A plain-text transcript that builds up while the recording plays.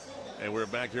And we're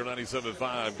back here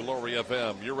 97.5 Glory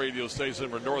FM, your radio station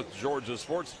for North Georgia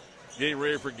sports. Getting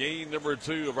ready for game number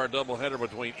 2 of our doubleheader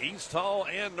between East Hall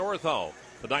and North Hall.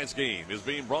 Tonight's game is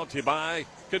being brought to you by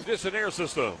Condition Air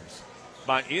Systems,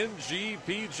 by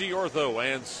NGPG Ortho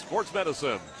and Sports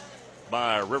Medicine,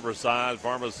 by Riverside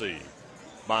Pharmacy,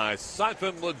 by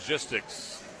Siphon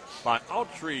Logistics, by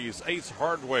Altree's Ace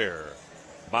Hardware,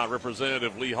 by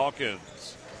Representative Lee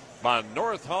Hawkins, by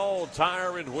North Hall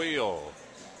Tire and Wheel,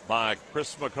 by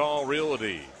Chris McCall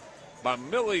Realty, by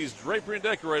Millie's Drapery and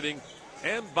Decorating,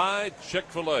 and by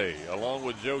Chick-fil-A. Along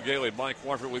with Joe Gailey, Mike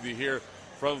Warford with you here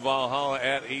from Valhalla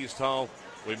at East Hall.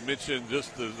 We mentioned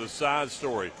just the side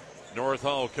story. North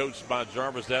Hall, coached by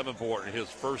Jarvis Davenport in his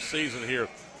first season here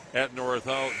at North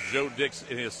Hall. Joe Dix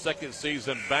in his second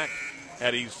season back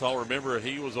at East Hall. Remember,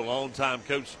 he was a longtime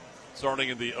coach starting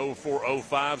in the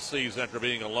 04-05 season after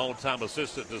being a longtime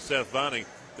assistant to Seth Vining.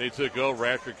 They took over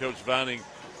after Coach Vining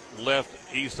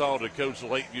left East Hall to coach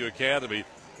Lakeview Academy,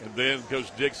 and then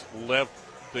Coach Dix left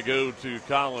to go to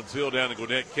Collins Hill down in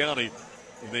Gwinnett County,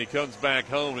 and then he comes back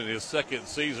home in his second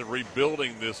season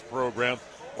rebuilding this program,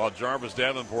 while Jarvis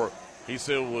Davenport, he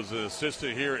said, was an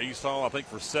assistant here at East Hall, I think,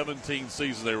 for 17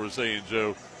 seasons, they were saying,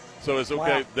 Joe. So it's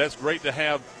okay. Wow. That's great to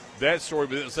have that story,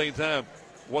 but at the same time,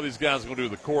 what these guys are going to do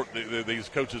in the court, these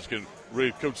coaches can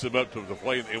really coach them up to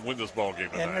play and win this ball game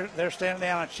tonight. And they're standing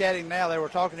down and chatting now. They were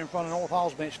talking in front of North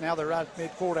Hall's bench. Now they're right at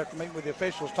mid-court after meeting with the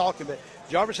officials talking. But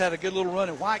Jarvis had a good little run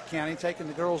in White County, taking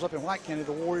the girls up in White County.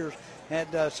 The Warriors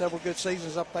had several good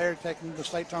seasons up there, taking them to the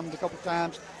state tournament a couple of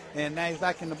times. And now he's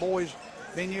back in the boys'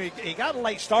 venue. He got a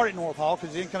late start at North Hall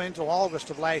because he didn't come in until August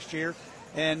of last year,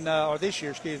 or this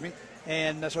year, excuse me.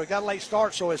 And so he got a late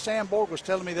start. So as Sam Borg was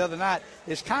telling me the other night,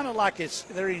 it's kind of like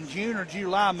they're in June or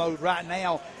July mode right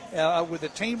now with the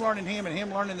team learning him and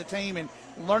him learning the team and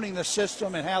learning the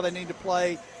system and how they need to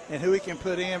play and who he can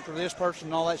put in for this person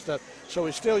and all that stuff. So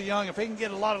he's still young. If he can get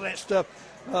a lot of that stuff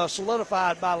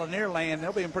solidified by Lanier Land,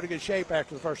 they'll be in pretty good shape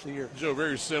after the first of the year. Joe,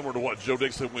 very similar to what Joe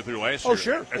Dixon went through last year. Oh,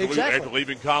 sure, exactly. After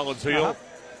leaving Collins Hill,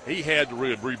 he had to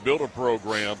rebuild a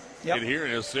program. Yep. And here,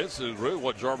 in a sense, is really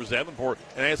what Jarvis Davenport,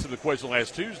 and I asked him the question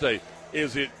last Tuesday,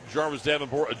 is it Jarvis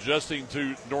Davenport adjusting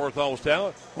to North Hall's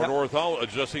talent or North Hall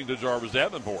adjusting to Jarvis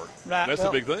Davenport? Right. That's the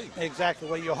big thing. Exactly.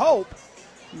 Well, you hope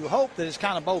that it's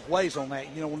kind of both ways on that.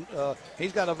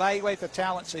 He's got to evaluate the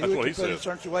talent, see who he can put in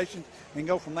certain situations, and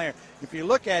go from there. If you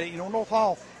look at it, North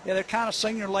Hall, they're kind of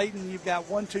senior laden. You've got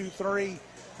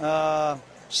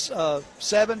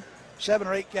 7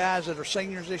 or 8 guys that are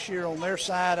seniors this year on their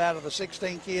side out of the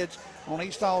 16 kids. On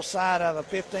East Hall's side out of the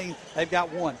 15, they've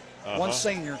got one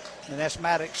senior, and that's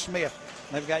Maddox Smith.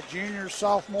 They've got juniors,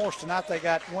 sophomores. Tonight they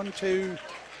got they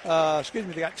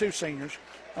got 2 seniors.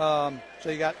 So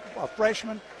you got a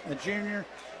freshman, a junior,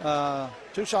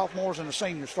 2 sophomores, and a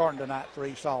senior starting tonight for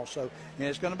East Hall. So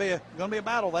it's going to be a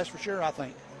battle, that's for sure, I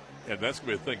think. And that's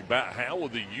going to be a thing about how will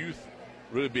the youth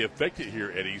really be affected here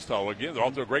at East Hall. Again, they're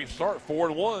off to a great start,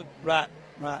 4-1. Right.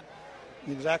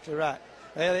 Exactly right.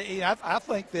 I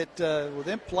think that with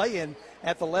them playing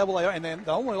at the level they are, and then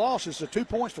the only loss is the 2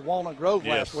 points to Walnut Grove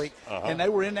last week, and they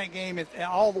were in that game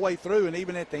all the way through and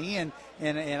even at the end.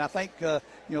 And I think they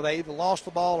either lost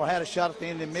the ball or had a shot at the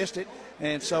end and missed it.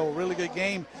 And so a really good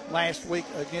game last week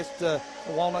against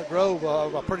Walnut Grove,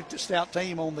 a pretty stout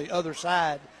team on the other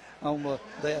side, on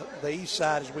the east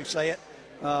side as we say it.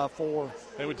 Let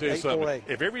me tell you something.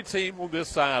 If every team on this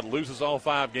side loses all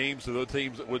 5 games to those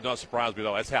teams, it would not surprise me at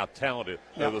all. That's how talented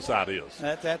the other side is.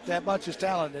 That bunch is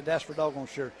talented, that's for doggone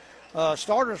sure.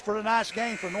 Starters for tonight's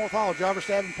game for North Hall. Jarvis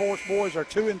Davenport's boys are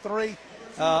 2-3,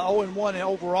 0-1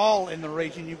 overall in the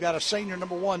region. You've got a senior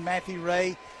number 1, Matthew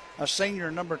Ray, a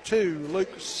senior number 2,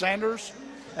 Luke Sanders,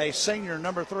 a senior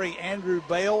number 3, Andrew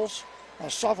Bales, a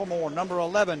sophomore number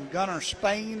 11, Gunnar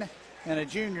Spain, and a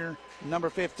junior number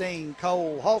 15,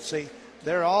 Cole Halsey.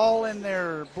 They're all in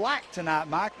their black tonight,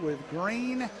 Mike, with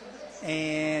green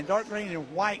and dark green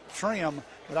and white trim.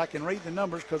 But I can read the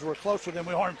numbers because we're closer than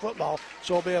we are in football,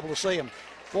 so I'll be able to see them.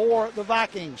 For the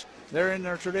Vikings, they're in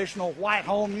their traditional white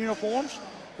home uniforms,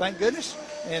 thank goodness.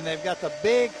 And they've got the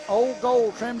big old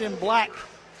gold trimmed in black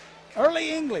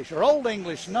early English or old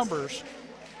English numbers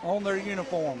on their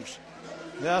uniforms.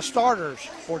 The starters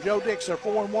for Joe Dix are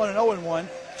 4-1 and 0-1.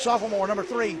 Sophomore number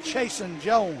 3, Chasen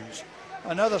Jones.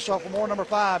 Another sophomore, number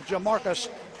 5, Jamarcus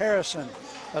Harrison.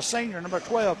 A senior, number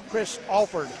 12, Chris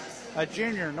Alford. A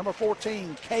junior, number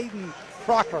 14, Caden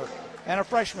Crocker. And a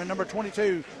freshman, number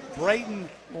 22, Braden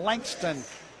Langston.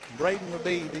 Braden would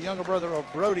be the younger brother of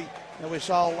Brody that we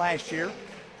saw last year.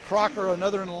 Crocker,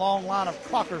 another in the long line of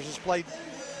Crockers, has played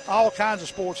all kinds of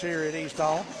sports here at East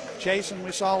Hall. Chasen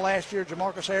we saw last year,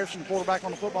 Jamarcus Harrison, quarterback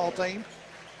on the football team.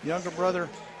 Older brother,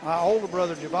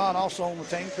 Javon, also on the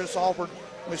team. Chris Alford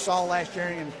we saw last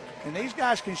year. And these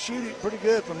guys can shoot it pretty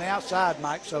good from the outside,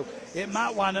 Mike. So it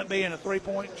might wind up being a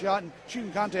three-point shot and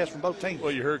shooting contest from both teams.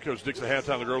 Well, you heard Coach Dix at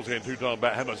halftime, the girls had two talking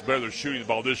about how much better they're shooting the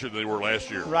ball this year than they were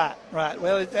last year. Right.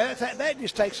 Well, that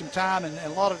just takes some time and a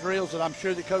lot of drills that I'm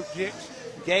sure that Coach Dix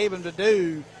gave them to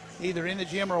do, either in the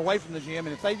gym or away from the gym.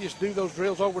 And if they just do those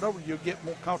drills over and over, you'll get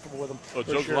more comfortable with them.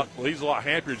 Well, he's a lot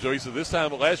happier, Joe. He said this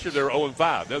time last year they were 0-5.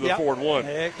 Now they're 4-1.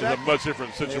 Exactly. It's a much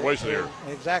different situation here.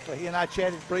 Exactly. He and I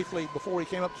chatted briefly before he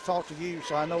came up to talk to you,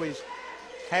 so I know he's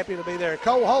happy to be there.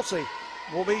 Cole Hulsey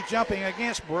will be jumping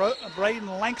against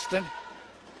Braden Langston.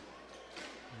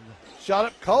 Shot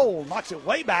up Cole, knocks it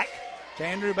way back to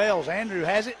Andrew Bales. Andrew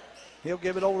has it. He'll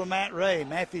give it over to Matt Ray.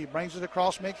 Matthew brings it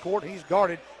across midcourt. He's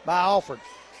guarded by Alford.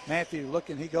 Matthew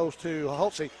looking, he goes to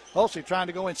Hulsey. Hulsey trying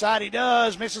to go inside. He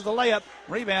does, misses the layup.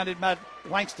 Rebounded by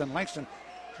Langston. Langston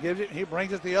gives it, he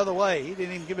brings it the other way. He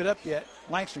didn't even give it up yet.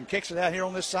 Langston kicks it out here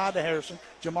on this side to Harrison.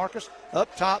 Jamarcus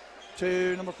up top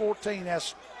to number 14.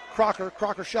 That's Crocker.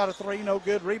 Crocker shot a three, no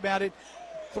good. Rebounded.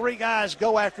 Three guys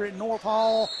go after it. North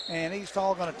Hall and East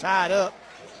Hall going to tie it up.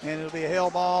 And it'll be a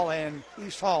hell ball, and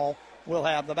East Hall will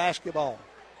have the basketball.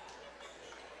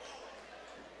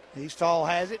 East Hall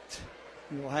has it.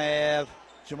 You'll have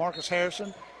Jamarcus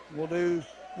Harrison will do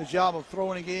the job of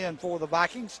throwing again for the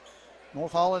Vikings.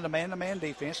 North Hall in the man-to-man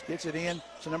defense. Gets it in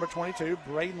to number 22,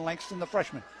 Braden Langston, the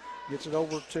freshman. Gets it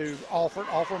over to Alford.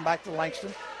 Alford back to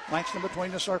Langston. Langston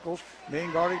between the circles,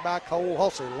 being guarded by Cole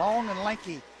Hulsey. Long and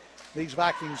lanky these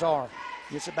Vikings are.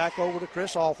 Gets it back over to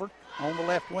Chris Alford on the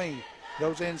left wing.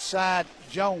 Goes inside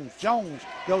Jones. Jones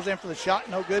goes in for the shot.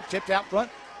 No good. Tipped out front.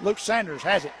 Luke Sanders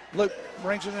has it. Luke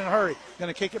brings it in a hurry.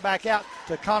 Going to kick it back out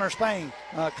to Gunner,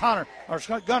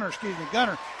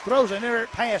 Gunner throws an errant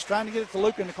pass, trying to get it to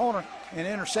Luke in the corner, and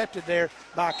intercepted there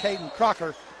by Caden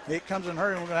Crocker. It comes in a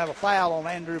hurry, and we're going to have a foul on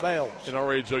Andrew Bales. And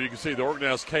already, Joe, you can see the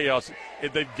organized chaos.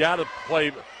 They've got to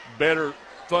play better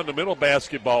fundamental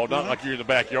basketball, not like you're in the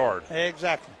backyard.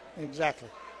 Exactly.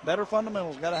 Better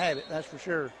fundamentals, got to have it, that's for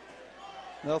sure.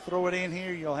 They'll throw it in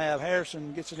here. You'll have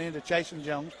Harrison gets it into Chasen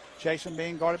Jones. Chasen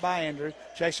being guarded by Andrew.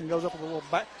 Chasen goes up with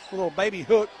a little baby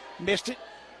hook, missed it.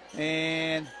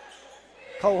 And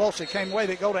Cole Hulsey came away.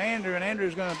 They go to Andrew, and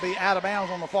Andrew's going to be out of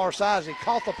bounds on the far side as he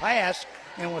caught the pass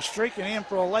and was streaking in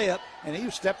for a layup, and he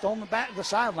stepped on the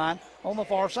sideline on the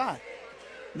far side.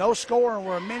 No score, and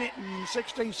we're a minute and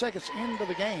 16 seconds into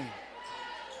the game.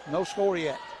 No score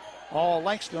yet. All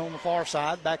Langston on the far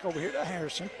side. Back over here to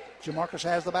Harrison. Jamarcus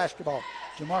has the basketball.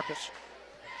 Jamarcus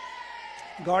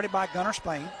guarded by Gunner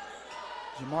Spain.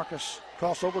 Jamarcus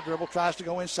crossover dribble, tries to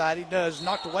go inside. He does.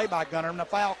 Knocked away by Gunner, and a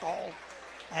foul called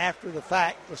after the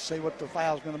fact. Let's see what the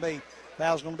foul's going to be.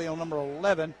 Foul's going to be on number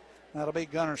 11. That'll be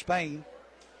Gunner Spain.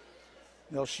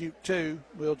 They'll shoot two.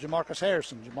 Will Jamarcus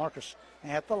Harrison. Jamarcus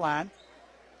at the line.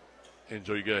 And,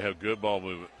 Joe, you got to have good ball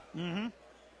movement.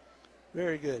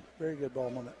 Very good. Very good ball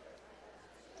movement.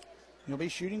 He'll be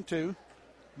shooting two.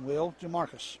 Will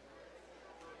Jamarcus.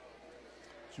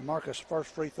 Jamarcus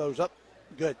first free throws up.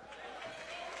 Good.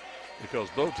 Because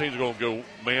both teams are going to go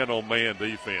man-on-man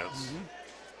defense.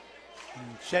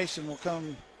 And Chasen will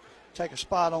come take a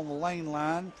spot on the lane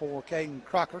line for Caden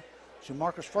Crocker.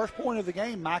 Jamarcus' first point of the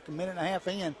game, Mike, a minute and a half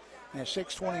in, and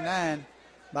 6:29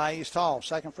 by East Hall.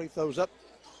 Second free throws up,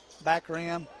 back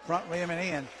rim, front rim, and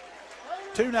in.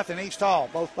 2-0 East Hall,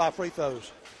 both by free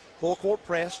throws. Full court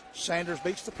press. Sanders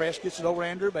beats the press, gets it over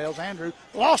Andrew Bales. Andrew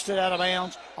lost it out of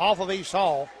bounds off of East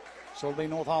Hall. So it'll be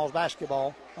North Hall's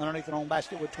basketball underneath the own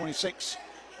basket with 26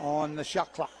 on the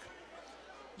shot clock.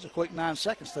 It's a quick 9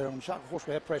 seconds there on the shot. Of course,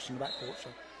 we have press in the backcourt. So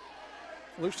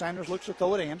Luke Sanders looks to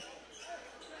throw it in.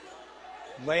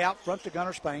 Way out front to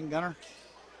Gunner Spain. Gunner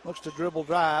looks to dribble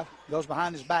drive. Goes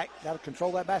behind his back. Got to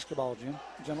control that basketball,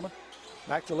 gentlemen.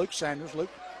 Back to Luke Sanders.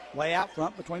 Luke way out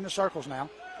front between the circles now.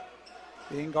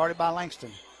 Being guarded by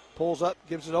Langston. Pulls up,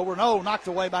 gives it over. No, knocked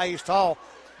away by East Hall.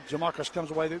 Jamarcus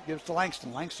comes away, gives to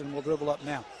Langston. Langston will dribble up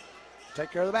now. Take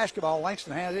care of the basketball.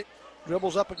 Langston has it.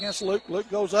 Dribbles up against Luke. Luke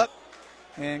goes up.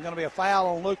 And going to be a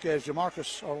foul on Luke as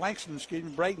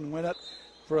Braden went up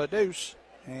for a deuce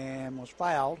and was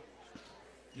fouled.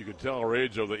 You can tell already,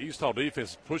 Joe, the East Hall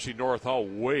defense is pushing North Hall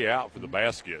way out for the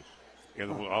basket.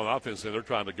 And on offense, they're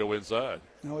trying to go inside.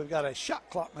 Now we've got a shot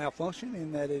clock malfunction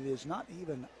in that it is not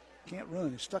even, can't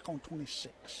run. It's stuck on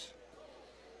 26.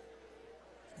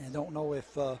 And don't know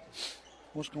if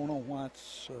what's going on, why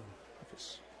it's, if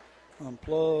it's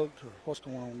unplugged or what's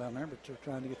going on down there, but they're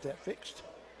trying to get that fixed.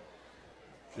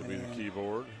 Could be the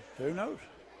keyboard. Who knows?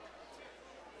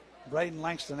 Braden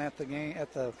Langston at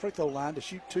the free throw line to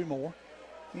shoot 2 more.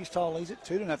 East Hall leads it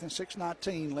 2-0.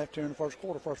 6:19 left here in the first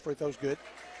quarter. First free throw's good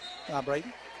by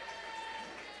Braden.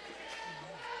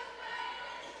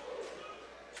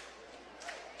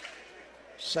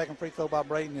 Second free throw by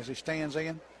Braden as he stands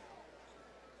in.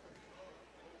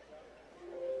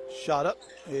 Shot up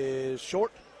is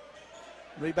short.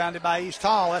 Rebounded by East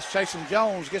Hall. That's Jason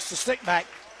Jones. Gets the stick back.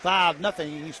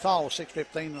 5-0 East Hall.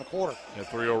 6:15 in the quarter. A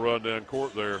 3-0 run down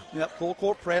court there. Yep, full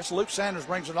court press. Luke Sanders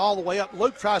brings it all the way up.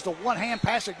 Luke tries to one-hand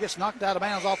pass it. Gets knocked out of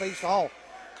bounds off East Hall.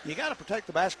 You got to protect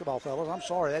the basketball, fellas. I'm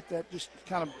sorry. That just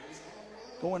kind of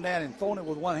going down and throwing it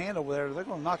with one hand over there. They're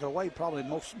going to knock it away probably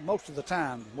most of the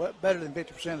time. Well, better than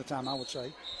 50% of the time, I would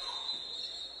say.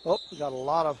 Oh, we got a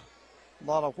lot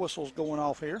of whistles going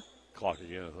off here. Clock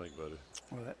again, I think, buddy.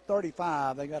 Well, at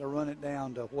 35, they got to run it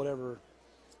down to whatever,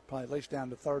 probably at least down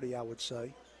to 30, I would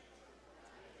say.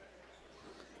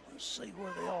 Let's see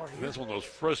where they are here. That's one of those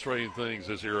frustrating things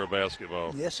this era of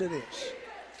basketball. Yes, it is.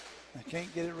 They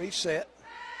can't get it reset.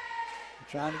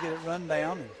 They're trying to get it run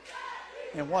down.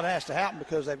 And what has to happen,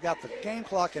 because they've got the game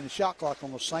clock and the shot clock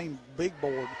on the same big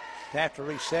board, to have to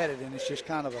reset it, and it's just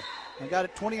kind of they got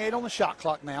it 28 on the shot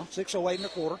clock now, 6:08 in the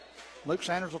quarter. Luke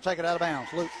Sanders will take it out of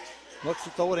bounds. Luke looks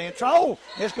to throw it in. Oh,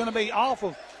 it's going to be off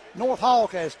of North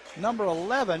Hawk as number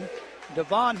 11,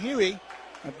 Devin Huey,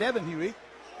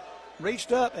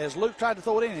 reached up as Luke tried to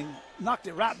throw it in and knocked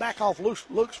it right back off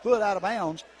Luke's foot out of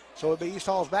bounds. So it'll be East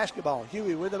Hall's basketball.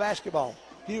 Huey with the basketball.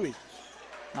 Huey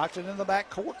knocks it in the back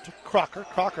court to Crocker.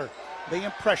 Crocker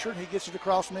being pressured. He gets it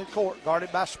across midcourt,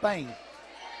 guarded by Spain.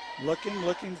 Looking,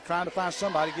 trying to find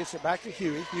somebody. Gets it back to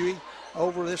Huey. Huey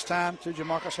over this time to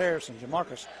Jamarcus Harrison.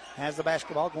 Jamarcus has the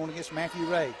basketball going against Matthew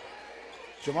Ray.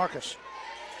 Jamarcus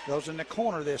goes in the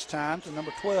corner this time to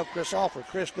number 12, Chris Alford.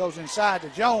 Chris goes inside to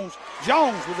Jones.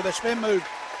 Jones with the spin move.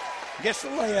 Gets the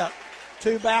layup.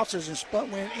 2 bounces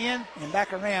and went in and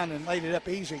back around and laid it up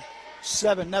easy.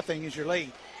 7-0 is your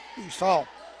lead. East Hall.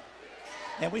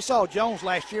 And we saw Jones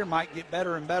last year might get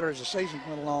better and better as the season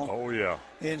went along. Oh, yeah.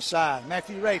 Inside.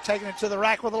 Matthew Ray taking it to the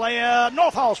rack with a layup.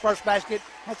 North Hall's first basket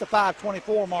at the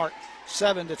 5:24 mark.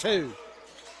 7-2.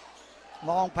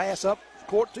 Long pass up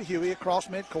court to Huey across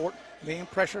midcourt. Being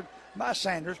pressured by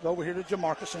Sanders. Go over here to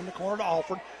Jamarcus in the corner to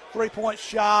Alford. 3-point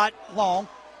shot. Long.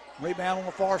 Rebound on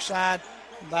the far side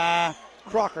by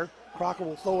Crocker. Crocker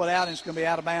will throw it out, and it's going to be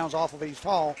out of bounds off of East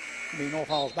Hall. It'll be North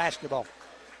Hall's basketball.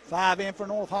 5 in for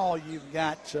North Hall. You've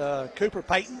got Cooper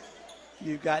Payton.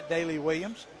 You've got Daley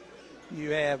Williams.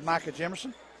 You have Micah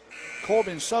Jemerson,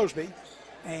 Corbin Sosby,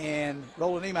 and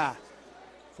Roland Emai.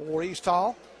 For East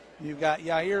Hall, you've got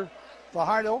Yair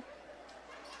Fajardo,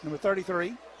 number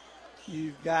 33.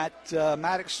 You've got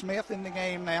Maddox Smith in the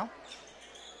game now.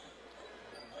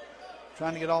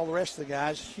 Trying to get all the rest of the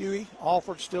guys. Huey,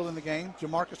 Alford still in the game.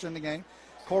 Jamarcus in the game.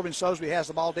 Corbin Sosby has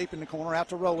the ball deep in the corner. Out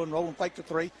to Roland. Roland faked the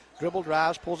 3. Dribble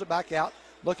drives. Pulls it back out.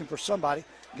 Looking for somebody.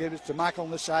 Gives it to Micah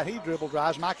on this side. He dribble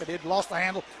drives. Micah did. Lost the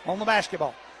handle on the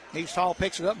basketball. East Hall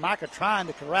picks it up. Micah trying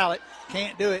to corral it.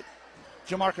 Can't do it.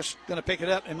 Jamarcus going to pick it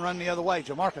up and run the other way.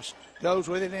 Jamarcus goes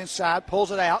with it inside.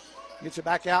 Pulls it out. Gets it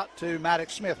back out to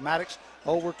Maddox Smith. Maddox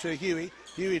over to Huey.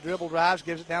 Huey dribble drives.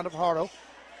 Gives it down to Fajardo.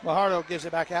 Fajardo gives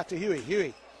it back out to Huey.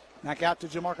 Huey back out to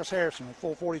Jamarcus Harrison at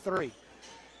 4:43.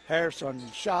 Harrison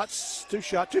shots,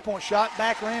 2-point shot,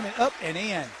 back rim, and up and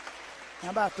in. How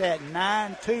about that?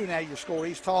 9-2 now your score.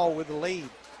 East Hall with the lead.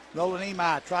 Roland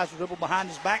Emai tries to dribble behind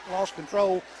his back, lost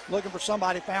control, looking for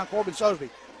somebody, found Corbin Sosby.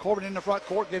 Corbin in the front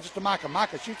court, gives it to Micah.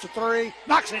 Micah shoots a 3,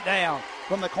 knocks it down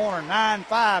from the corner.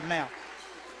 9-5 now.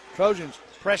 Trojans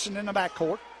pressing in the back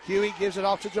court. Huey gives it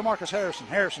off to Jamarcus Harrison.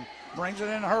 Harrison brings it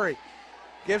in a hurry.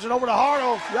 Gives it over to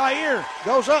Hardo. Yair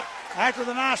goes up after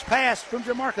the nice pass from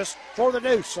Jamarcus for the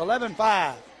deuce.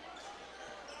 11-5.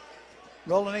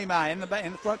 Roland Emai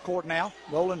in the front court now.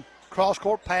 Roland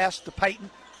cross-court pass to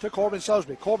Payton to Corbin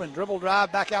Sosby. Corbin dribble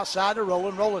drive back outside to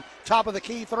Roland. Roland top of the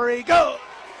key 3. Go!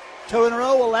 2 in a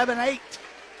row, 11-8.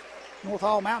 North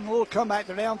Hall mounting a little comeback.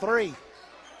 They're down 3.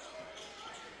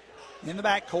 In the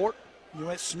back court. You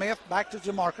went Smith back to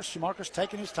Jamarcus. Jamarcus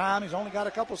taking his time. He's only got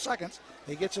a couple of seconds.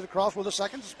 He gets it across with a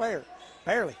second to spare.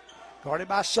 Barely. Guarded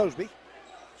by Sosby.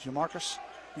 Jamarcus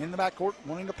in the backcourt,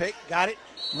 wanting to pick. Got it.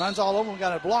 Runs all over. We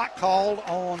got a block called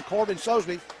on Corbin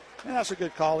Sosby. And that's a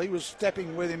good call. He was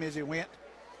stepping with him as he went.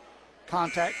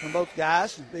 Contact from both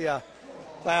guys. It'll be a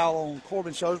foul on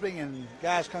Corbin Sosby. And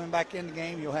guys coming back in the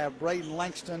game, you'll have Braden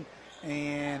Langston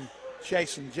and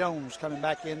Jason Jones coming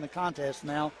back in the contest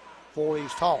now for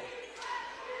East Hall.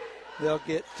 They'll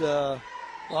get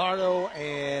Lardo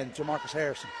and Jamarcus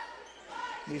Harrison.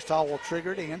 East Hall will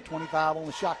trigger it in. 25 on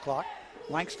the shot clock.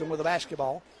 Langston with the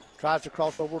basketball. Tries to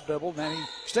cross over dribble. Then he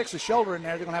sticks his shoulder in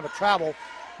there. They're going to have a travel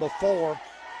before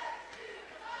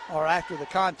or after the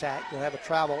contact. They'll have a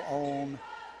travel on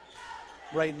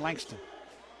Braden Langston.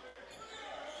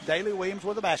 Daley Williams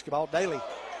with the basketball. Daley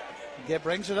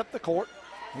brings it up the court.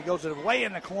 He goes way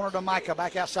in the corner to Micah,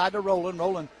 back outside to Roland.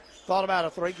 Roland thought about a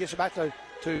three, gets it back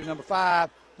to number 5.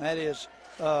 That is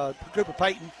Cooper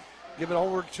Payton. Give it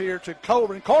over here to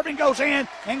Corbin. Corbin goes in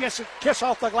and gets a kiss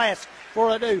off the glass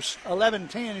for a deuce.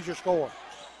 11-10 is your score.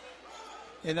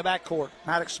 In the backcourt,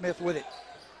 Maddox Smith with it.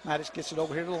 Maddox gets it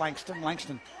over here to Langston.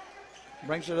 Langston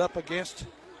brings it up against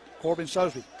Corbin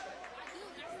Sosby.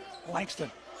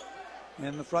 Langston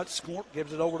in the front court,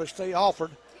 gives it over to Steve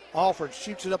Alford. Alford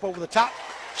shoots it up over the top.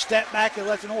 Step back and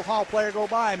lets the North Hall player go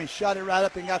by him. He shot it right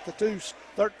up and got the deuce.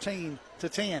 13-10.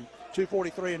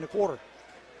 2:43 in the quarter.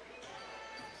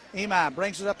 Imai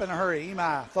brings it up in a hurry.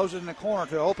 Imai throws it in the corner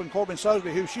to open Corbin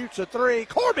Sosby, who shoots a three.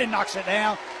 Corbin knocks it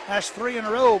down. That's 3 in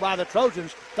a row by the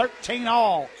Trojans. 13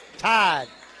 all. Tied.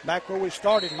 Back where we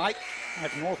started, Mike.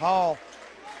 After North Hall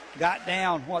got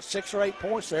down, 6 or 8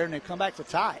 points there, and they come back to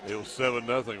tie it. It was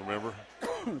 7-0, remember?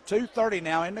 2:30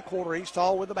 now in the quarter. East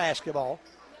Hall with the basketball.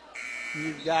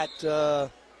 You've got Cole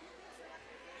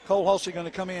Hulsey going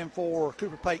to come in for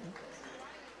Cooper Payton.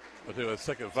 I think that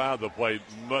second 5 they'll play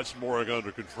much more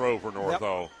under control for North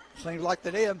Hall. Seems like they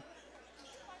did.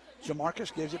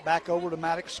 Jamarcus gives it back over to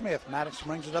Maddox Smith. Maddox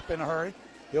brings it up in a hurry.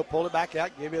 He'll pull it back out,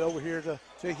 give it over here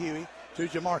to Huey, to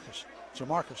Jamarcus.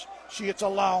 Jamarcus shoots a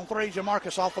long three.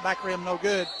 Jamarcus off the back rim, no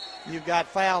good. You've got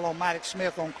foul on Maddox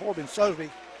Smith on Corbin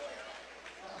Sosby.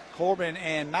 Corbin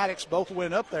and Maddox both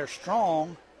went up there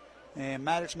strong, and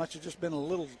Maddox must have just been a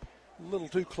little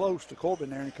too close to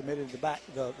Corbin there and committed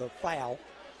the foul.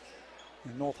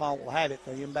 And North Hall will have it.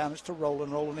 They inbound it to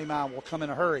Roland. Roland Imai will come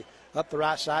in a hurry. Up the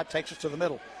right side, takes it to the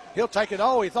middle. He'll take it. He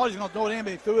thought he was going to throw it in,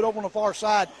 but he threw it over on the far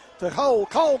side to Cole.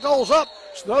 Cole goes up.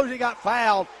 Snozy got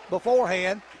fouled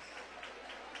beforehand.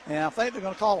 And I think they're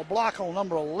going to call a block on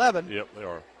number 11. Yep, they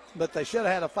are. But they should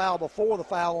have had a foul before the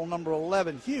foul on number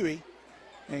 11, Huey.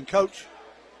 And Coach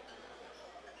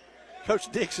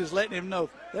Dix is letting him know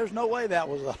there's no way that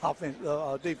was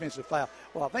a defensive foul.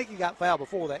 Well, I think he got fouled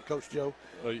before that, Coach Joe.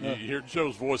 You hear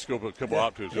Joe's voice go a couple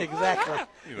octaves. Exactly.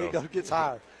 He gets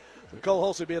higher. Cole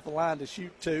Hulsey will be at the line to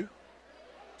shoot 2.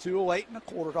 2:08 in the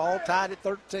quarter, all tied at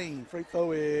 13. Free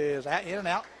throw is in and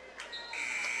out.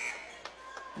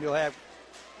 You'll have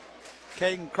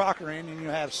Caden Crocker in, and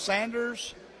you'll have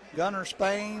Sanders, Gunnar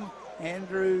Spain,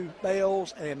 Andrew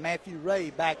Bales, and Matthew Ray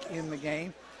back in the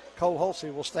game. Cole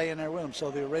Hulsey will stay in there with them,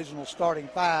 so the original starting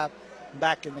 5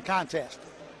 back in the contest.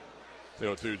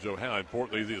 Tell too, Joe, how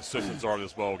important these assistants are in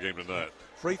this ball game tonight.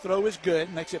 Free throw is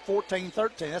good, makes it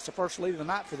 14-13. That's the first lead of the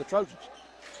night for the Trojans.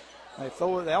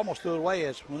 They almost threw it away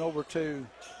as went over to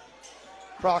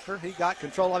Crocker. He got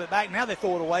control of it back. Now they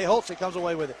throw it away. Hulsey comes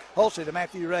away with it. Hulsey to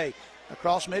Matthew Ray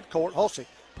across midcourt. Hulsey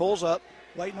pulls up,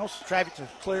 waiting on traffic to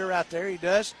clear right there. He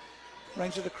does.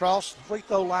 Brings it across the free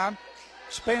throw line.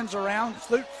 Spins around,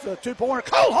 two-pointer.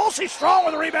 Cole Hulsey strong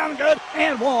with a rebound, good,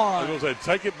 and one. I was going to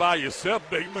say, take it by yourself,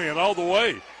 big man, all the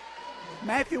way.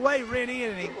 Matthew Way ran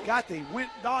in, and he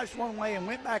dodged one way and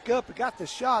went back up and got the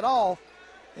shot off,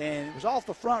 and it was off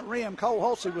the front rim. Cole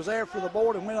Hulsey was there for the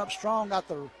board and went up strong, got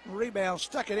the rebound,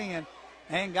 stuck it in,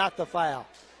 and got the foul.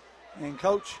 And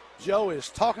Coach Joe is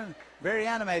talking very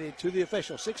animated to the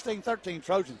officials. 16-13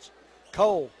 Trojans.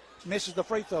 Cole misses the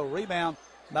free throw. Rebound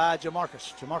by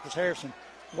Jamarcus. Jamarcus Harrison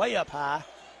way up high.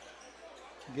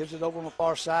 Gives it over on the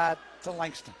far side to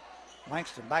Langston.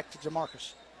 Langston back to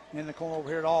Jamarcus. In the corner over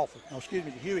here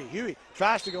to Huey. Huey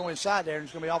tries to go inside there, and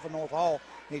it's going to be off of North Hall.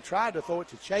 He tried to throw it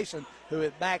to Chasen, who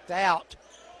had backed out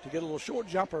to get a little short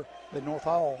jumper, but North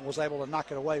Hall was able to knock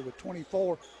it away with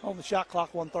 24 on the shot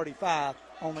clock, 1:35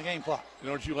 on the game clock.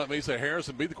 Don't you let me say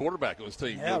Harrison be the quarterback of this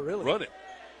team. Yeah, really. Run it.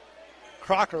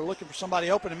 Crocker looking for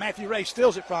somebody open, and Matthew Ray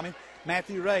steals it from him.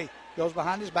 Matthew Ray goes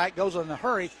behind his back, goes in a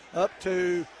hurry up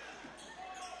to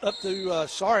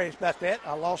sorry about that.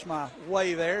 I lost my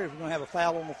way there. We're going to have a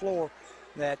foul on the floor.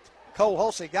 That Cole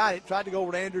Hulsey got it, tried to go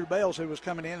over to Andrew Bales, who was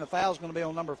coming in. The foul's going to be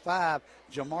on number 5,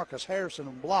 Jamarcus Harrison,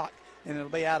 and block, and it'll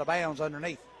be out of bounds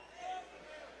underneath.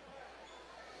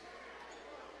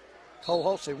 Cole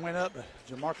Hulsey went up, but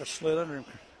Jamarcus slid under him.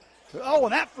 Oh,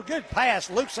 and that's a good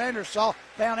pass. Luke Sanders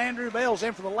found Andrew Bales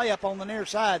in for the layup on the near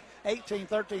side.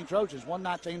 18-13 Trojans,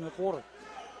 1:19 in the quarter.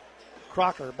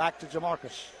 Crocker back to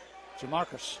Jamarcus.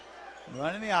 Jamarcus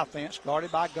running the offense,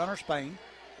 guarded by Gunnar Spain.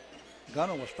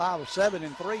 Gunnar was 5 of 7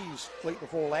 in threes week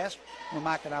before last when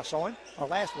Mike and I saw him, or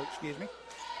last week, excuse me.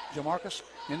 Jamarcus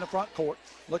in the front court,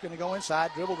 looking to go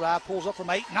inside, dribble drive, pulls up from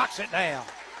 8, knocks it down.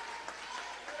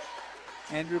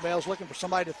 Andrew Bell's looking for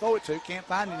somebody to throw it to. Can't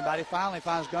find anybody. Finally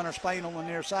finds Gunnar Spain on the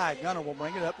near side. Gunnar will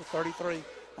bring it up to 33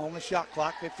 on the shot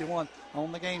clock, 51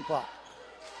 on the game clock.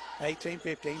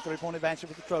 18-15, three-point advantage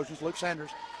for the Trojans. Luke Sanders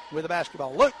with the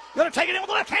basketball. Luke, going to take it in with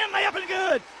the left hand, layup and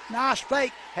good. Nice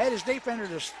fake. Had his defender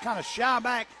just kind of shy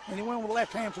back, and he went with the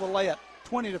left hand for the layup.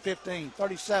 20-15,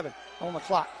 37 on the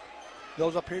clock.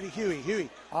 Goes up here to Huey. Huey,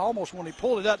 almost when he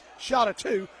pulled it up, shot a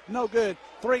two, no good.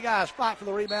 Three guys fight for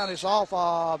the rebound. It's off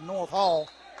of North Hall,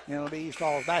 and it'll be East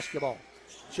Hall's basketball.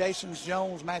 Jason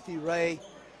Jones, Matthew Ray,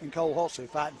 and Cole Hulsey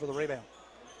fighting for the rebound.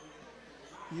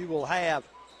 You will have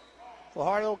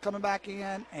Fajardo coming back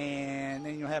in, and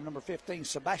then you'll have number 15,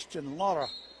 Sebastian Lara.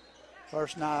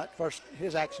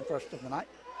 His action first of the night.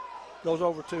 Goes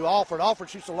over to Alford. Alford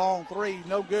shoots a long three,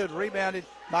 no good. Rebounded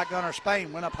by Gunnar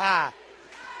Spain, went up high.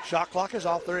 Shot clock is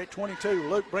off there at 22.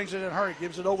 Luke brings it in a hurry,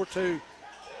 gives it over to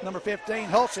number 15,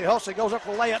 Hulsey. Hulsey goes up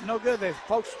for the layup, no good. The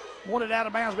folks wanted out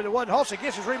of bounds, but it wasn't. Hulsey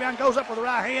gets his rebound, goes up with the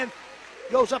right hand,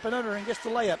 goes up and under and gets the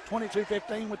layup.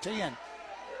 22-15 with 10.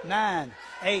 9,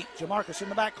 8. Jamarcus in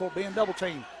the backcourt being double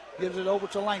teamed. Gives it over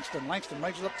to Langston. Langston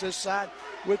brings it up to his side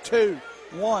with 2.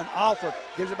 1. Alford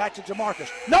gives it back to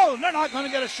Jamarcus. No, they're not going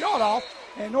to get a shot off,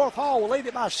 and North Hall will lead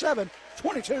it by 7.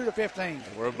 22-15.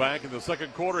 We're back in the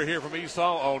second quarter here from East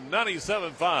Hall on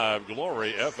 97.5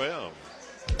 Glory FM.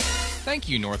 Thank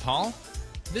you, North Hall.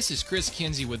 This is Chris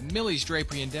Kinsey with Millie's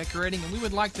Drapery and Decorating, and we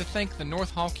would like to thank the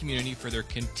North Hall community for their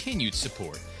continued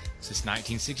support. Since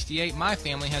 1968, my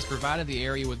family has provided the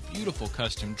area with beautiful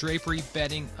custom drapery,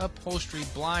 bedding, upholstery,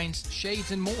 blinds,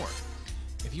 shades, and more.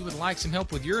 If you would like some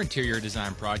help with your interior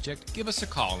design project, give us a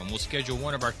call and we'll schedule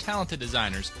one of our talented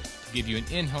designers to give you an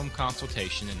in-home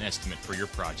consultation and estimate for your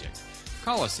project.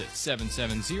 Call us at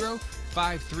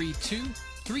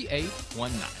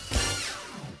 770-532-3819.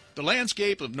 The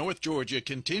landscape of North Georgia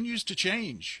continues to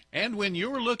change, and when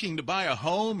you're looking to buy a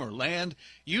home or land,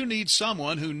 you need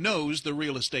someone who knows the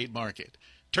real estate market.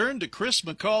 Turn to Chris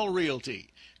McCall Realty.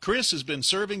 Chris has been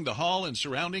serving the Hall and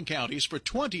surrounding counties for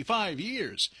 25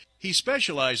 years. He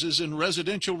specializes in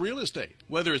residential real estate.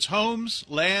 Whether it's homes,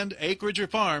 land, acreage, or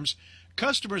farms,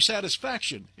 customer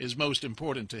satisfaction is most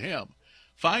important to him.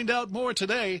 Find out more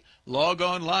today. Log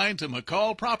online to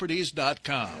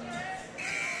McCallProperties.com.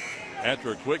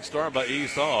 After a quick start by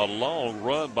East Hall, a long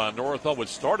run by North Hall, which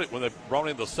started when they brought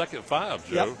in the second five,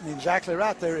 Joe. Yep, exactly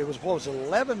right there. It was,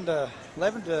 11 to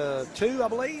 2, I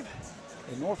believe.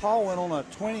 And North Hall went on a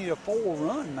 20-4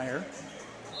 run there.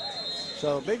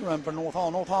 So a big run for North Hall.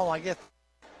 North Hall, I get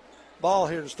ball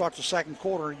here to start the second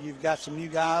quarter. You've got some new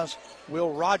guys.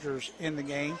 Will Rogers in the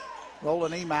game.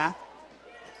 Roland Emai.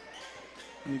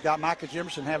 And you've got Micah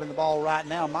Jimerson having the ball right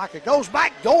now. Micah goes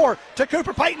back door to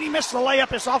Cooper Payton. He missed the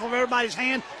layup. It's off of everybody's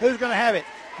hand. Who's going to have it?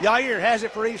 Yair has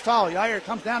it for East Hall. Yair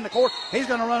comes down the court. He's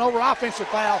going to run over offensive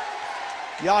foul.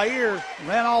 Yair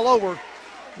ran all over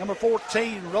number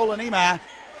 14, Roland Emai,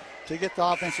 to get the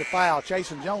offensive foul.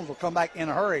 Jason Jones will come back in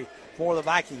a hurry for the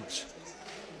Vikings.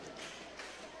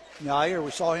 Yair, we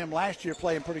saw him last year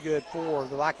playing pretty good for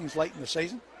the Vikings late in the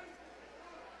season.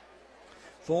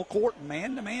 Full court,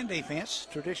 man-to-man defense,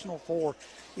 traditional for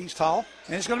East Hall.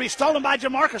 And it's going to be stolen by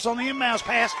Jamarcus on the inbounds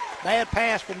pass. Bad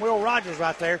pass from Will Rogers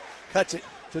right there. Cuts it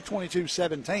to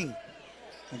 22-17.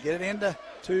 And get it into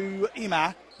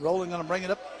Emai. Roland going to bring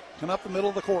it up, come up the middle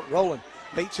of the court. Roland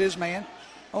beats his man.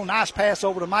 Oh, nice pass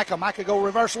over to Micah. Micah go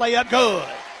reverse layup. Good.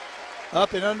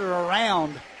 Up and under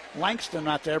around Langston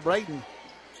right there. Braden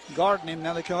guarding him.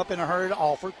 Now they come up in a hurry to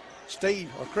Alford.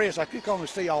 Chris, I keep calling him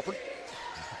Steve Alford.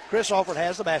 Chris Alford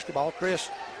has the basketball. Chris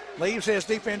leaves his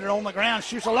defender on the ground,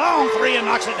 shoots a long three and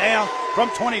knocks it down from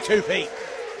 22 feet.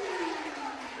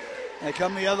 They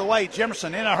come the other way. Jimerson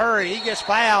in a hurry. He gets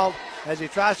fouled as he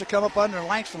tries to come up under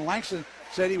Langston. Langston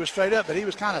said he was straight up, but he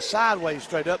was kind of sideways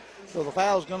straight up. So the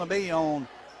foul is going to be on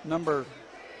number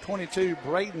 22,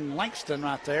 Braden Langston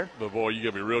right there. But, boy, you got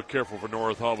to be real careful for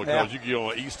North Hall because you get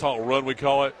on an East Hall run, we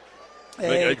call it.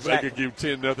 They could give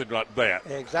 10-0 like that.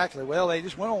 Exactly. Well, they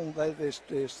just went on. It's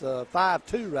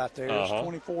 5-2 right there. It's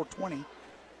 24-20.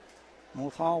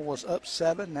 North Hall was up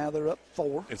 7. Now they're up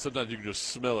 4. And sometimes you can just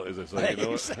smell it, as they say. You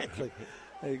know exactly.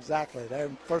 Exactly. Their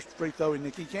first free throw. And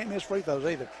you can't miss free throws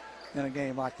either in a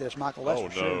game like this. Michael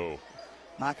Lester. Oh, no.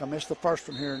 Michael missed the first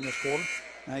from here in this quarter.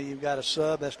 Now you've got a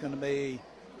sub. That's going to be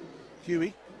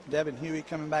Huey. Devin Huey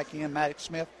coming back in. Maddox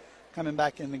Smith coming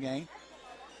back in the game.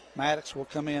 Maddox will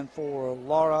come in for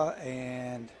Laura,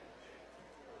 and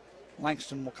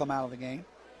Langston will come out of the game.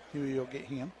 Huey will get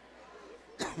him.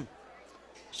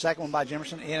 Second one by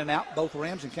Jimerson, in and out, both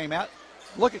rims, and came out.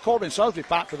 Look at Corbin Sosby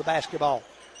fight for the basketball.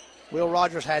 Will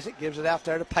Rogers has it, gives it out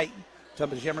there to Payton. To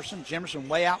Jimerson. Jimerson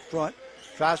way out front,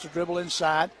 tries to dribble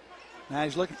inside. Now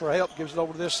he's looking for help, gives it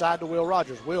over to this side to Will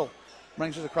Rogers. Will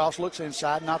brings it across, looks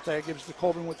inside, not there, gives it to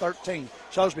Corbin with 13.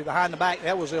 Sosby behind the back,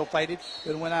 that was ill-fated,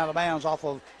 but went out of bounds off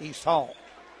of East Hall.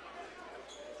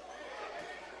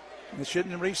 It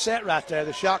shouldn't have reset right there.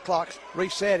 The shot clock's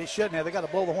reset. It shouldn't have. They got to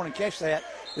blow the horn and catch that.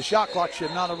 The shot clock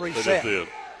should not have reset. They just did.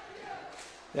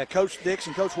 Yeah, Coach Dix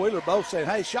and Coach Wheeler both said,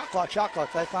 hey, shot clock.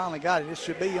 They finally got it. This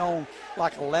should be on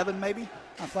like 11 maybe,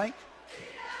 I think.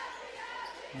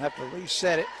 We'll have to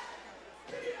reset it.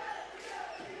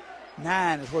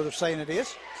 9 is where they're saying it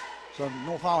is. So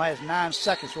North Hall has 9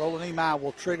 seconds. Roland Emi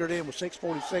will trigger it in with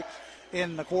 6:46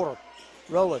 in the quarter.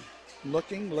 Roland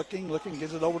looking,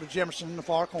 gives it over to Jemerson in the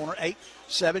far corner.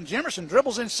 8-7. Jemerson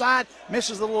dribbles inside,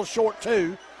 misses the little short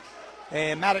two.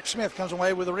 And Maddox Smith comes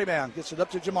away with a rebound. Gets it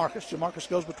up to Jamarcus. Jamarcus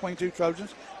goes between two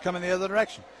Trojans, coming the other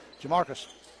direction. Jamarcus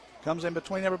comes in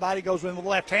between everybody, goes in with the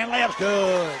left hand. Layup's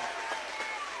good.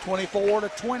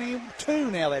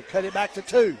 24-22 now. They've cut it back to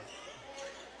 2.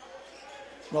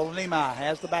 Roland Emi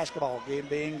has the basketball,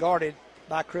 being guarded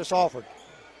by Chris Alford.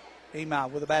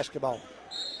 Emi with the basketball.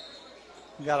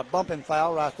 We got a bumping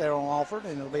foul right there on Alford,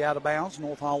 and it'll be out of bounds.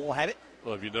 North Hall will have it.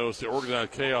 Well, if you notice, the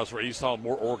organized chaos for East Hall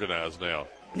more organized now.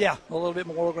 Yeah, a little bit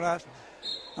more organized.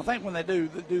 I think when they do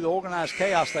the organized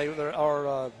chaos,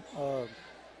 the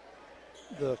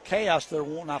chaos they're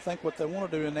wanting, I think what they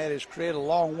want to do in that is create a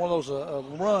long one of those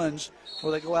runs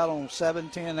where they go out on 7,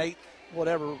 10, 8,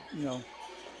 whatever,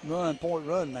 point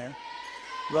run there.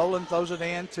 Rowland throws it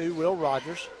in to Will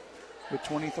Rogers with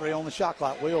 23 on the shot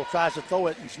clock. Will tries to throw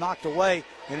it, and it's knocked away,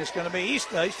 and it's going to be East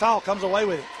Hall comes away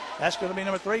with it. That's going to be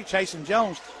number 3, Chasen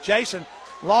Jones. Chasen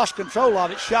lost control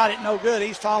of it, shot it, no good.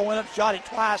 East Hall went up, shot it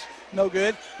twice, no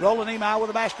good. Roland Emi with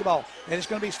the basketball. And it's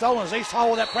going to be stolen as East Hall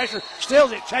with that pressure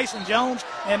steals it. Chasen Jones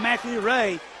and Matthew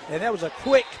Ray. And that was a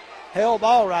quick held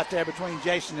ball right there between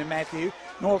Jason and Matthew.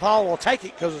 North Hall will take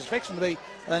it because it's fixing to be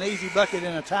an easy bucket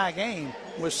in a tie game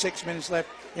with 6 minutes left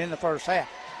in the first half.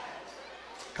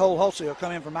 Cole Hulsey will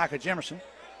come in for Micah Jemerson.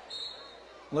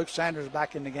 Luke Sanders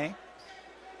back in the game.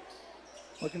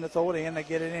 Looking to throw it in. They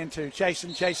get it into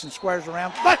Chasen. Chasen squares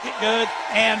around. Bucket good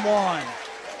and 1.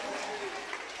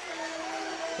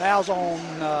 Fouls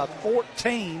on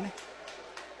 14,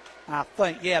 I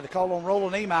think. Yeah, the call on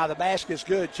Roland Emi. The basket's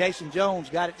good. Chasen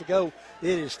Jones got it to go.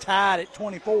 It is tied at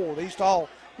 24. East Hall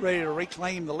ready to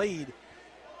reclaim the lead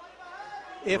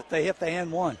if they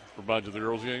end one. Remind you of the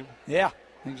girls' game? Yeah,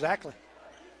 exactly.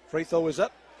 Free throw is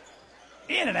up.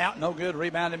 In and out. No good.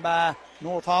 Rebounded by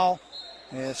North Hall.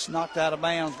 It's knocked out of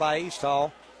bounds by East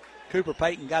Hall. Cooper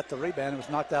Payton got the rebound. It was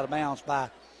knocked out of bounds by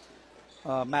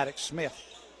Maddox Smith.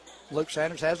 Luke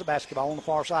Sanders has the basketball on the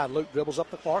far side. Luke dribbles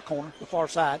up the far corner, the far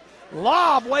side.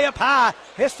 Lob way up high.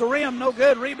 Hits the rim, no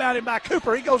good. Rebounded by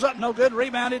Cooper. He goes up, no good.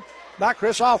 Rebounded by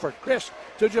Chris Alford. Chris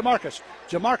to Jamarcus.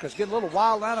 Jamarcus getting a little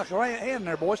wild out of hand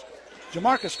there, boys.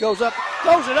 Jamarcus goes up,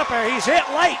 throws it up there. He's hit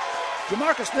late.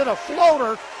 Jamarcus did a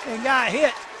floater and got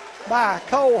hit by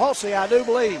Cole Hulsey, I do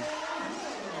believe.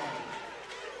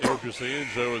 What you're seeing,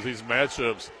 Joe, is these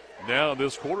matchups now in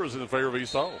this quarter is in favor of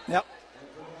East Hall. Yep.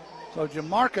 So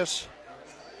Jamarcus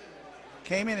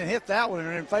came in and hit that one,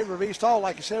 and in favor of East Hall,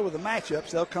 like you said, with the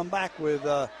matchups. They'll come back with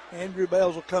Andrew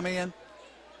Bales will come in.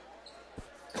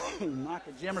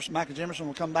 Micah Jemerson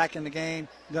will come back in the game.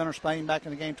 Gunnar Spain back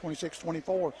in the game,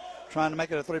 26-24, trying to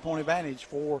make it a three-point advantage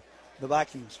for the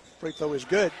Vikings. Free throw is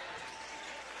good.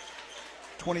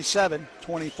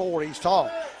 27-24 East Hall.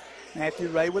 Matthew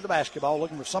Ray with the basketball,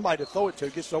 looking for somebody to throw it to.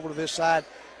 Gets it over to this side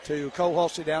to Cole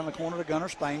Hulsey down in the corner to Gunnar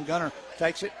Spain. Gunnar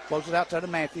takes it, floats it out to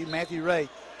Matthew. Matthew Ray.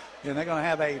 And they're going to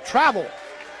have a travel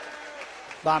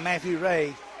by Matthew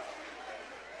Ray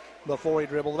before he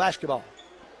dribbled the basketball.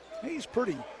 He's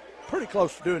pretty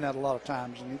close to doing that a lot of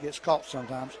times, and he gets caught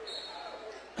sometimes.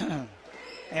 And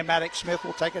Maddox Smith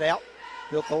will take it out.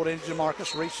 He'll throw it into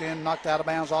Jamarcus. Reach in, knocked out of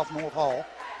bounds off North Hall.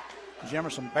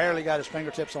 Jemerson barely got his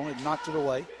fingertips on it, knocked it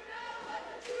away.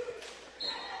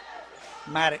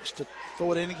 Maddox to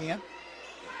throw it in again.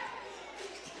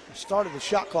 He started the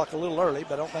shot clock a little early,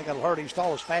 but I don't think it'll hurt East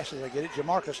Hall as fast as they get it.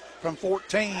 Jamarcus from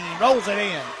 14 rolls it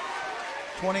in.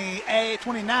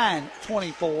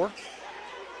 29-24.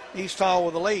 East Hall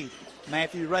with the lead.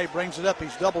 Matthew Ray brings it up.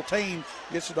 He's double teamed.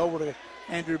 Gets it over to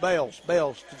Andrew Bales.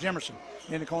 Bales to Jemerson.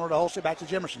 In the corner to Hulsey. Back to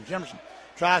Jemerson. Jemerson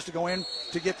tries to go in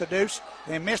to get the deuce.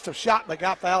 They missed a shot, but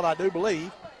got fouled, I do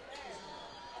believe.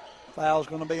 Foul's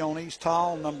going to be on East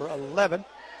Hall, number 11,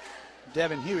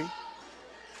 Devin Huey.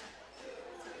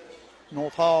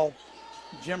 North Hall,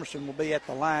 Jemerson will be at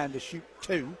the line to shoot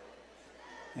 2.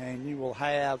 And you will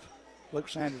have Luke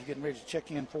Sanders getting ready to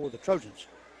check in for the Trojans.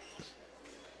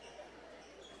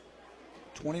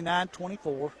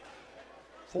 29-24.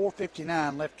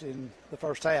 4:59 left in the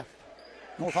first half.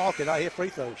 North Hall cannot hit free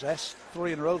throws. That's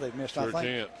 3 in a row they've missed, I Sure think.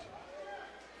 can't.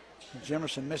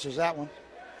 Jemerson misses that one.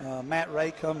 Matt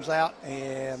Ray comes out,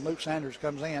 and Luke Sanders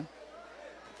comes in.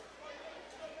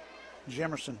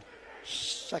 Jemerson,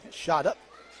 second shot up.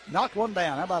 Knocked one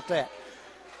down. How about that?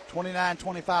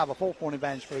 29-25, a 4-point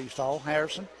advantage for East Hall.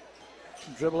 Harrison,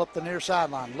 dribble up the near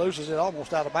sideline. Loses it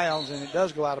almost out of bounds, and it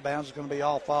does go out of bounds. It's going to be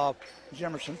off of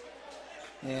Jemerson,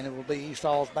 and it will be East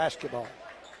Hall's basketball.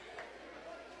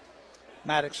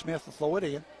 Maddox Smith will throw it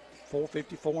in.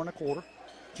 4:54 and a quarter.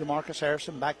 Jamarcus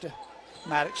Harrison back to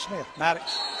Maddox Smith.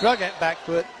 Maddox drug that back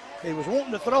foot. He was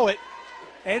wanting to throw it.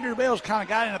 Andrew Bell's kind of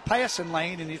got in a passing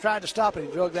lane, and he tried to stop it.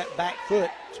 He drug that back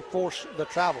foot to force the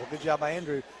travel. Good job by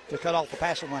Andrew to cut off the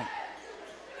passing lane.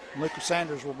 Lucas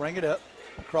Sanders will bring it up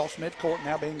across midcourt,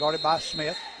 now being guarded by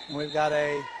Smith. And we've got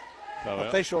a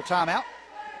official timeout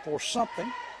for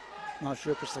something. Not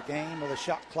sure if it's the game or the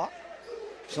shot clock.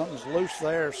 Something's loose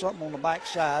there, or something on the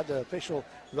backside. The official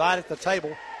right at the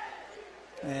table.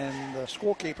 And the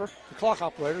scorekeeper, the clock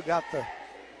operator, got the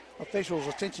official's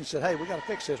attention, said, hey, we got to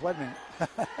fix this. Wait a minute.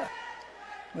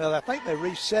 Well, I think they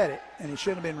reset it, and it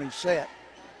shouldn't have been reset.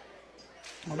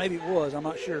 Or maybe it was. I'm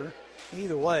not sure.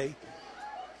 Either way.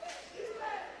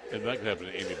 And that can happen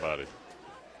to anybody.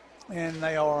 And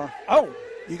they are,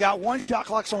 you got one shot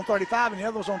clock's on 35 and the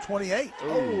other one's on 28.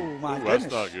 My goodness.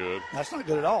 That's not good. That's not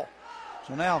good at all.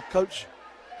 So now Coach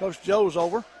Joe's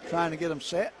over trying to get them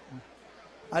set.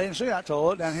 I didn't see that till I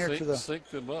looked down here to the. Sync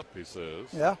them up, he says.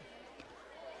 Yeah.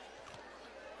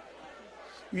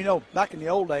 You know, back in the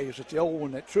old days, it's the old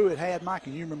one that Truett had, Mike,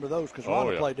 and you remember those because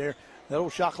Ronald played there. That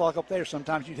old shot clock up there,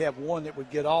 sometimes you'd have one that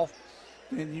would get off,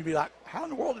 and you'd be like, how in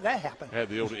the world did that happen? Had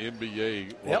the old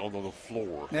NBA on the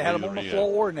floor. They had them on the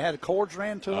floor, and they had the cords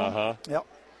ran to them. Uh-huh. Yep.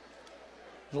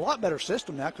 It's a lot better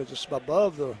system now because it's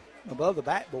above the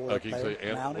backboard. Can you say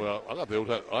I got the old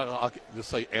time. I'll just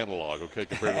say analog, okay,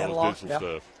 compared to all the digital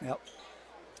stuff. Yep.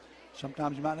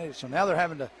 Sometimes you might need it. So now they're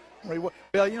having to Well,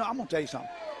 I'm going to tell you something.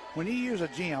 When you use a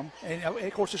gym, and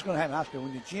of course it's going to happen in high school,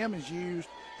 when the gym is used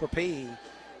for PE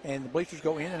and the bleachers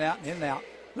go in and out and in and out,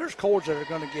 there's cords that are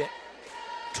going to get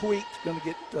tweaked, going to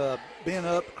get bent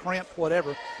up, crimped,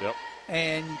 whatever. Yep.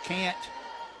 And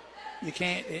you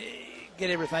can't get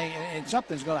everything, and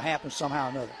something's going to happen somehow or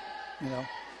another, you know.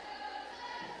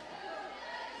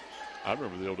 I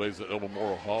remember the old days at El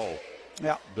Memorial Hall.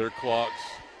 Yeah. Their clocks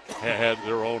had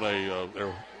their own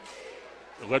their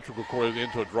electrical cord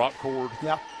into a drop cord.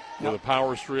 Yeah. With a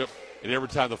power strip, and every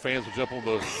time the fans would jump on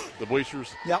the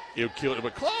bleachers, yep, it would kill it.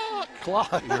 But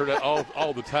clock. You heard that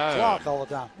all the time. Clock all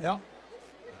the time. Yeah.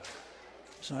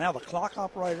 So now the clock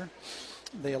operator,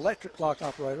 the electric clock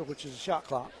operator, which is a shot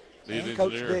clock, and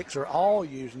Coach Dix are all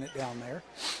using it down there.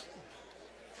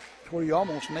 It's where you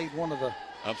almost need one of the.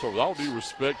 I'm sorry, with all due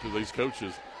respect to these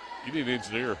coaches, you need an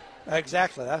engineer.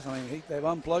 Exactly. They've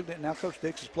unplugged it. Now Coach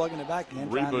Dix is plugging it back in.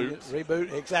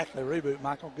 Reboot. Exactly. Reboot,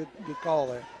 Michael. Good call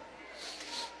there.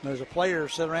 There's a player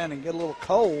sit around and get a little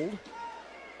cold.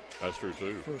 That's true,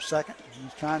 too. For a second.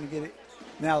 He's trying to get it.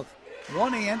 Now,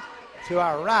 one end to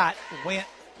our right went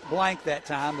blank that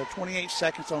time. The 28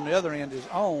 seconds on the other end is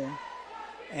on.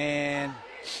 And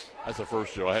that's the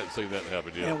first show. I hadn't seen that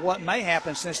happen yet. And what may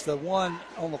happen, since the one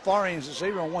on the far end is at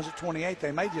 0 and one's at 28,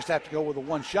 they may just have to go with a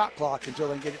one-shot clock until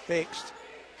they get it fixed.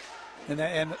 And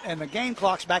the game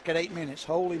clock's back at 8 minutes.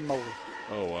 Holy moly.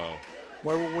 Oh, wow.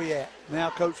 Where were we at?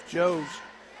 Now Coach Joe's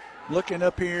looking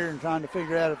up here and trying to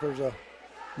figure out if there's a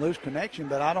loose connection,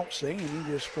 but I don't see any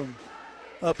just from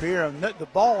up here. And the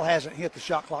ball hasn't hit the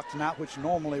shot clock tonight, which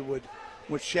normally would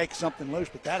shake something loose,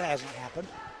 but that hasn't happened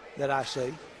that I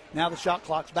see. Now the shot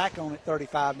clock's back on at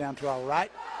 35 down to our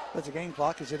right, but the game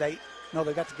clock is at 8. No,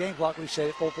 they got the game clock reset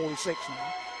at 4:46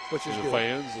 now, which is good. The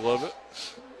fans love it,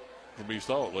 from East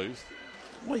Hall at least.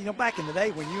 Well, back in the day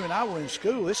when you and I were in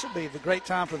school, this would be the great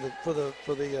time for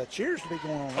the cheers to be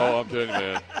going on. Right? Oh, I'm telling you,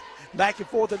 man. Back and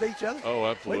forth at each other. Oh,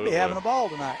 absolutely. We'd be having a ball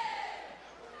tonight.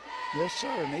 Yes, sir.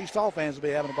 And the East Hall fans will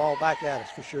be having a ball back at us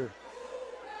for sure.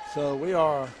 So we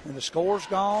are, and the score's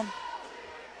gone.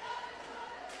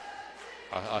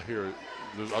 I hear it.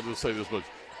 I'll just say this much.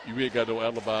 You ain't got no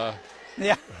alibi.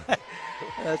 Yeah,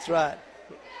 that's right.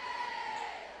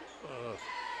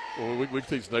 Well, we can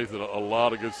teach Nathan a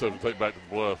lot of good stuff to take back to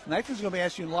the Bluff. Nathan's going to be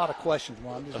asking you a lot of questions,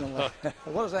 Juan. I'm just going to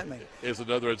what does that mean? It's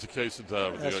another education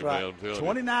time. That's right.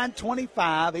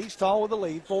 29-25, East Hall with the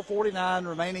lead. 4:49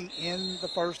 remaining in the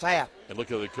first half. And look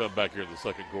how they come back here in the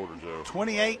second quarter, Joe.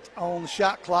 28 on the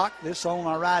shot clock. This on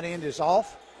our right end is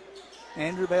off.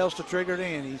 Andrew Bell's to trigger it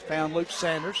in. He's found Luke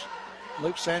Sanders.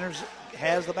 Luke Sanders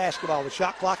has the basketball. The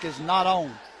shot clock is not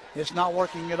on. It's not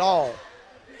working at all.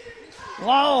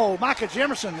 Low, Micah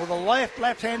Jimerson with a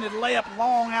left-handed layup,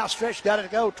 long outstretched, got it to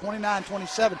go,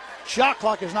 29-27. Shot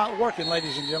clock is not working,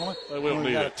 ladies and gentlemen. We don't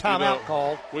need got it. A timeout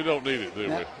called. We don't need it, do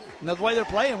we? Now, the way they're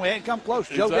playing, we hadn't come close.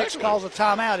 Exactly. Joe Dix calls a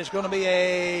timeout. It's going to be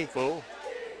a full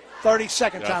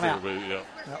 30-second timeout. Yep.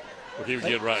 We'll keep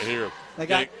getting right here. They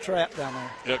got trapped down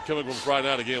there. Yeah, coming from Friday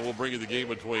night again, we'll bring you the game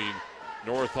between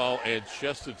North Hall and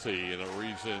Chestatee in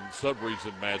a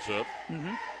sub-region matchup.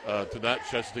 Tonight,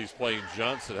 Chestatee's playing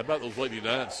Johnson. How about those Lady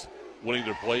Knights winning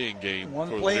their playing game Won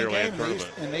for the playing the Pearland game,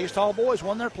 tournament? and the East Hall boys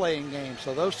won their playing game.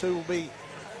 So those two will be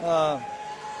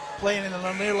playing in the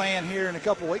Learland here in a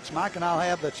couple of weeks. Mike and I'll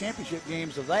have the championship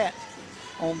games of that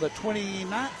on the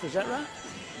 29th. Is that right?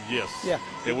 Yes. Yeah.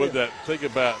 And with that, think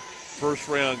about first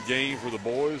round game for the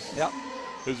boys. Yep.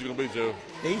 Who's it going to be, Joe?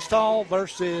 East Hall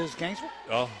versus Gainesville.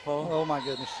 Oh, my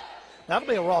goodness. That'll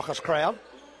be a raucous crowd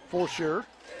for sure.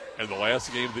 And the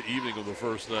last game of the evening of the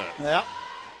first night. Yep.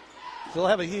 Still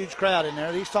have a huge crowd in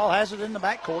there. East Hall has it in the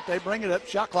backcourt. They bring it up.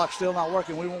 Shot clock's still not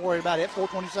working. We won't worry about it.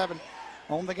 4:27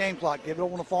 on the game clock. Give it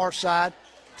over on the far side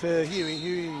to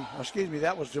Huey.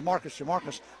 That was Jamarcus.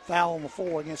 Jamarcus foul on the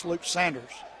floor against Luke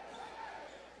Sanders.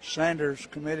 Sanders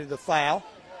committed the foul,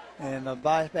 and the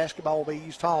basketball will be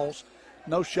East Hall's.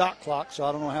 No shot clock, so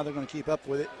I don't know how they're going to keep up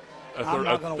with it. I'm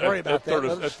not going to worry about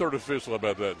that. That's third official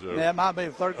about that, Joe. Yeah, it might be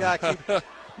the third guy keep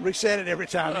reset it every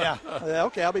time. Yeah.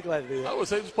 Okay, I'll be glad to do that. I would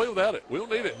say just play without it. We don't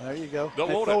need it. There you go. Don't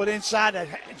they want throw it inside to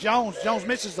Jones. Jones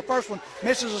misses the first one,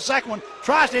 misses the second one,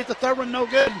 tries to hit the third one, no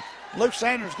good. Luke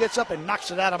Sanders gets up and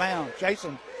knocks it out of bounds.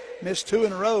 Jason missed 2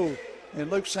 in a row,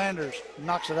 and Luke Sanders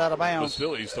knocks it out of But bounds.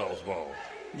 still East Hall's ball.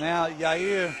 Now,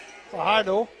 Yair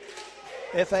Fajardo,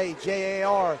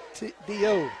 Fajardo.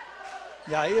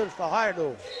 Yair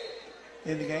Fajardo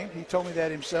in the game. He told me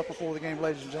that himself before the game,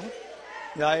 ladies and gentlemen.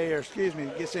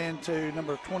 Yair, gets into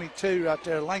number 22 right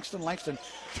there, Langston. Langston,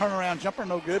 turnaround jumper,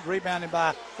 no good. Rebounded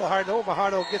by Fajardo.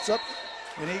 Fajardo gets up,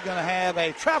 and he's going to have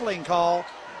a traveling call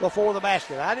before the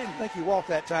basket. I didn't think he walked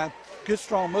that time. Good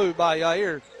strong move by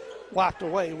Yair. Wiped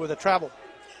away with a travel.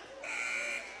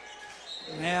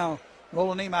 Now,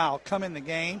 Roland Email will come in the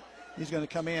game. He's going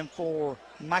to come in for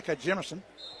Micah Jimerson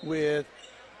with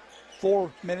 4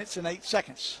 minutes and 8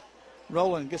 seconds.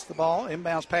 Roland gets the ball.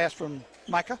 Inbounds pass from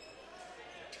Micah.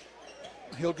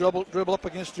 He'll dribble up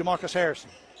against Jamarcus Harrison.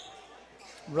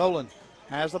 Roland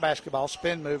has the basketball.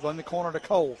 Spin move on the corner to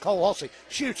Cole. Cole Halsey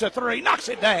shoots a 3, knocks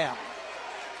it down.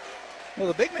 Well,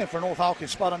 the big man for North Hall can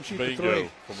spot him, shoot the 3.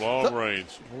 From long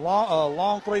range.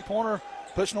 Long three-pointer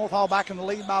puts North Hall back in the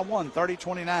lead by 1,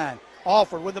 30-29.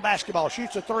 Alford with the basketball,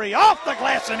 shoots a 3, off the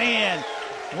glass and in.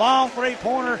 Long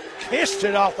three-pointer, kissed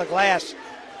it off the glass.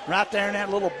 Right there in that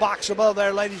little box above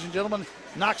there, ladies and gentlemen.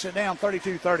 Knocks it down,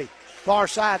 32-30. Far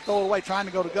side, throw away, trying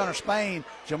to go to Gunnar Spain.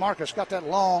 Jamarcus got that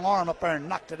long arm up there and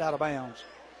knocked it out of bounds.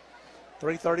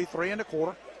 3:33 in the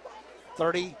quarter.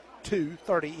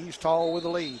 32-30, East Hall with the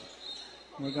lead.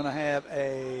 We're going to have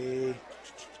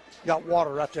got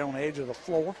water right there on the edge of the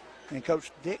floor. And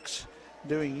Coach Dix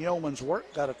doing yeoman's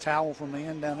work. Got a towel from the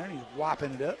end down there. He's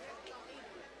wiping it up.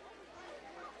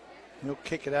 He'll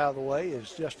kick it out of the way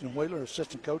as Justin Wheeler,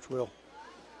 assistant coach, will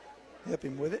help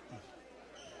him with it.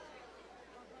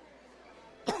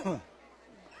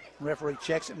 Referee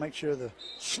checks it, makes sure the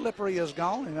slippery is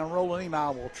gone, and then Roland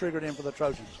Email will trigger it in for the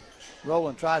Trojans.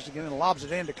 Roland tries to get in, lobs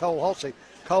it in to Cole Halsey.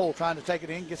 Cole trying to take it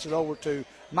in, gets it over to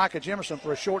Micah Jimerson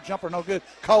for a short jumper, no good.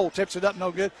 Cole tips it up,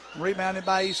 no good. Rebounded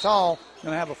by East Hall.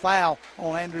 Going to have a foul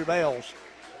on Andrew Bales.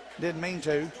 Didn't mean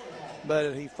to,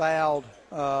 but he fouled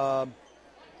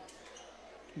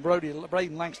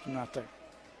Braden Langston right there.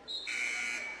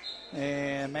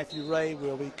 And Matthew Ray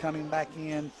will be coming back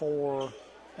in for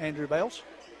Andrew Bales.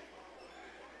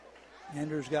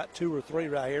 Andrew's got 2 or 3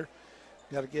 right here.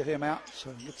 Got to get him out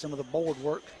so get some of the board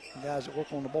work. The guys that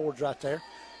work on the boards right there.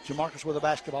 Jamarcus with the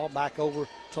basketball back over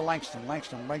to Langston.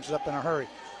 Langston brings it up in a hurry.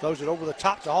 Throws it over the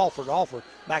top to Alford. Alford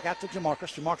back out to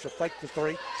Jamarcus. Jamarcus will fake the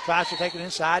 3. Tries to take it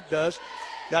inside. Does.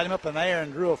 Got him up in there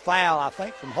and drew a foul, I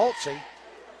think, from Halsey.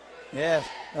 Yes.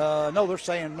 No, they're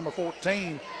saying number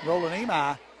 14, Roland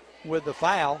Emi, with the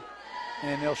foul.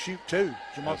 And they'll shoot 2.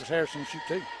 Jamarcus Harrison will shoot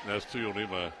 2. That's 2 on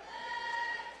Emi.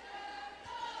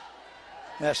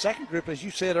 That second group, as you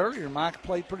said earlier, Mike,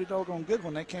 played pretty doggone good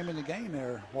when they came in the game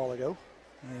there a while ago.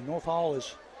 And North Hall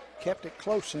has kept it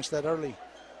close since that early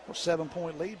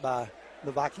 7-point lead by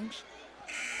the Vikings.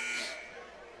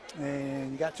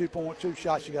 And you got 2.2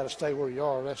 shots, you got to stay where you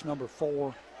are. That's number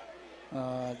 4,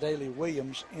 Daley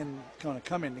Williams, going to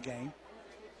come in the game.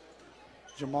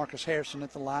 Jamarcus Harrison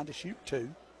at the line to shoot 2.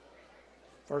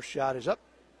 First shot is up.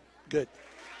 Good.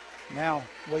 Now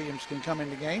Williams can come in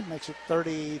the game. Makes it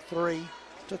 33-30.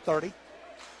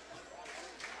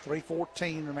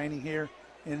 3:14 remaining here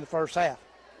in the first half.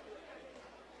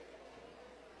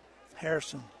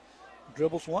 Harrison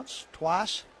dribbles once,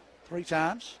 twice, 3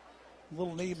 times.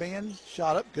 Little knee bend,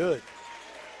 shot up, good.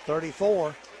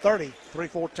 34-30,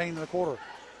 3:14 in the quarter.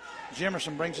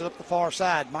 Jimerson brings it up the far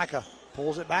side. Micah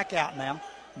pulls it back out now.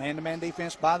 Man-to-man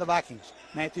defense by the Vikings.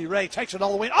 Matthew Ray takes it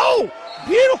all the way. Oh,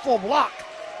 beautiful block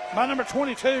by number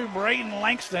 22, Braden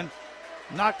Langston.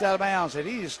 Knocked out of bounds.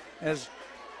 As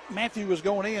Matthew was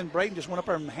going in, Braden just went up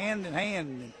there hand in hand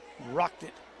and rocked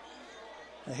it.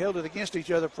 They held it against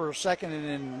each other for a second and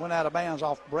then went out of bounds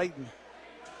off Braden.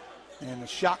 And the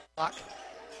shot clock,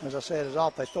 as I said, is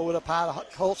off. They throw it up high to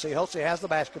Hulsey. Hulsey has the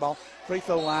basketball. Free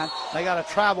throw line. They got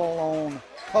to travel on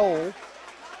Cole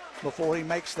before he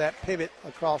makes that pivot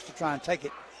across to try and take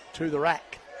it to the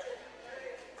rack.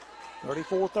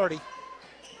 34-30.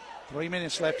 3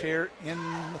 minutes left here in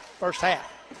the first half.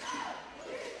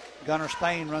 Gunnar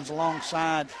Spain runs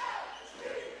alongside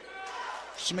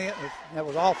Smith. That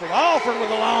was Alford. Alford with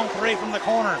a long three from the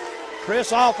corner.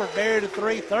 Chris Alford buried a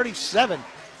three, 37-30.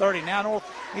 Now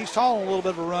East Hall on a little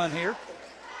bit of a run here.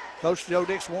 Coach Joe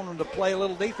Dix wanting to play a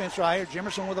little defense right here.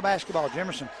 Jimerson with the basketball.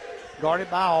 Jimerson guarded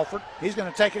by Alford. He's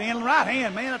going to take it in right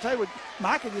hand. Man, I tell you what,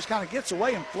 Micah just kind of gets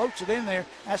away and floats it in there.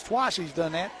 That's twice he's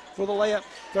done that for the layup,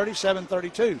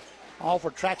 37-32.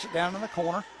 Alford tracks it down in the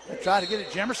corner. They try to get it.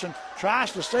 Jimerson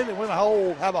tries to steal it with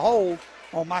have a hold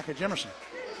on Micah Jimerson.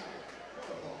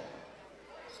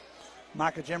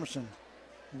 Micah Jimerson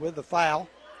with the foul,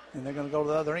 and they're going to go to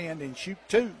the other end and shoot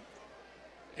 2.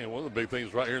 And one of the big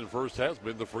things right here in the first half has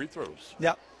been the free throws.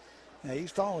 Yep. Now,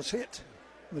 East Hall has hit.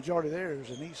 Majority of theirs,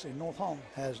 and North Hall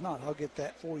has not. I'll get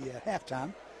that for you at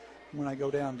halftime when I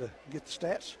go down to get the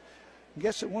stats. I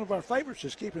guess that one of our favorites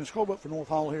is keeping the scorebook for North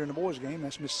Hall here in the boys' game.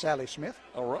 That's Miss Sally Smith.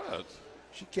 All right.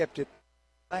 She kept it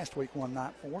last week one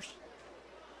night for us.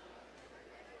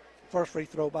 First free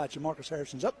throw by Jamarcus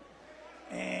Harrison's up.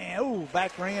 And,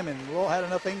 back rim, and Roll had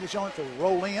enough English on it to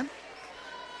roll in.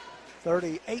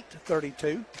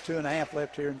 38-32. 2.5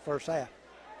 left here in the first half.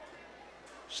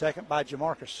 Second by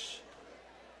Jamarcus.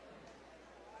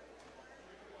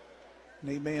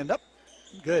 Knee bend up.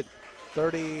 Good.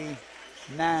 39-32.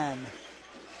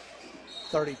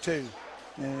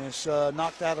 And it's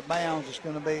knocked out of bounds. It's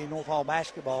going to be North Hall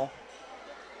basketball.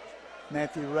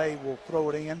 Matthew Ray will throw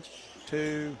it in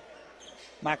to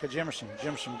Micah Jimerson.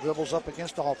 Jimerson dribbles up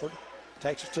against Alford.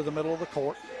 Takes it to the middle of the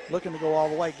court. Looking to go all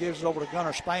the way. Gives it over to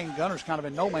Gunnar Spain. Gunner's kind of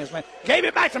in no man's land. Gave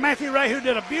it back to Matthew Ray, who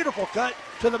did a beautiful cut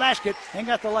to the basket and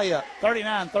got the layup.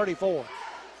 39-34.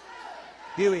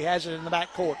 Huey has it in the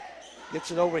back court. Gets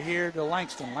it over here to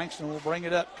Langston. Langston will bring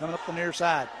it up, coming up the near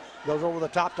side. Goes over the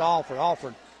top to Alford.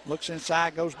 Alford looks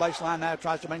inside, goes baseline now,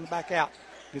 tries to bring it back out.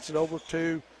 Gets it over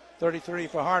to 33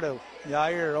 for Hardo.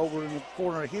 Yair over in the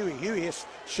corner of Huey. Huey is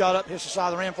shot up, hits the side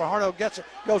of the rim for Hardo. Gets it,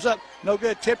 goes up, no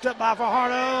good. Tipped up by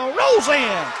Fajardo. Rolls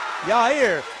in.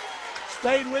 Yair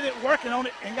stayed with it, working on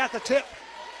it, and got the tip.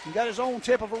 He got his own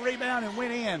tip of a rebound and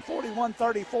went in.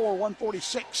 41-34,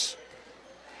 146.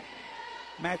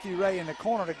 Matthew Ray in the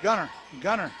corner to Gunner.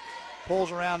 Gunner pulls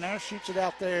around there, shoots it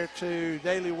out there to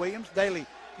Daley Williams. Daley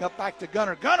up back to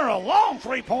Gunner. Gunner, a long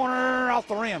three-pointer off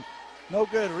the rim. No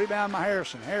good. Rebound by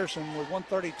Harrison. Harrison with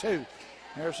 132.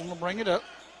 Harrison will bring it up.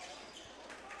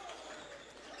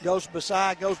 Goes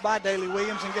by Daley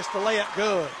Williams and gets the layup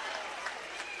good.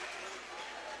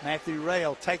 Matthew Ray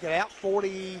will take it out.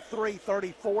 43-34,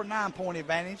 9-point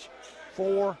advantage.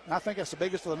 I think that's the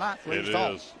biggest of the night for East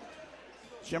Hall.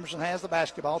 Jimerson has the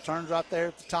basketball, turns right there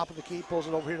at the top of the key, pulls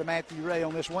it over here to Matthew Ray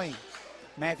on this wing.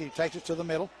 Matthew takes it to the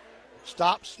middle,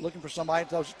 stops, looking for somebody,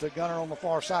 throws it to Gunner on the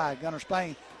far side. Gunner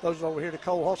Spain throws it over here to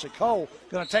Cole Hulsey. Cole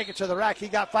going to take it to the rack. He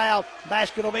got fouled.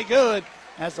 Basket will be good,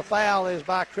 as the foul is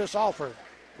by Chris Alford.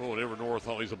 Well, whenever North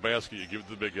Hall needs a basket, you give it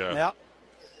to the big guy. Yep.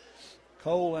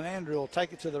 Cole and Andrew will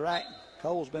take it to the rack.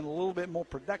 Cole's been a little bit more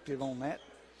productive on that,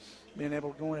 being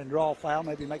able to go in and draw a foul,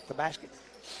 maybe make the basket.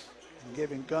 I'm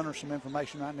giving Gunner some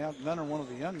information right now. Gunner, one of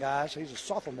the young guys, he's a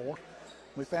sophomore.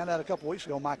 We found out a couple weeks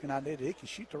ago, Mike and I did, he can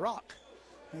shoot the rock.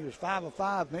 He was 5 of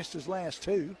 5, missed his last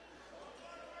 2.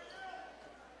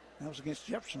 That was against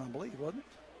Jefferson, I believe, wasn't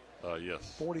it?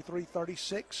 Yes.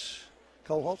 43-36.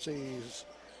 Cole Holtzy's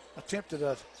attempted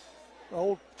a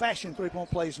old-fashioned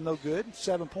three-point play is no good.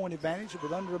 7-point advantage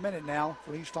with under a minute now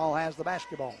for East Hall has the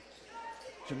basketball.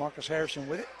 Jamarcus Harrison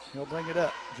with it. He'll bring it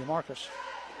up. Jamarcus.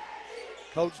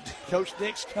 Coach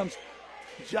Dix comes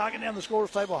jogging down the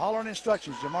scorer's table, hollering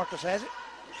instructions. Jamarcus has it.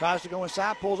 Tries to go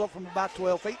inside, pulls up from about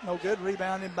 12 feet. No good.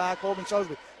 Rebounded by Corbin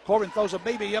Sosby. Corbin throws a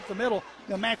BB up the middle.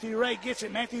 Then Matthew Ray gets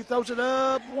it. Matthew throws it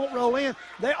up, won't roll in.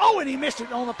 And he missed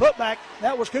it on the putback.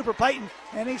 That was Cooper Payton,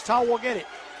 and East Hall will get it.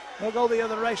 They'll go the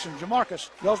other direction.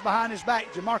 Jamarcus goes behind his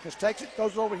back. Jamarcus takes it,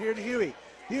 goes over here to Huey.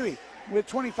 Huey with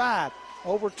 25.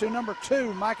 Over to number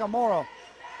 2, Michael Morrow.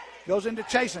 Goes into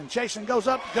Chasen. Chasen goes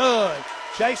up. Good.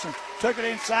 Chasen took it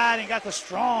inside and got the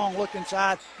strong look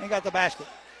inside and got the basket.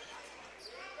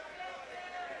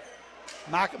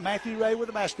 Matthew Ray with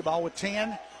the basketball with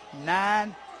 10,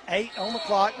 9, 8 on the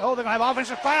clock. Oh, they're going to have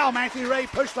offensive foul. Matthew Ray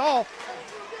pushed off.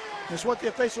 That's what the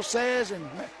official says, and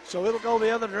so it'll go the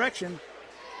other direction.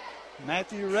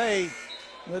 Matthew Ray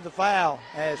with the foul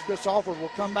as Chris Alford will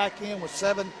come back in with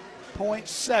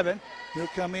 7.7. He'll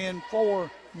come in for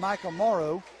Michael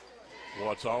Morrow.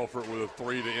 Watch Alford with a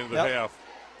 3 to end the half.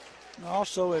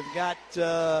 Also have got,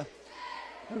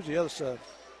 who's the other sub?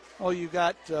 Oh, you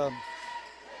got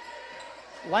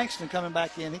Langston coming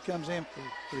back in. He comes in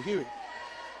for Huey.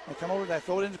 They come over, they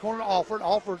throw it in the corner to Alford.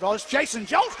 Alford does. Jason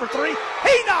Jones for 3.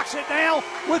 He knocks it down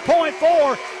with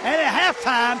 .4. And at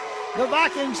halftime, the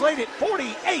Vikings lead it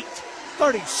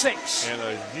 48-36. And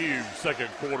a huge second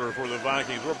quarter for the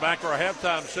Vikings. We're back for our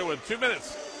halftime show in 2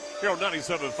 minutes here on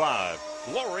 97.5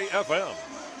 Glory FM.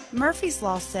 Murphy's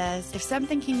Law says if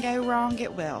something can go wrong,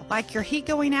 it will. Like your heat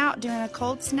going out during a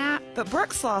cold snap. But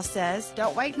Brooks Law says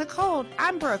don't wait in the cold.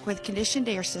 I'm Brooke with Conditioned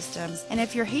Air Systems. And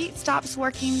if your heat stops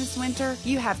working this winter,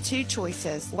 you have 2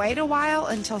 choices. Wait a while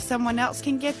until someone else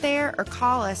can get there or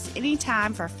call us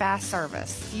anytime for fast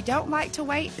service. If you don't like to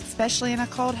wait, especially in a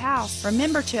cold house,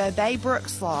 remember to obey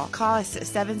Brooks Law. Call us at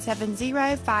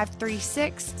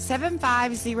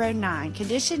 770-536-7509.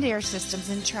 Conditioned Air Systems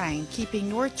and Train, keeping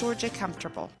North Georgia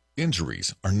comfortable.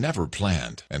 Injuries are never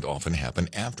planned and often happen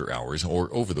after hours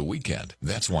or over the weekend.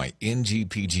 That's why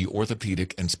NGPG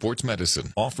Orthopedic and Sports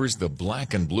Medicine offers the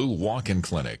Black and Blue Walk-In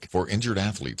Clinic for injured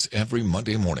athletes every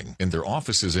Monday morning in their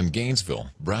offices in Gainesville,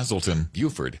 Brazelton,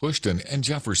 Buford, Houston, and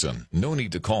Jefferson. No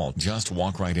need to call. Just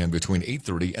walk right in between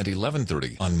 8:30 and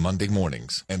 11:30 on Monday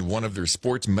mornings. And one of their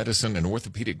sports medicine and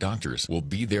orthopedic doctors will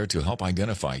be there to help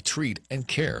identify, treat, and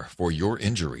care for your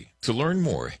injury. To learn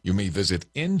more, you may visit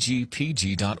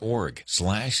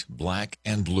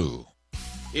ngpg.org/blackandblue.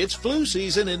 It's flu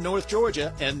season in North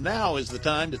Georgia, and now is the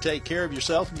time to take care of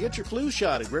yourself and get your flu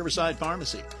shot at Riverside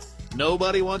Pharmacy.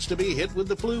 Nobody wants to be hit with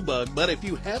the flu bug, but if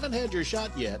you haven't had your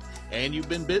shot yet and you've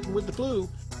been bitten with the flu,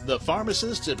 the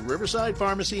pharmacists at Riverside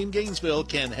Pharmacy in Gainesville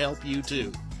can help you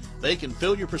too. They can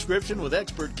fill your prescription with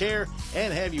expert care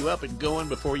and have you up and going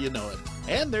before you know it.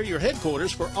 And they're your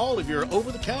headquarters for all of your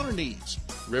over-the-counter needs.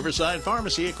 Riverside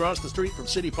Pharmacy across the street from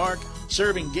City Park,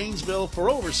 serving Gainesville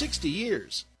for over 60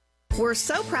 years. We're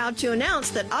so proud to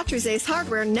announce that Autry's Ace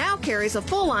Hardware now carries a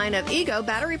full line of Ego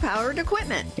battery-powered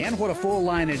equipment. And what a full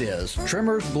line it is.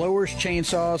 Trimmers, blowers,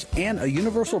 chainsaws, and a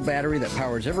universal battery that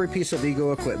powers every piece of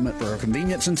Ego equipment for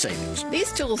convenience and savings.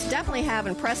 These tools definitely have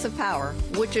impressive power,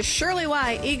 which is surely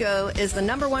why Ego is the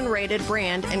 #1 rated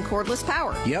brand in cordless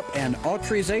power. Yep, and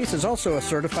Autry's Ace is also a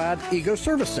certified Ego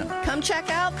service center. Come check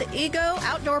out the Ego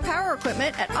outdoor power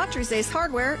equipment at Autry's Ace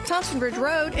Hardware, Thompson Bridge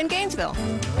Road in Gainesville.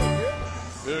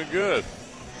 Doing good.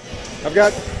 I've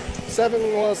got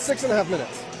 6.5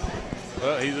 minutes.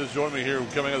 Well, he just joined me here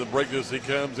coming out of the break. He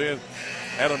comes in.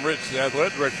 Adam Rich, the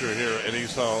athletic director here in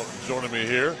East Hall, joining me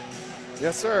here.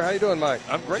 Yes, sir. How you doing, Mike?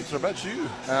 I'm great, sir. How about you?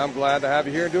 I'm glad to have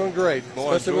you here and doing great,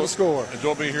 especially with the score.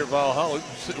 Enjoy being here at Valhalla.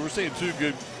 We're seeing 2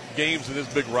 good games in this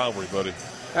big rivalry, buddy.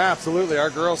 Absolutely.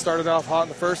 Our girls started off hot in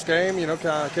the first game,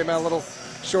 kind of came out a little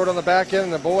short on the back end,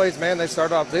 and the boys, man, they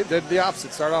did the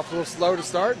opposite. Started off a little slow to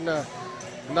start, and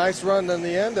nice run in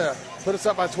the end. Put us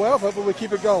up by 12. Hopefully we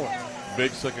keep it going.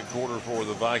 Big second quarter for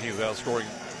the Vikings, outscoring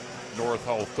North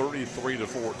Hall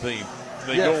 33-14.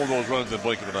 They go on those runs in the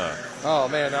blink of an eye. Oh,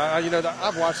 man.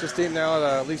 I've watched this team now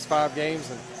at least 5 games,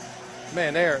 and,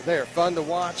 man, they are fun to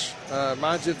watch.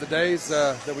 Reminds you of the days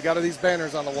that we got these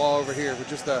banners on the wall over here.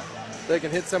 They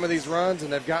can hit some of these runs,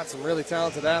 and they've got some really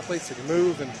talented athletes that can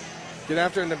move and get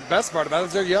after it. And the best part about it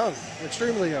is they're young,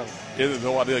 extremely young. It is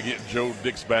no idea getting Joe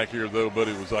Dix back here, though, but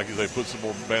it was like they put some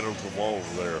more banners on the wall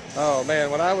over there. Oh, man,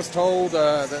 when I was told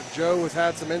that Joe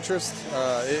had some interest,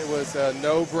 it was a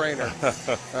no-brainer.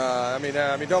 I mean,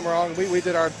 don't get me wrong, we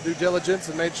did our due diligence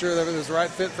and made sure that it was the right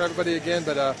fit for everybody again,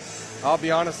 but I'll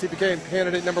be honest, he became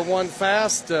candidate #1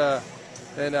 fast, and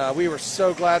we were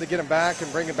so glad to get him back and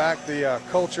bringing back the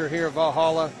culture here at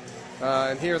Valhalla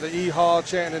and hear the E-Hall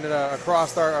chanting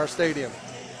across our stadium.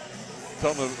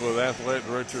 Talking with athletic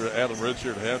director Adam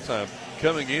Richard at halftime,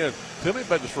 coming in, tell me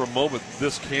about just for a moment,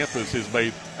 this campus has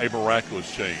made a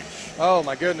miraculous change. Oh,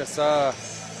 my goodness.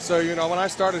 So, when I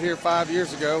started here 5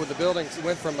 years ago, with the buildings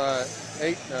went from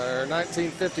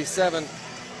 1957.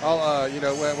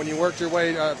 When you worked your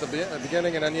way at the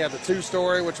beginning, and then you had the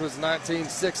 2-story, which was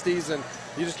 1960s, and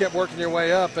you just kept working your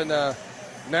way up. And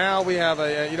now we have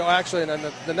and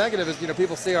then the negative is,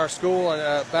 people see our school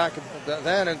back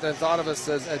then and thought of us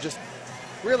as just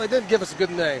really didn't give us a good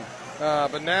name.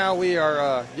 But now we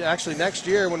are, actually next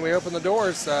year when we open the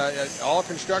doors, all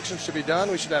construction should be done.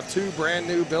 We should have 2 brand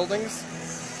new buildings,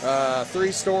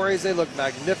 3 stories. They look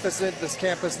magnificent, this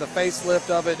campus, the facelift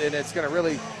of it, and it's going to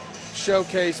really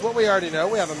showcase what we already know.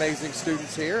 We have amazing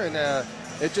students here, and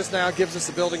it just now gives us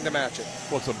a building to match it.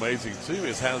 What's amazing, too,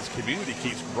 is how this community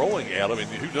keeps growing, Adam, and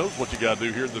who knows what you got to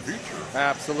do here in the future.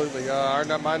 Absolutely. Our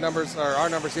numbers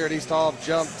here at East Hall have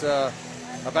jumped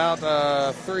about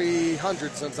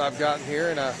 300 since I've gotten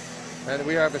here, and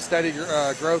we have a steady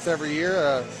growth every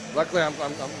year. Luckily, I'm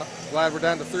glad we're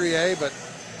down to 3A, but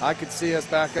I could see us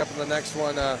back up in the next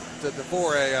one to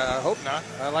 4A. I hope not.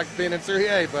 I like being in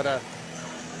 3A, but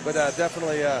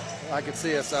definitely I could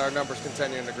see our numbers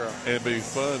continuing to grow. And it'd be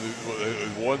fun,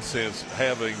 in one sense,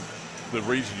 having the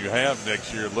region you have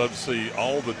next year. I'd love to see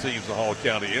all the teams in Hall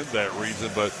County in that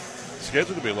region, but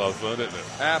schedule to be a lot of fun, isn't it?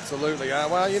 Absolutely.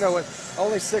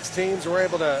 Only 6 teams were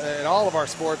able to, in all of our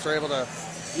sports, are able to,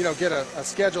 get a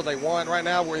schedule they want. Right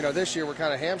now, this year we're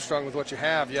kind of hamstrung with what you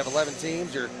have. You have 11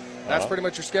 teams. That's pretty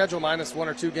much your schedule minus 1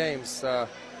 or 2 games.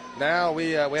 Now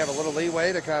we have a little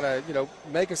leeway to kind of,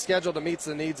 make a schedule that meets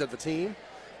the needs of the team.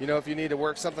 If you need to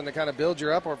work something to kind of build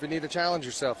you up, or if you need to challenge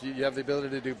yourself, you have the ability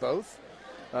to do both.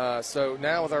 So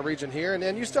now with our region here,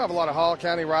 and you still have a lot of Hall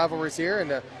County rivalries here,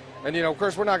 and of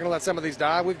course, we're not going to let some of these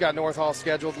die. We've got North Hall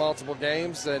scheduled multiple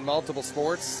games and multiple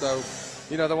sports. So,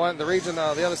 the region,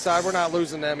 the other side, we're not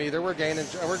losing them either. We're going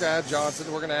to add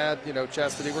Johnson. We're going to add,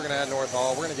 Chastity. We're going to add North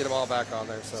Hall. We're going to get them all back on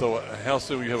there. So how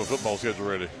soon will you have a football schedule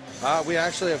ready? We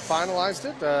actually have finalized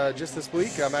it just this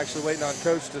week. I'm actually waiting on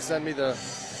Coach to send me the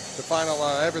final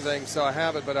everything, so I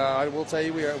have it. But I will tell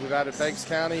you, we've added Banks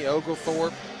County,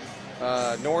 Oglethorpe,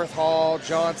 North Hall,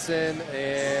 Johnson,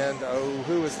 and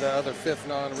who is the other 5th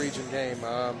non-region game?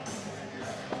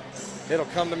 It'll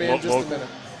come to me in just a minute.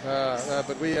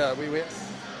 But we have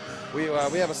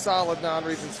a solid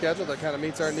non-region schedule that kind of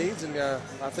meets our needs, and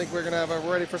I think we're going to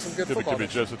we're ready for some good football. Could it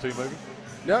be Chastity maybe?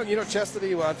 No,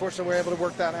 Chastity. Unfortunately, we're able to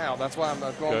work that out. That's why I'm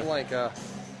going blank.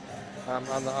 I'm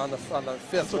on the 5th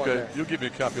That's one okay. there. You'll give me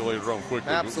a copy later on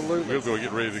quickly. Absolutely. We'll go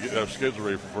get ready to get our schedule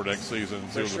ready for next season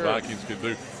and see what sure. the Vikings can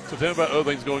do. So tell me about other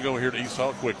things going on here at East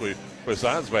Hall quickly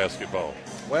besides basketball.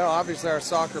 Well, obviously our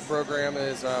soccer program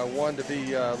is one to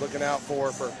be looking out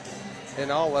for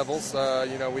in all levels.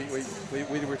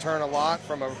 We return a lot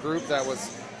from a group that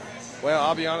was, well,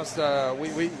 I'll be honest, I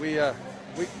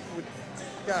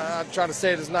try to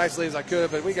say it as nicely as I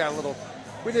could, but we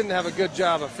didn't have a good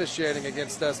job officiating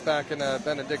against us back in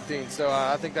Benedictine. So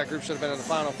I think that group should have been in the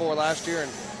Final Four last year,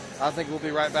 and I think we'll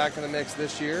be right back in the mix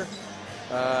this year.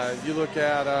 You look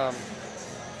at,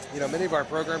 many of our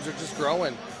programs are just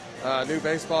growing. New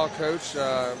baseball coach,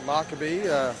 Maccabee,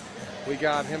 we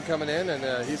got him coming in,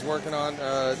 and he's working on,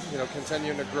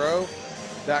 continuing to grow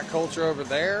that culture over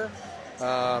there.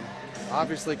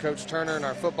 Obviously, Coach Turner in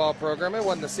our football program, it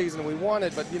wasn't the season we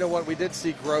wanted, but you know what? We did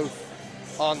see growth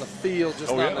on the field,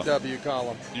 just not in the W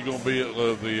column. You going to be at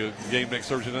the game next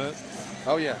Thursday night?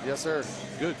 Oh, yeah. Yes, sir.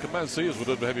 Good. Come out and see us. We'd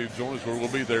love to have you join us. We'll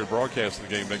be there broadcasting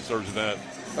the game next Thursday night.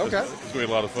 Okay. It's going to be a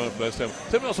lot of fun for that time.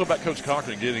 Tell me also about Coach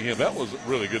Cochran getting him. That was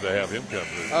really good to have him come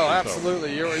through. Oh,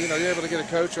 absolutely. You're able to get a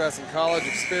coach who has some college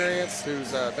experience,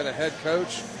 who's been a head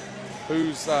coach,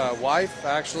 whose wife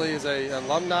actually is an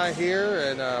alumni here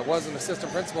and was an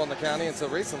assistant principal in the county until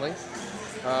recently.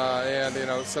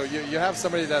 So you have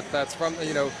somebody that's from,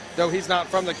 though he's not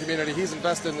from the community, he's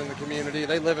invested in the community.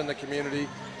 They live in the community.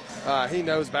 He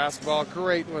knows basketball,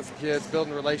 great with the kids,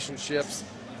 building relationships.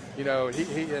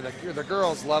 The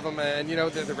girls love him, and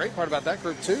the great part about that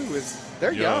group too is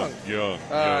they're young. You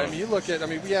look at,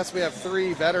 yes, we have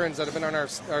 3 veterans that have been on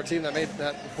our team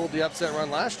that pulled the upset run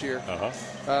last year.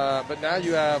 But now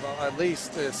you have at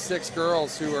least 6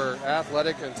 girls who are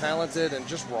athletic and talented and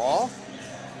just raw.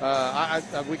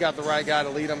 We got the right guy to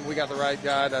lead them. We got the right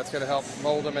guy that's going to help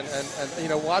mold them.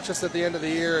 And watch us at the end of the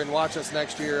year and watch us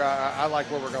next year. I like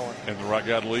where we're going. And the right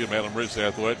guy to lead them, Adam Rich, the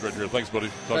athletic director. Thanks, buddy.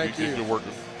 Thank you. Good work.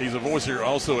 He's a voice here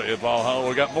also at Valhalla.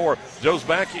 We got more. Joe's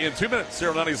back in 2 minutes.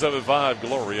 97.5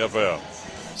 Glory FM.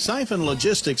 Siphon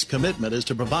Logistics' commitment is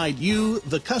to provide you,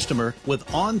 the customer,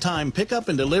 with on-time pickup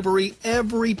and delivery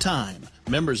every time.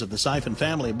 Members of the Siphon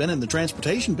family have been in the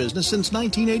transportation business since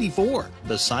 1984.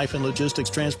 The Siphon Logistics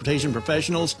Transportation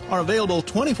Professionals are available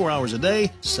 24 hours a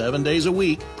day, 7 days a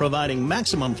week, providing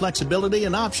maximum flexibility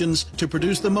and options to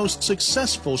produce the most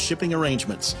successful shipping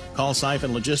arrangements. Call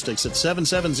Siphon Logistics at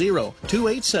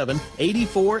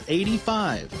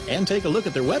 770-287-8485 and take a look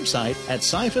at their website at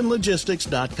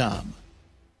siphonlogistics.com.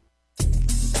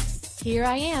 Here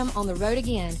I am on the road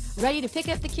again, ready to pick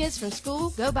up the kids from school,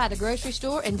 go by the grocery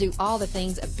store, and do all the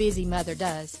things a busy mother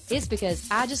does. It's because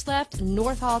I just left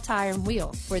North Hall Tire and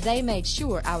Wheel, where they made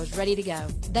sure I was ready to go.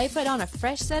 They put on a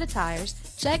fresh set of tires,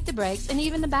 checked the brakes, and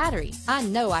even the battery. I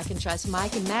know I can trust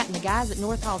Mike and Matt and the guys at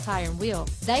North Hall Tire and Wheel.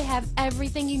 They have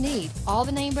everything you need, all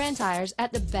the name brand tires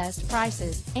at the best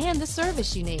prices, and the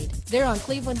service you need. They're on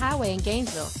Cleveland Highway in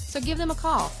Gainesville, so give them a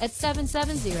call at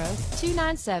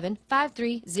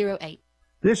 770-297-5308.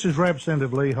 This is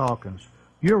Representative Lee Hawkins,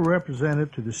 your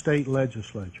representative to the state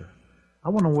legislature. I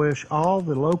want to wish all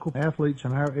the local athletes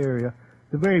in our area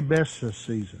the very best this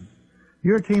season.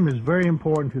 Your team is very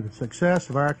important to the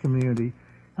success of our community,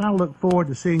 and I look forward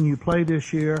to seeing you play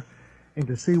this year and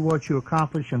to see what you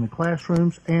accomplish in the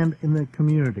classrooms and in the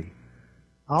community.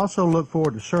 I also look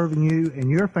forward to serving you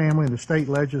and your family in the state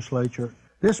legislature.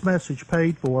 This message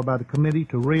paid for by the committee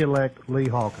to re-elect Lee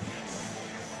Hawkins.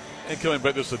 And coming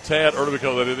back just a tad early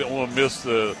because they didn't want to miss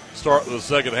the start of the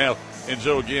second half. And,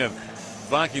 Joe, again,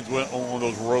 Vikings went on one of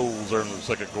those rolls there in the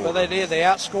second quarter. Well, they did. They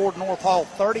outscored North Hall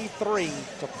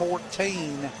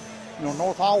 33-14. You know,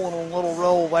 North Hall went on a little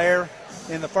roll there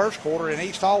in the first quarter, and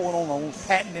East Hall went on those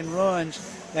patented runs,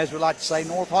 as we like to say.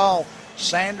 North Hall,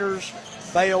 Sanders,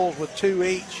 Bales with 2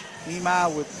 each,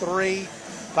 Emi with 3,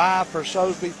 5 for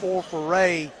Sosby, 4 for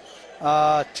Ray,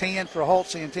 10 for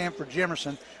Holtze, and 10 for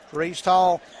Jimerson. For East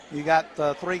Hall, you got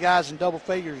 3 guys in double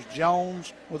figures.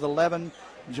 Jones with 11,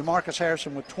 Jamarcus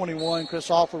Harrison with 21, Chris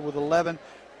Alford with 11,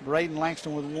 Braden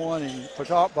Langston with 1, and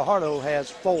Fajardo has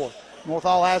 4. North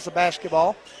Hall has the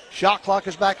basketball. Shot clock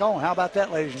is back on. How about that,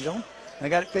 ladies and gentlemen? They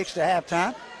got it fixed at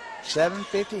halftime.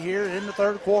 7:50 here in the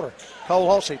third quarter. Cole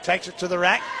Holsey takes it to the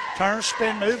rack, turns,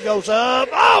 spin move, goes up.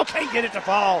 Oh, can't get it to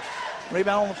fall.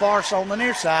 Rebound on the far side, on the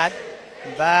near side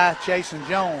by Chasen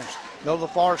Jones. Go to the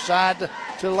far side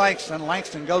to Langston.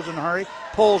 Langston goes in a hurry,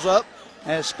 pulls up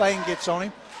as Spain gets on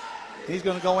him. He's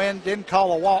going to go in, didn't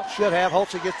call a walk, should have.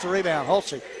 Holtze gets the rebound.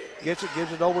 Holtze gets it,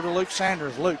 gives it over to Luke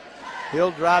Sanders. Luke,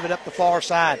 he'll drive it up the far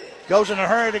side. Goes in a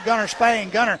hurry to Gunner Spain.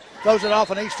 Gunner throws it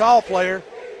off an East Hall player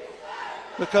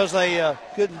because they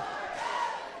couldn't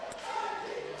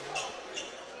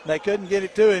get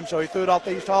it to him, so he threw it off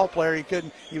the East Hall player.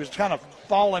 He was kind of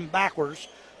falling backwards,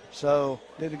 so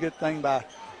did a good thing by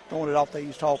throwing it off the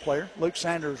East Hall player. Luke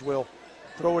Sanders will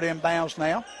throw it in bounds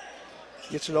now.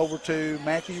 Gets it over to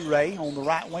Matthew Ray on the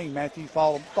right wing. Matthew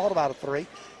thought about a 3.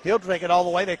 He'll take it all the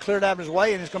way. They cleared out of his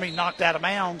way, and it's going to be knocked out of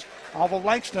bounds off of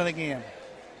Langston again.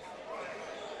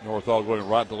 North Hall going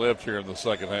right to left here in the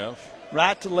second half.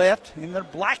 Right to left in their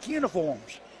black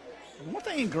uniforms. Weren't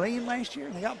they in green last year?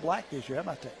 They got black this year. How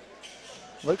about that?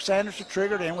 Luke Sanderson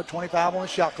triggered in with 25 on the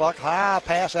shot clock. High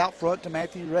pass out front to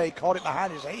Matthew Ray. Caught it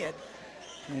behind his head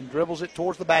and dribbles it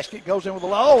towards the basket. Goes in with a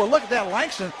low. Oh, and look at that.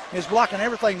 Langston is blocking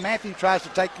everything Matthew tries to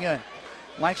take in.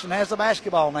 Langston has the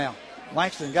basketball now.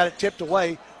 Langston got it tipped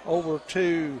away over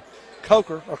to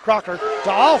Crocker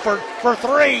to Alford for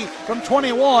 3 from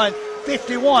 21,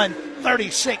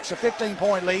 51-36, a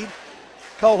 15-point lead.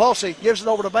 Cole Hulsey gives it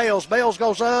over to Bales. Bales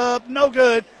goes up, no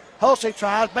good. Hulsey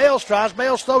tries, Bales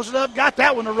throws it up, got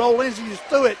that one to roll. Lindsay just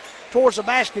threw it towards the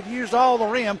basket, used all the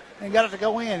rim, and got it to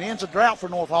go in. Ends a drought for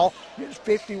North Hall. It's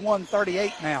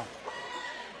 51-38 now.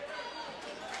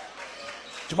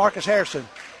 Jamarcus Harrison,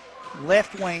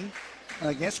 left wing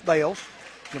against Bales.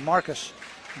 Jamarcus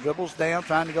dribbles down,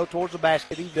 trying to go towards the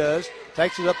basket. He does.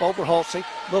 Takes it up over Hulsey.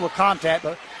 Little contact,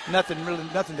 but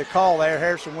nothing to call there.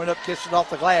 Harrison went up, kissed it off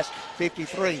the glass.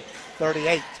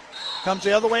 53-38. Comes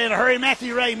the other way in a hurry.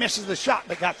 Matthew Ray misses the shot,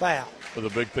 but got fouled. But the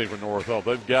big thing for North Hall,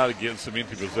 they've got to get some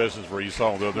empty possessions where you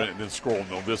saw on the other end and then score on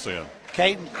this end.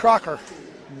 Caden Crocker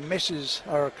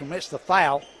commits the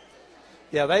foul.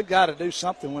 Yeah, they've got to do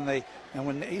something when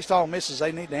East Hall misses,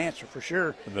 they need to answer for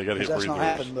sure. And they got to hit free throws. That's not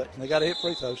happening, but they got to hit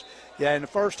free throws. Yeah, in the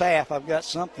first half, I've got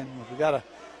something. We've got a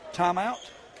timeout.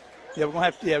 Yeah, we've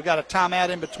got a timeout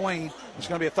in between. It's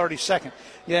going to be a 30-second.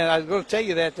 Yeah, I was going to tell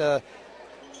you that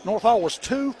North Hall was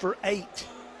 2 for 8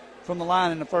 from the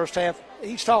line in the first half.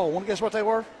 East Hall, want to guess what they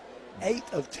were? 8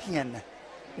 of 10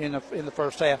 in the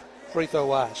first half, free throw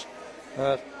wise.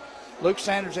 Luke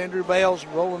Sanders, Andrew Bales,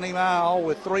 Roland Emi, all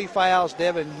with 3 fouls.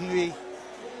 Devin Huey,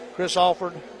 Chris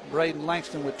Alford, Braden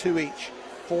Langston with 2 each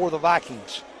for the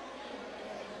Vikings.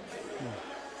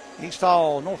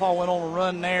 North Hall went on a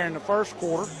run there in the first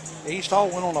quarter. East Hall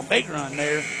went on a big run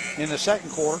there in the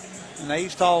second quarter. And the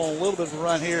East Hall on a little bit of a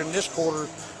run here in this quarter.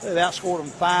 They've outscored them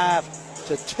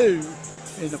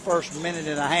 5-2 in the first minute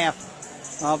and a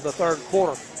half of the third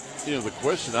quarter. You know, the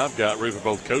question I've got, Ray, for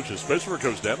both coaches, especially for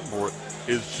Coach Davenport,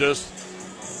 is just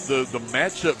the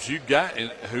matchups you got and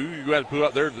who you got to put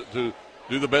out there to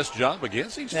do the best job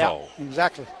against East Hall.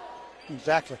 Exactly.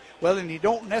 Well, then you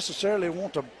don't necessarily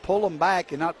want to pull them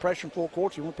back and not pressure them full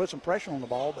court. You want to put some pressure on the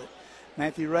ball, but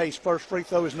Matthew Ray's first free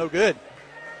throw is no good.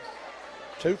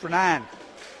 2 for 9.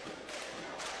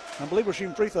 I believe we're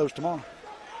shooting free throws tomorrow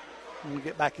when we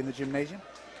get back in the gymnasium.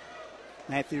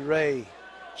 Matthew Ray,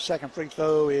 second free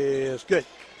throw is good.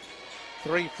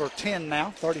 3 for 10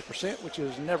 now, 30%, which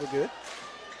is never good.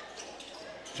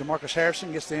 Jamarcus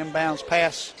Harrison gets the inbounds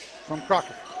pass from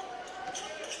Crocker.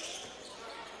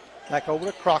 Back over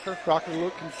to Crocker. Crocker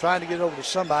looking, trying to get over to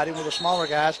somebody. One of the smaller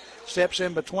guys steps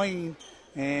in between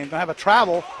and going to have a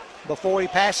travel before he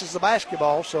passes the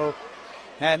basketball. So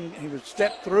he would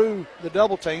step through the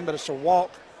double team, but it's a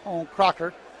walk on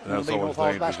Crocker. That's always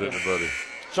dangerous, isn't it, buddy?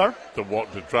 Sir?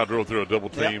 To try to roll through a double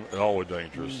team is always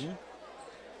dangerous. Mm-hmm.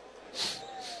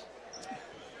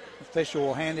 Official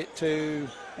will hand it to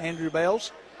Andrew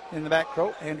Bales in the back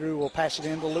court. Andrew will pass it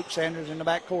in to Luke Sanders in the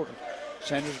back court.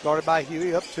 Sanders guarded by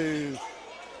Huey, up to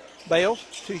Bales.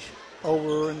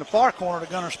 Over in the far corner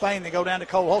to Gunnar Spain. They go down to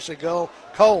Cole Hulsey.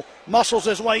 Cole muscles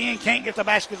his way in, can't get the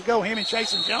basket to go. Him and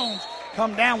Chasen Jones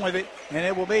come down with it, and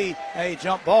it will be a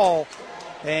jump ball,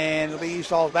 and it'll be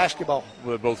East Hall's basketball.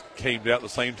 Well, they both came down at the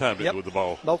same time with the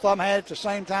ball. Both of them had it at the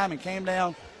same time and came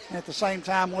down at the same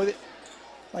time with it.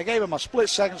 They gave them a split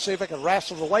second to see if they could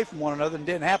wrestle away from one another, and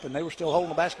it didn't happen. They were still holding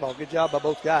the basketball. Good job by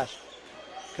both guys.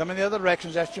 Coming the other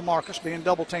directions, that's Jamarcus being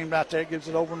double teamed out there. Gives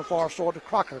it over in the far side to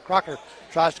Crocker. Crocker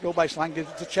tries to go baseline, gives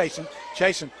it to Chasen.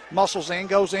 Chasen muscles in,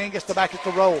 goes in, gets the back at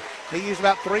the roll. He used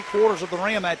about 3/4 of the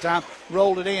rim that time,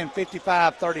 rolled it in,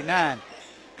 55-39.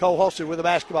 Cole Hulsey with the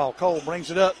basketball. Cole brings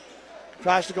it up,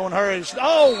 tries to go in a hurry.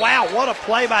 Oh, wow, what a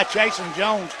play by Chasen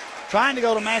Jones. Trying to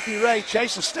go to Matthew Ray.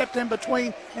 Chasen stepped in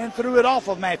between and threw it off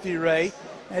of Matthew Ray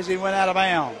as he went out of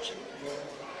bounds.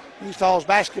 East Hall's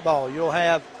basketball. You'll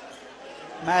have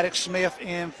Maddox Smith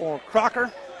in for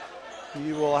Crocker.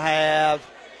 You will have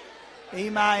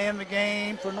Emai in the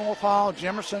game for North Hall.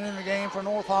 Jimerson in the game for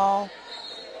North Hall.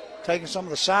 Taking some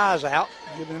of the size out,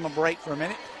 giving him a break for a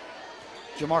minute.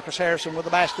 Jamarcus Harrison with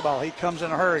the basketball. He comes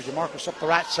in a hurry. Jamarcus up the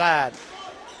right side.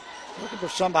 Looking for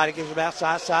somebody. Gives it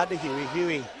outside side to Huey.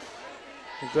 Huey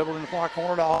dribbled in the far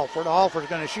corner to Alford. Alford's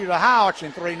going to shoot a high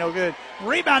arching three. No good.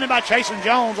 Rebounded by Chasen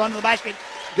Jones under the basket.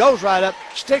 Goes right up.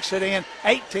 Sticks it in.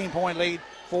 18-point lead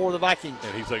for the Vikings.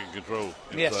 And he's taking control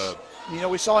inside. Yes. You know,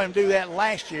 we saw him do that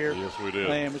last year. Yes, we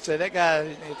did. And we said that guy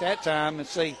at that time,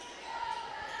 let's see,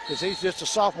 because he's just a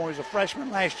sophomore. He's a freshman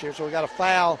last year, so we got a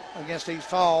foul against East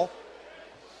Hall.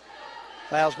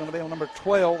 Foul's going to be on number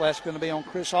 12. That's going to be on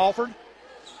Chris Alford.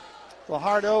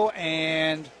 Fajardo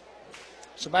and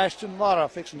Sebastian Lara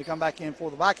fixing to come back in for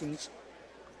the Vikings.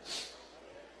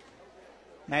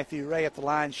 Matthew Ray at the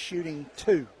line shooting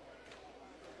 2.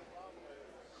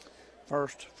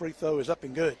 First free throw is up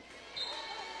and good.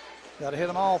 Got to hit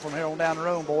them all from here on down the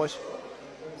road, boys.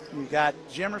 You got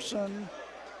Jimerson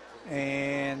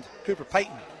and Cooper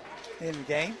Payton in the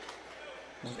game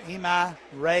with Emai,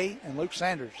 Ray, and Luke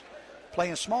Sanders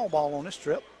playing small ball on this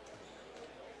trip.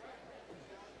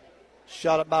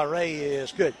 Shot up by Ray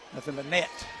is good. Nothing but net.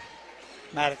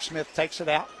 Maddox Smith takes it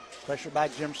out. Pressure by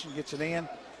Jimerson, gets it in.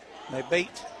 They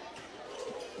beat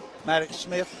Maddox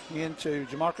Smith into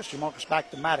Jamarcus. Jamarcus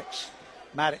back to Maddox.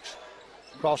 Maddox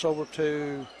cross over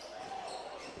to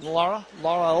Lara.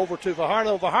 Lara over to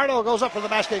Fajardo. Fajardo goes up for the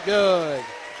basket. Good.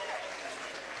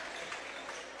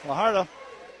 Fajardo.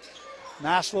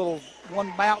 Nice little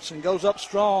one bounce and goes up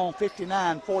strong.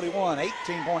 59-41.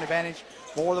 18-point advantage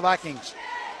for the Vikings.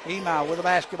 Emai with the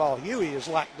basketball. Huey is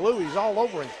like glue. He's all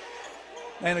over him.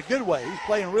 In a good way. He's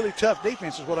playing really tough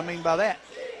defense is what I mean by that.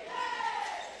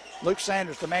 Luke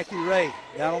Sanders to Matthew Ray.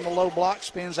 Down on the low block.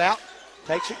 Spins out.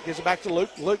 Takes it. Gives it back to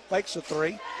Luke. Luke fakes the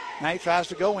three. Now he tries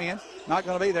to go in. Not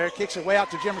going to be there. Kicks it way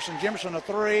out to Jimerson. Jimerson a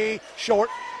three. Short.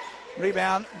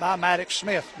 Rebound by Maddox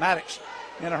Smith. Maddox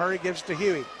in a hurry gives it to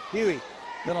Huey. Huey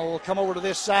going to come over to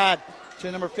this side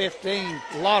to number 15,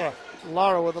 Lara.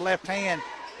 Lara with the left hand.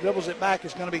 Dribbles it back.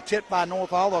 It's going to be tipped by North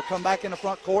Hall. They'll come back in the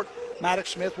front court. Maddox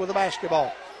Smith with the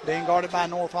basketball. Being guarded by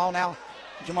North Hall now.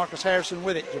 Jamarcus Harrison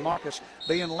with it. Jamarcus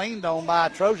being leaned on by a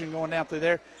Trojan going down through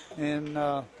there. And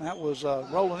that was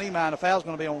Roland Emai. And the foul's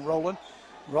going to be on Roland.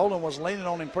 Roland was leaning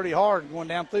on him pretty hard going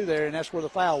down through there, and that's where the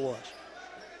foul was.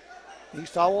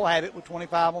 East Hall will have it with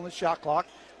 25 on the shot clock.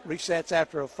 Resets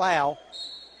after a foul.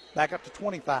 Back up to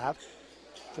 25.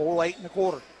 4:08 in the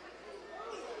quarter.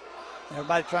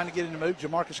 Everybody trying to get in the move.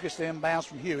 Jamarcus gets the inbounds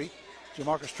from Huey.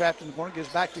 Jamarcus trapped in the corner, gives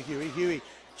back to Huey. Huey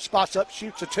spots up,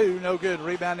 shoots a two, no good.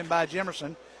 Rebounding by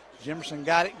Jimerson. Jimerson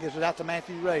got it, gives it out to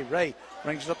Matthew Ray. Ray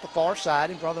brings it up the far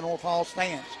side in front of the North Hall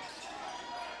stands.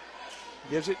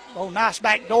 Gives it, nice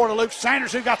back door to Luke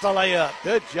Sanders, who got the layup.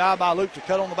 Good job by Luke to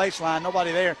cut on the baseline.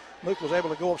 Nobody there. Luke was able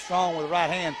to go up strong with the right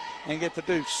hand and get the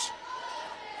deuce.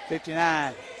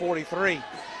 59-43.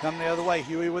 Come the other way.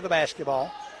 Huey with the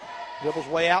basketball. Dribbles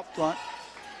way out front.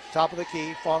 Top of the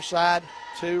key. Far side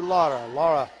to Lara.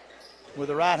 Lara with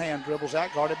the right hand dribbles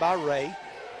out, guarded by Ray.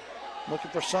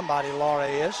 Looking for somebody, Lara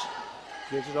is.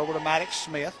 Gives it over to Maddox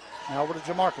Smith. And over to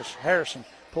Jamarcus. Harrison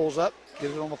pulls up.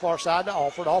 Gives it on the far side to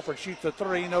Alford. Alford shoots a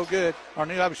three. No good. Or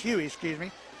no, that was Huey, excuse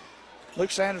me.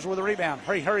 Luke Sanders with a rebound.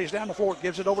 Hurries down the floor.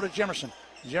 Gives it over to Jimerson.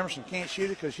 Jimerson can't shoot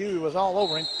it because Huey was all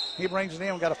over him. He brings it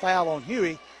in. Got a foul on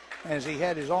Huey as he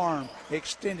had his arm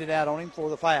extended out on him for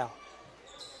the foul.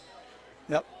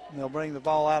 Yep, they'll bring the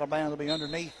ball out of bounds. It'll be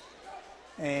underneath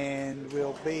and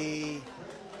will be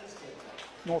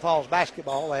North Hall's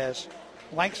basketball as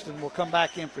Langston will come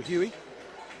back in for Huey.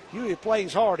 Huey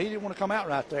plays hard. He didn't want to come out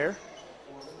right there.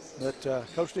 But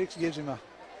Coach Dix gives him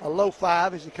a low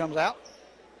five as he comes out.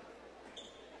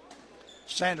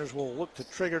 Sanders will look to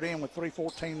trigger it in with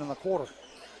 3:14 in the quarter.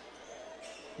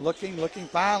 Looking,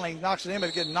 finally knocks it in, but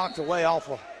it gets knocked away off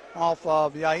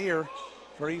of Yair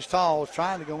for East Hall.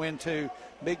 Trying to go into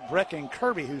Big Brecken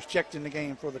Kirby, who's checked in the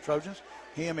game for the Trojans.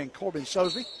 Him and Corbin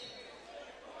Sosby,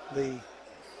 the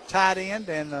tight end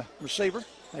and the receiver.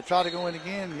 They try to go in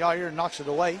again. Yair knocks it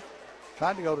away.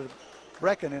 Tried to go to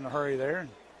Brecken in a hurry there, and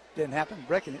didn't happen.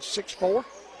 Brecken at 6'4".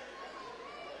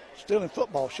 Still in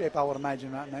football shape, I would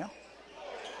imagine, right now.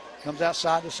 Comes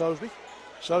outside to Sosby.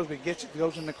 Sosby gets it,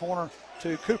 goes in the corner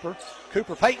to Cooper.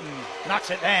 Cooper Payton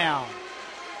knocks it down.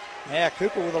 Yeah,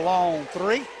 Cooper with a long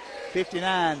three.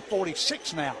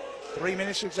 59-46 now. 3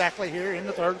 minutes exactly here in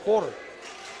the third quarter.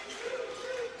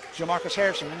 Jamarcus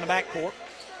Harrison in the backcourt.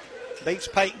 Beats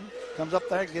Payton. Comes up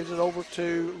there, gives it over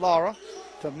to Lara,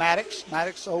 to Maddox.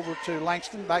 Maddox over to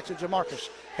Langston, back to Jamarcus.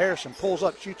 Harrison pulls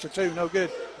up, shoots a two, no good.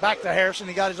 Back to Harrison,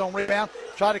 he got his own rebound.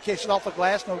 Tried to catch it off the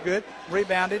glass, no good.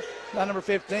 Rebounded by number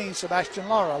 15, Sebastian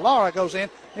Lara. Lara goes in.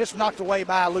 It's knocked away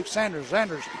by Luke Sanders.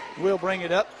 Sanders will bring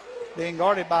it up. Being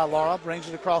guarded by Lara, brings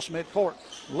it across midcourt.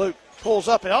 Luke pulls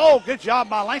up, and good job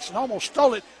by Langston. Almost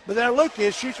stole it, but there Luke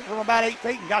is, shoots it from about 8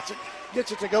 feet and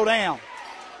gets it to go down.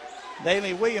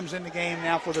 Daley Williams in the game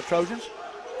now for the Trojans.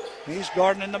 He's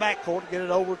guarding in the backcourt. Get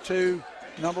it over to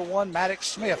number 1, Maddox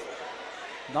Smith.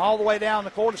 And all the way down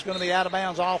the court, it's going to be out of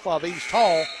bounds off of East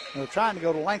Hall. They're trying to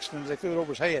go to Langston as they threw it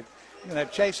over his head. You're going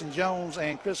to have Chasen Jones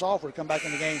and Chris Alford come back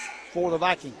in the game for the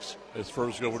Vikings. It's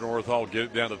first go for North Hall. Get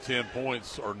it down to 10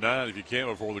 points or 9 if you can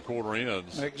before the quarter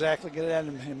ends. Exactly. Get it out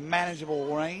in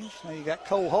manageable range. Now you got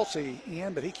Cole Hulsey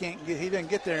in, but he didn't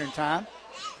get there in time.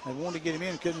 They wanted to get him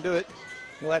in, couldn't do it.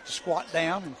 He'll have to squat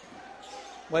down and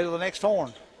wait till the next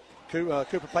horn.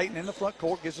 Cooper Payton in the front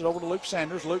court, gets it over to Luke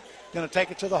Sanders. Luke going to take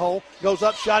it to the hole. Goes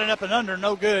up, shot it up and under,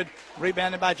 no good.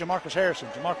 Rebounded by Jamarcus Harrison.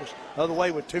 Jamarcus the other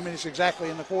way with 2 minutes exactly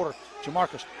in the quarter.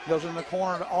 Jamarcus goes in the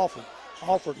corner to Alford.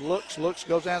 Alford looks,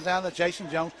 goes down to Jason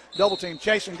Jones. Double team.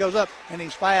 Jason goes up, and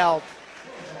he's fouled.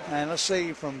 And let's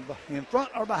see, from in front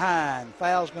or behind.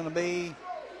 Foul's going to be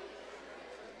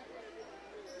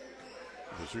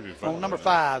on number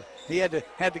 5. He had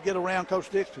to get around Coach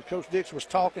Dix because Coach Dix was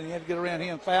talking. He had to get around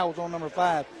him. Foul was on number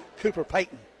 5, Cooper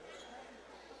Payton.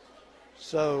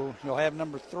 So you'll have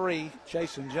number 3,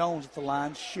 Jason Jones at the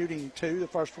line, shooting 2. The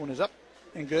first one is up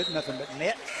and good, nothing but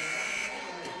net.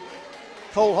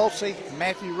 Cole Hulsey and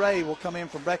Matthew Ray will come in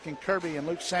for Brecken Kirby and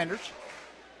Luke Sanders.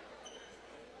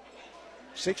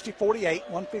 60-48,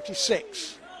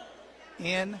 156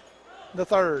 in the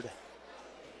third.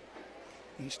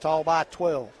 East Hall by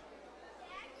 12.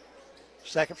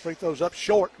 Second free throw's up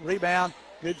short. Rebound.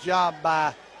 Good job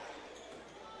by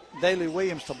Daley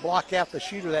Williams to block out the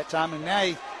shooter that time. And now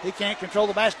he can't control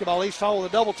the basketball. East Hall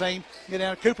with a double team. Get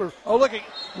down to Cooper. Oh, look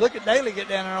at Daley get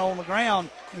down there on the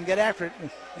ground and get after it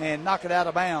and knock it out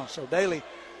of bounds. So Daley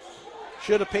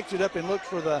should have picked it up and looked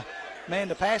for the man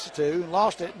to pass it to and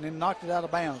lost it and then knocked it out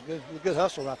of bounds. Good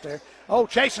hustle right there. Oh,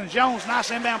 Chasen Jones, nice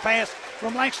inbound pass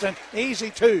from Langston. Easy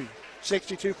 2.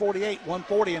 62-48,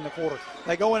 140 in the quarter.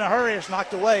 They go in a hurry. It's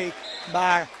knocked away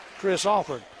by Chris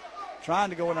Alford.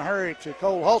 Trying to go in a hurry to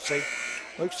Cole Hulsey.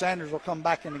 Luke Sanders will come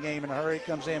back in the game in a hurry.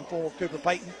 Comes in for Cooper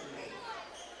Payton.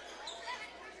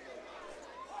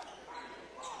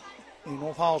 in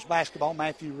North Hall's basketball.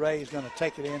 Matthew Ray is going to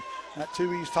take it in. Got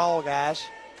two East Hall guys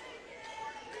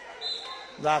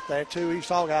right there. Two East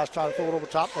Hall guys try to throw it over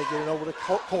top. They get it over to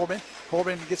Corbin.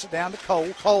 Corbin gets it down to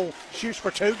Cole. Cole shoots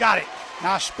for two. Got it.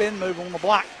 Nice spin move on the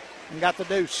block and got the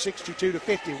deuce.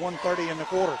 62-50. 1:30 in the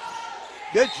quarter.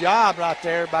 Good job right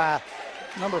there by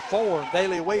number 4,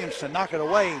 Daly Williams, to knock it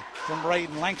away from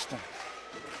Braden Langston.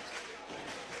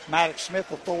 Maddox Smith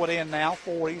will throw it in now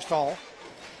for East Hall.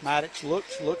 Maddox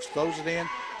looks, throws it in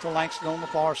to Langston on the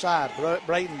far side.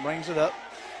 Braden brings it up.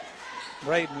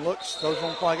 Braden looks, throws it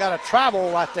on the far. Got a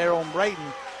travel right there on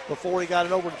Braden before he got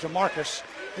it over to Jamarcus,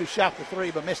 who shot the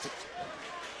three but missed it.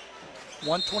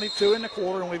 1:22 in the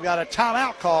quarter, and we've got a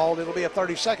timeout called. It'll be a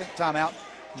 30-second timeout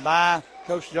by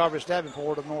Coach Jarvis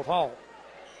Davenport of North Hall.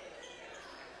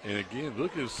 And again,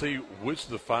 look and see which of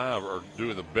the 5 are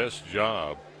doing the best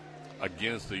job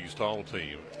against the East Hall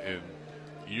team. And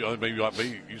you maybe like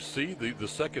me, you see the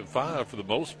second 5 for the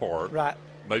most part. Right.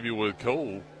 Maybe with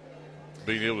Cole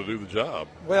being able to do the job.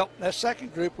 Well, that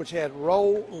second group, which had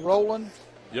Roland.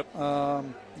 Yep.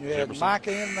 You had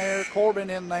Micah in there, Corbin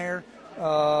in there.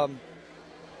 Then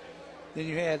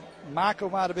you had Michael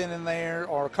might have been in there,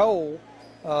 or Cole,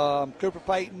 Cooper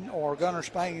Payton, or Gunnar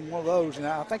Spain, one of those. And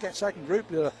I think that second group,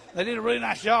 they did a really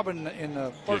nice job in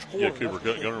the first quarter. Yeah,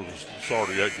 Gunnar was sorry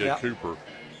to get Cooper.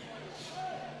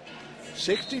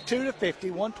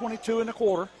 62-50, 1:22 in the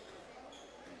quarter.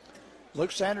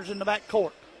 Luke Sanders in the back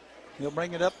court. He'll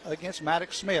bring it up against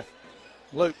Maddox Smith.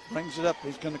 Luke brings it up.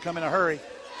 He's going to come in a hurry.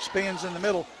 Spins in the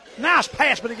middle. Nice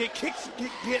pass, but he gets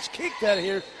kicked out of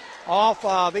here off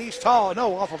of East Hall.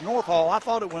 No, off of North Hall. I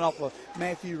thought it went off of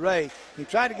Matthew Ray. He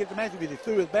tried to get to Matthew, but he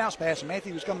threw his bounce pass, and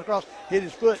Matthew was coming across, hit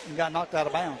his foot, and got knocked out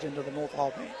of bounds into the North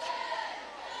Hall bench.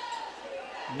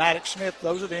 Maddox Smith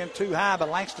throws it in too high, but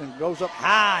Langston goes up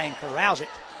high and corrals it.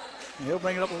 And he'll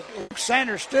bring it up. Luke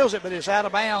Sanders steals it, but it's out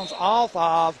of bounds off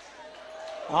of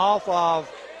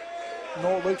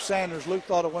Luke Sanders. Luke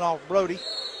thought it went off Brody,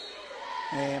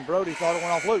 and Brody thought it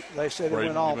went off Luke. They said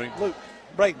Braden, it went off Luke.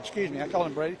 Braden, excuse me. I call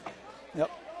him Brady.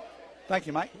 Yep. Thank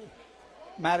you, Mike.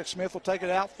 Maddox Smith will take it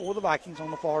out for the Vikings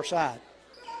on the far side.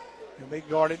 He'll be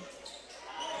guarded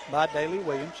by Daly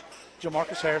Williams.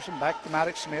 Jamarcus Harrison back to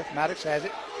Maddox Smith. Maddox has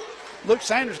it. Luke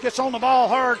Sanders gets on the ball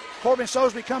hard. Corbin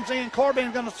Sosby comes in.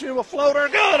 Corbin's going to shoot a floater.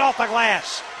 Good off the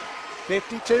glass.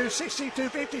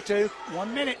 52-52.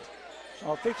 1 minute.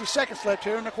 Or 50 seconds left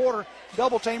here in the quarter.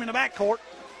 Double team in the backcourt.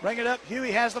 Bring it up.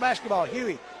 Huey has the basketball.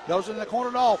 Huey goes in the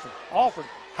corner to Alford. Alford,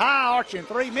 high arching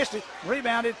three, missed it.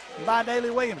 Rebounded by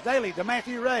Daly Williams. Daly to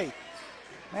Matthew Ray.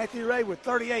 Matthew Ray with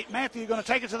 38. Matthew going to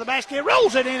take it to the basket.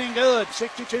 Rolls it in and good.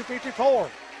 62-54.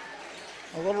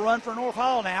 A little run for North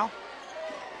Hall now.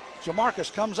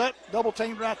 Jamarcus comes up. Double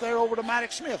teamed right there over to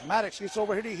Maddox Smith. Maddox gets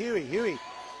over here to Huey. Huey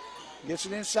gets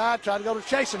it inside. Tried to go to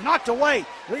Chasen. Knocked away.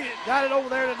 Got it over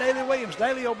there to Daly Williams.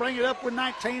 Daly will bring it up with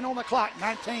 19 on the clock.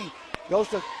 19. Goes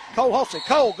to Cole Hulsey.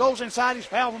 Cole goes inside. He's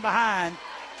fouled from behind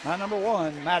by number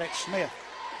 1, Maddox Smith.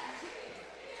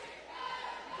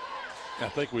 I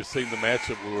think we've seen the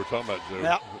matchup we were talking about, Joe.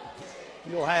 Yep.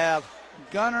 You'll have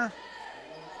Gunner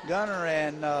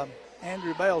and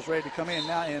Andrew Bales ready to come in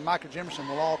now, and Michael Jimerson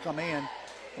will all come in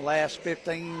the last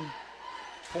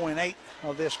 15.8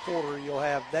 of this quarter. You'll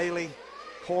have Daly,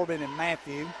 Corbin, and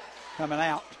Matthew coming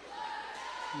out.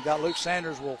 You got Luke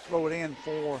Sanders will throw it in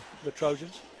for the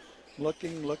Trojans.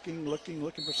 Looking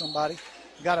for somebody.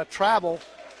 Got a travel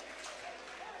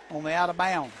on the out of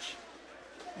bounds.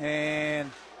 And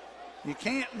you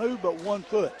can't move but 1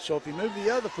 foot. So if you move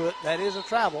the other foot, that is a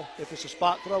travel. If it's a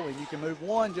spot throw in, you can move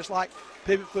one just like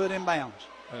pivot foot inbounds.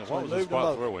 And what was the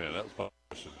spot throw in? That was my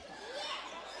question.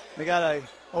 They got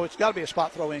it's got to be a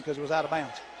spot throw in because it was out of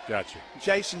bounds. Gotcha.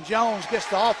 Jason Jones gets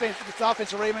the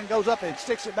offensive rebound, goes up and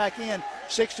sticks it back in.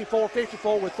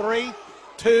 64-54 with 3,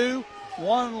 2,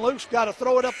 1 loose. Got to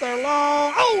throw it up there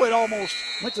long. Oh, it almost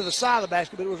went to the side of the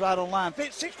basket, but it was right on line.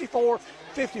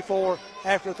 64-54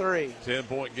 after 3.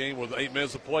 10-point game with 8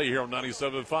 minutes of play here on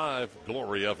 97.5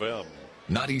 Glory FM.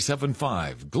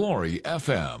 97.5 Glory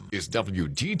FM is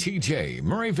WGTJ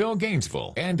Murrayville,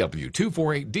 Gainesville, and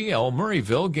W248DL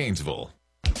Murrayville, Gainesville.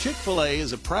 Chick-fil-A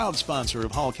is a proud sponsor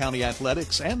of Hall County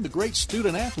Athletics and the great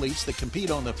student athletes that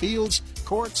compete on the fields,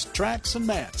 courts, tracks, and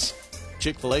mats.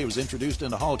 Chick-fil-A was introduced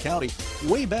into Hall County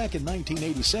way back in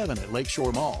 1987 at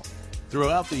Lakeshore Mall.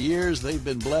 Throughout the years, they've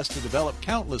been blessed to develop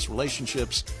countless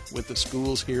relationships with the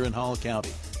schools here in Hall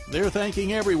County. They're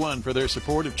thanking everyone for their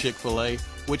support of Chick-fil-A,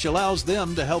 which allows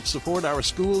them to help support our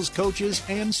schools, coaches,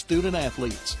 and student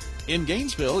athletes. In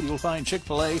Gainesville, you'll find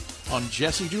Chick-fil-A on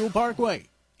Jesse Jewell Parkway.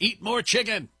 Eat more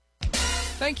chicken.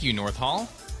 Thank you, North Hall.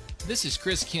 This is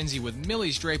Chris Kinsey with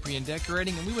Millie's Drapery and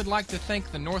Decorating, and we would like to thank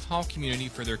the North Hall community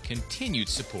for their continued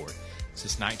support.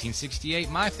 Since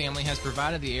 1968, my family has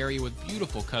provided the area with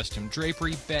beautiful custom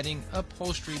drapery, bedding,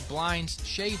 upholstery, blinds,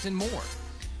 shades, and more.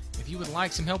 If you would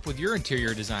like some help with your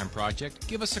interior design project,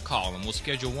 give us a call and we'll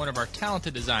schedule one of our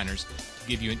talented designers to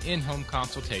give you an in-home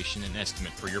consultation and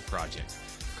estimate for your project.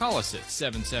 Call us at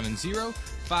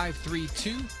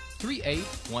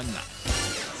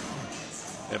 770-532-3819.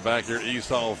 And back here, East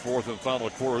Hall, fourth and final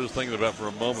quarter. Just thinking about for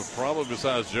a moment, probably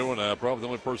besides Joe and I, probably the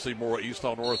only person see more East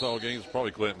Hall, North Hall games,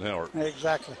 probably Clinton Howard.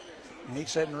 Exactly. And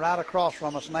he's sitting right across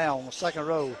from us now on the second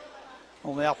row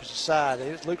on the opposite side.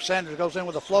 Luke Sanders goes in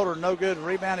with a floater, no good.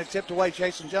 Rebounded, tipped away.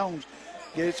 Jason Jones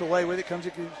gets away with it, comes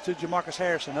to Jamarcus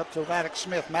Harrison, up to Maddox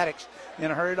Smith. Maddox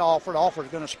in a hurry to Alford. Alford's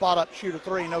going to spot up, shoot a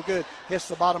three, no good. Hits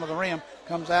the bottom of the rim,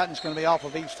 comes out, and it's going to be off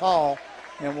of East Hall,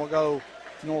 and we'll go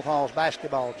to North Hall's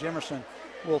basketball. Jimerson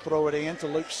will throw it in to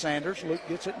Luke Sanders. Luke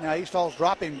gets it. Now East Hall's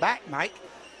dropping back, Mike,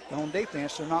 on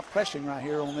defense. They're not pressing right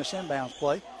here on this inbounds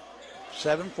play.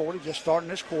 7:40 just starting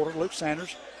this quarter. Luke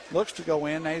Sanders looks to go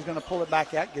in. Now he's going to pull it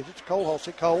back out, gives it to Cole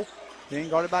Hulsey. Cole being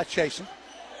guarded by Chasen.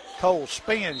 Cole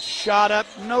spins, shot up,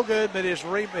 no good, but his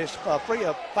free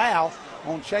of foul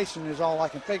on Chasen is all I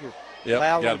can figure.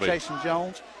 Foul on Chasen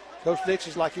Jones. Coach Dix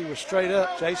is like he was straight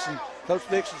up. Coach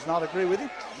Dix does not agree with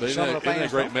him. Isn't that a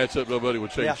great matchup, nobody,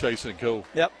 with Chasen and Cole?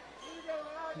 Yep.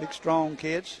 Big, strong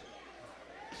kids.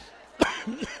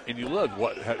 And you love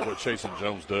what Chasen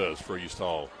Jones does for East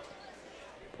Hall.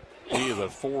 He is a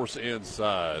force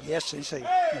inside. Yes, he's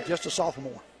just a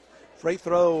sophomore. Free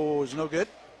throw is no good.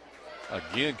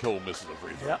 Again, Cole misses a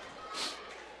free throw. Yep.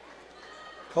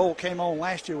 Cole came on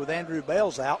last year with Andrew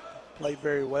Bales out. Played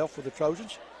very well for the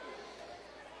Trojans.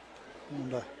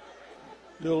 And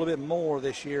do a little bit more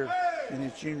this year in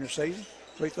his junior season.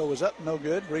 Free throw is up, no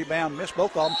good. Rebound, missed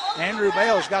both of them. Andrew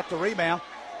Bales got the rebound.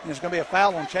 And it's going to be a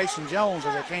foul on Chasen Jones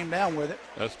as they came down with it.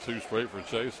 That's two straight for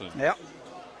Chasen. Yep.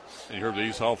 And you heard the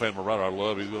East Hall fan, Morado, I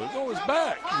love it. He's going, oh, it's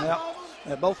back. Yep.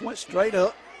 They both went straight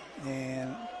up.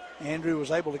 And Andrew was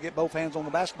able to get both hands on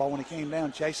the basketball when he came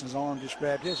down. Chasen's arm just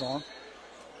grabbed his arm.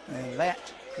 And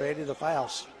that created the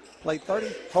fouls. Played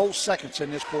 30 whole seconds in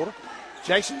this quarter.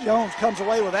 Jason Jones comes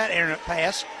away with that errant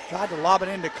pass. Tried to lob it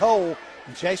into Cole.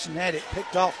 And Chasen had it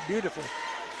picked off beautifully.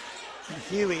 And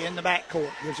Huey in the backcourt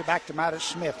gives it back to Maddox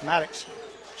Smith. Maddox,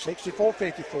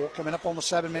 64-54, coming up on the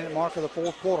 7-minute mark of the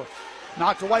fourth quarter.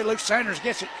 Knocked away. Luke Sanders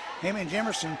gets it. Him and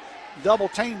Jimerson double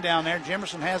team down there.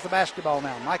 Jimerson has the basketball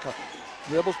now. Micah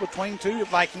dribbles between two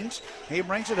Vikings. He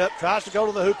brings it up, tries to go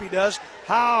to the hoop. He does.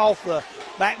 High off the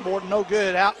backboard, no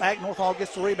good. Out back, North Hall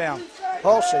gets the rebound.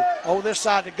 Hulsey over this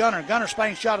side to Gunner. Gunner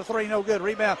Spain shot a three, no good.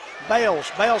 Rebound, Bales.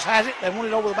 Bales has it. They want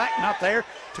it over the back, not there.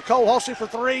 To Cole Hulsey for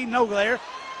three, no there.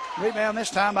 Rebound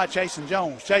this time by Chasen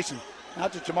Jones. Chasen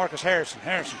out to Jamarcus Harrison.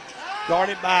 Harrison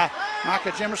guarded by Micah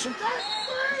Jimerson.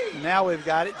 And now we've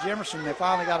got it. Jimerson, they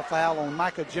finally got a foul on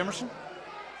Micah Jimerson.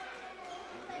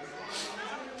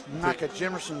 Micah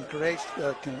Jimerson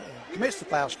commits the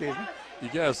foul, excuse me. You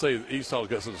got to say East Hall's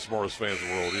got some of the smartest fans in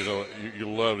the world. You know, you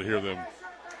love to hear them.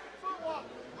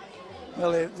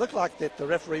 Well, it looked like that the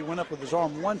referee went up with his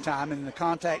arm one time and the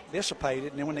contact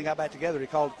dissipated, and then when they got back together, he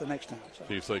called it the next time. So.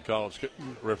 Do you say college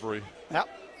referee? Yep.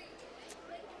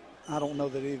 I don't know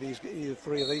that either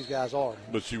three of these guys are.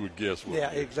 But you would guess.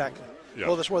 Yeah, exactly. Yeah.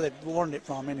 Well, that's where they learned it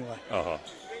from anyway. Uh-huh.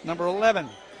 Number 11,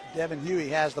 Devin Huey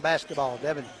has the basketball.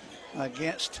 Devin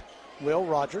against Will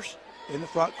Rogers in the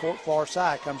front court, far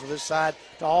side. Comes to this side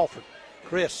to Alford.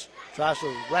 Chris tries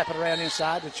to wrap it around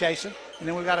inside to Chasen. And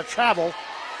then we've got a travel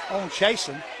on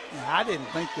Chasen. And I didn't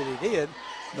think that he did,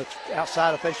 but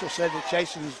outside official said that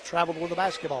Chasen has traveled with the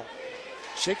basketball.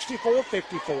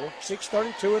 64-54,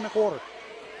 6:32 in the quarter.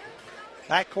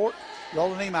 Backcourt,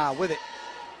 Roland Nemai with it.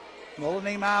 Roland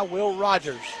Nemai, Will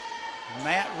Rogers,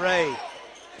 Matt Ray,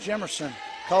 Jimerson,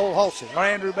 Cole Hulsey, or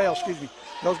Andrew Bell, excuse me.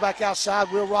 Goes back outside.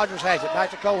 Will Rogers has it.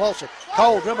 Back to Cole Hulsey.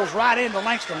 Cole dribbles right into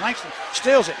Langston. Langston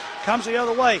steals it. Comes the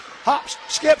other way. Hops,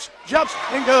 skips, jumps,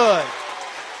 and good.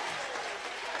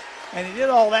 And he did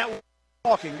all that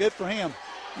walking. Good for him.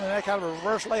 And that kind of a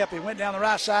reverse layup. He went down the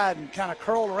right side and kind of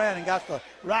curled around and got the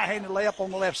right-handed layup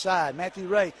on the left side. Matthew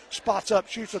Ray spots up,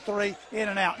 shoots a three, in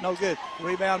and out. No good.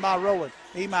 Rebound by Roland.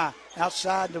 Emai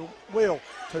outside to Will,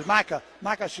 to Micah.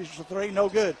 Micah shoots a three, no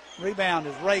good. Rebound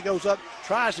as Ray goes up,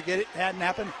 tries to get it. Hadn't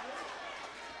happened.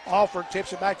 Alford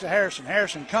tips it back to Harrison.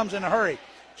 Harrison comes in a hurry.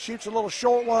 Shoots a little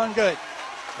short one, good.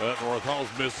 North Hall's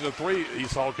missing a three.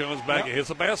 East Hall comes back and hits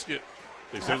a basket.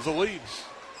 He sends the lead.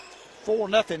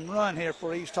 4-0 run here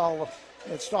for East Hall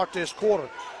at start this quarter.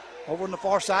 Over on the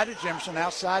far side of Jimerson,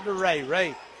 outside to Ray.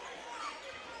 Ray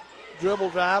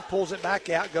dribble drive, pulls it back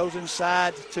out, goes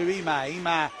inside to Imai.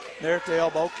 Imai there at the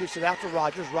elbow, kicks it out to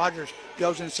Rogers. Rogers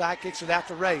goes inside, kicks it out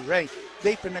to Ray. Ray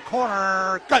deep in the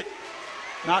corner, good.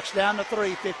 Knocks down the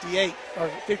 3,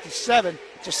 57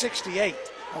 to 68.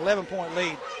 11-point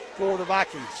lead for the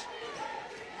Vikings.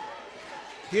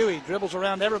 Huey dribbles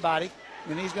around everybody,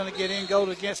 and he's going to get in, go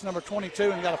against number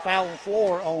 22, and got a foul on the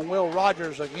floor on Will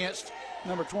Rogers against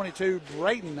number 22,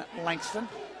 Braden Langston.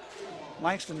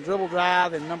 Langston dribble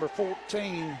drive, and number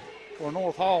 14 for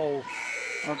North Hall,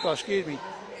 number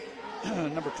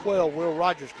 12, Will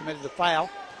Rogers committed the foul.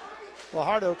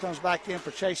 Fajardo comes back in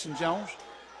for Chasen Jones.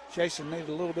 Chasen needed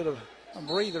a little bit of a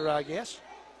breather, I guess.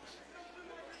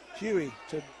 Huey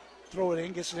to throw it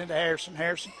in, gets it into Harrison.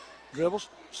 Harrison dribbles,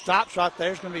 stops right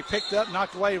there. It's going to be picked up,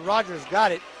 knocked away. Rogers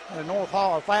got it. And North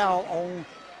Hall, a foul on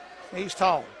East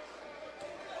Hall.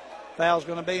 Foul's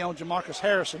going to be on Jamarcus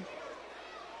Harrison.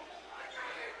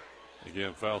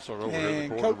 Again, foul started over here at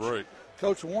the quarter break.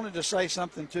 Coach wanted to say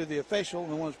something to the official,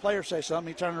 and when his player say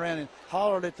something, he turned around and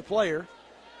hollered at the player.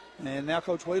 And now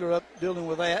Coach Wheeler up dealing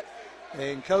with that.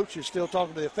 And Coach is still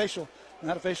talking to the official. And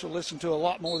that official listened to a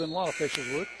lot more than a lot of officials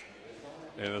would.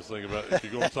 And let's think about it. If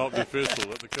you're going to talk to the official,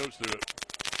 let the coach do it.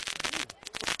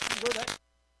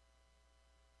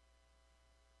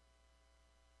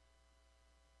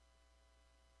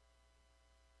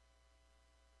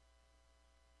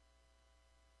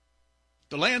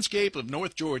 The landscape of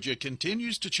North Georgia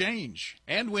continues to change,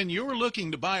 and when you're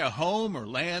looking to buy a home or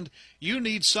land, you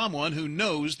need someone who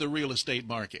knows the real estate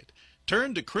market.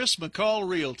 Turn to Chris McCall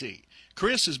Realty.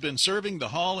 Chris has been serving the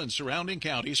Hall and surrounding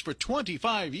counties for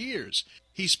 25 years.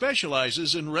 He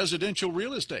specializes in residential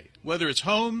real estate. Whether it's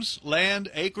homes, land,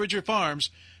 acreage, or farms,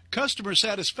 customer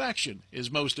satisfaction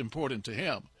is most important to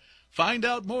him. Find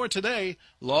out more today.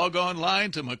 Log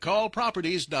online to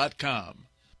McCallProperties.com.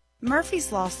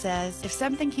 Murphy's Law says if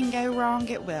something can go wrong,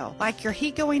 it will. Like your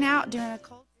heat going out during a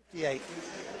cold. 58.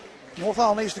 North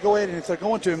Hall needs to go ahead, and if they're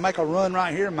going to make a run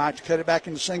right here, Mike, to cut it back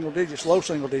into single digits, low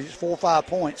single digits, 4 or 5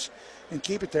 points, and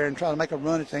keep it there and try to make a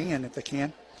run at the end if they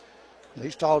can.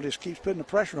 East Hall just keeps putting the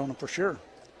pressure on them for sure.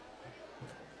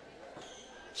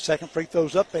 Second free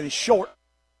throw's up, and he's short.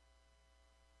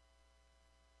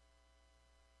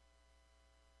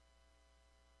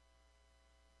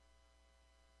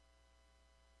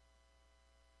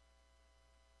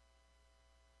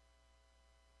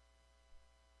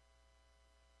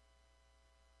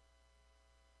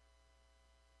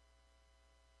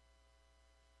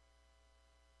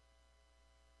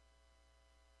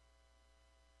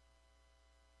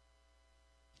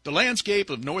 The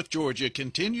landscape of North Georgia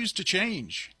continues to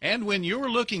change, and when you're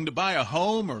looking to buy a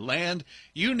home or land,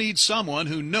 you need someone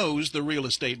who knows the real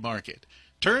estate market.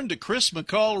 Turn to Chris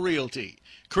McCall Realty.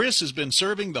 Chris has been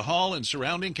serving the Hall and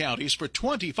surrounding counties for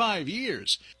 25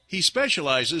 years. He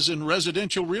specializes in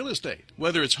residential real estate.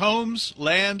 Whether it's homes,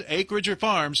 land, acreage, or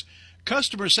farms,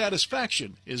 customer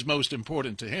satisfaction is most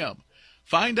important to him.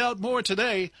 Find out more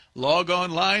today. Log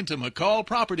online to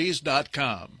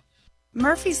McCallProperties.com.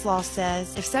 Murphy's Law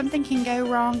says if something can go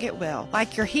wrong, it will.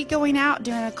 Like your heat going out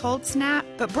during a cold snap.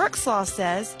 But Brooks Law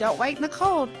says don't wait in the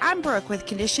cold. I'm Brooke with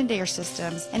Conditioned Air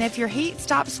Systems. And if your heat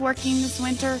stops working this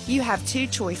winter, you have 2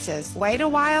 choices. Wait a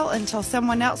while until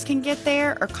someone else can get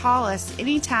there, or call us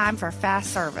anytime for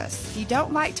fast service. If you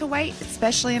don't like to wait,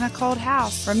 especially in a cold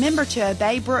house, remember to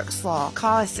obey Brooks Law.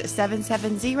 Call us at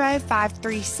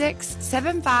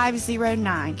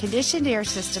 770-536-7509. Conditioned Air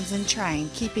Systems and Train,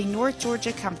 keeping North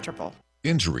Georgia comfortable.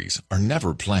 Injuries are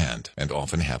never planned and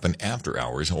often happen after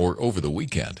hours or over the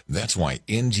weekend. That's why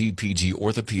NGPG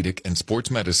Orthopedic and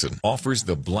Sports Medicine offers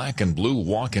the Black and Blue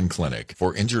Walk-In Clinic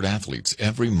for injured athletes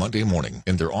every Monday morning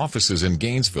in their offices in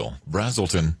Gainesville,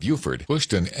 Brazelton, Beaufort,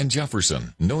 Bushton, and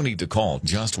Jefferson. No need to call.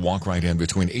 Just walk right in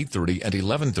between 8:30 and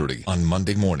 11:30 on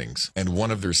Monday mornings. And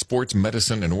one of their sports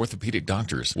medicine and orthopedic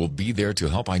doctors will be there to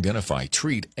help identify,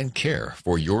 treat, and care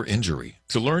for your injury.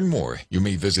 To learn more, you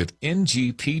may visit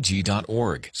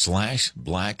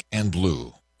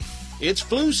ngpg.org/blackandblue. It's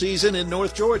flu season in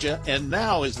North Georgia, and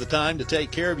now is the time to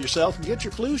take care of yourself and get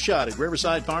your flu shot at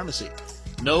Riverside Pharmacy.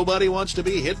 Nobody wants to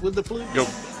be hit with the flu. Go.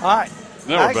 All right.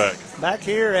 Now we're back. Back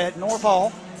here at North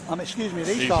Hall. At East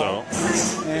Hall.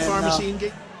 And, Pharmacy and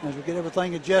Gate. As we get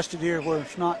everything adjusted here where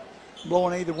it's not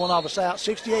blowing either one of us out.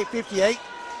 68-58.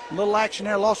 A little action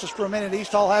there. Lost us for a minute.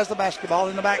 East Hall has the basketball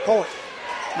in the backcourt.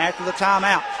 After the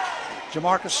timeout,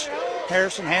 Jamarcus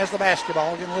Harrison has the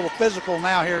basketball. Getting a little physical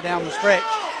now here down the stretch.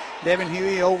 Devin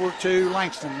Huey over to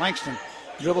Langston. Langston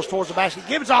dribbles towards the basket.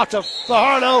 Gives off to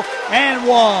Fajardo and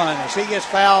one as he gets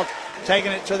fouled,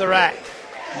 taking it to the rack.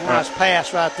 Nice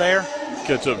pass right there.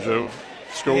 Catch up, Joe.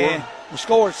 Score? Yeah, the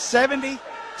score is 70-58.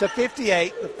 to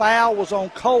 58. The foul was on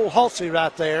Cole Hulsey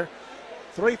right there.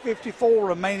 3:54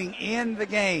 remaining in the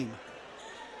game.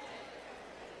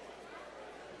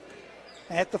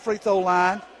 At the free throw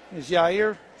line is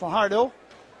Yair Fajardo,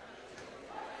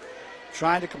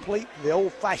 trying to complete the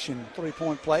old-fashioned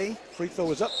three-point play. Free throw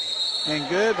is up and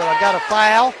good, but I've got a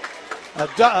foul,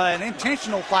 an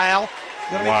intentional foul,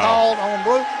 going to be called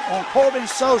on Corbin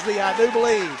Sosley, I do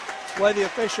believe. The way the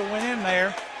official went in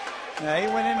there. Now, he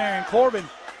went in there, and Corbin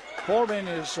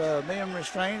is being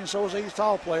restrained, and so is East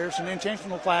Hall players. An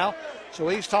intentional foul, so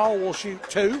East Hall will shoot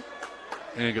 2.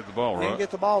 And get the ball, right? And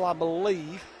get the ball, I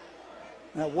believe.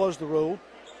 That was the rule.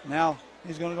 Now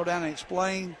he's going to go down and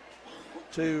explain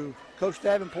to Coach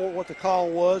Davenport what the call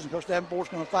was, and Coach Davenport's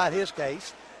going to fight his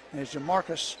case. And it's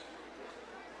Jamarcus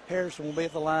Harrison will be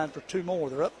at the line for 2 more.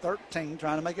 They're up 13,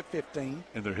 trying to make it 15.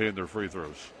 And they're hitting their free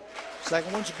throws.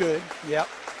 Second one's good. Yep.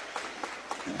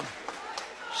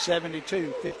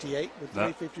 72-58 with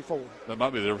 3:54. That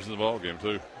might be the difference in the ball game,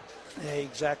 too. Yeah,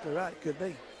 exactly right. Could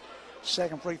be.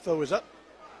 Second free throw is up.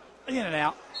 In and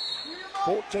out.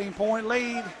 14-point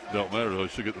lead. Don't matter, though. They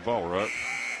should get the ball, right?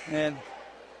 And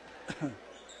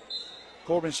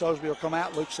Corbin Sosby will come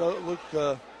out. Luke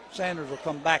Sanders will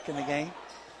come back in the game.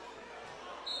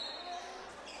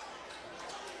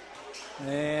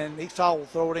 And East Hall will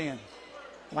throw it in.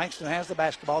 Langston has the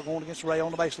basketball going against Ray on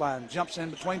the baseline. Jumps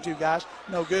in between 2 guys.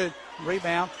 No good.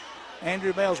 Rebound.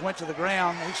 Andrew Bales went to the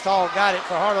ground. East Hall got it.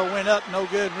 Fajardo went up. No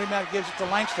good. Rebound gives it to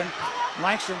Langston.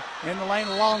 Langston in the lane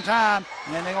a long time.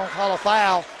 And they're going to call a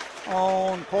foul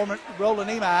on Roland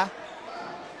Nemai.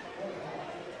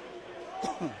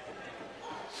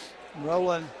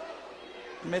 Roland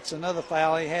commits another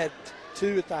foul. He had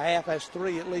 2 at the half. That's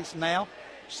 3 at least now.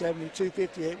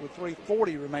 72-58 with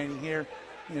 3:40 remaining here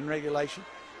in regulation.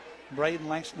 Braden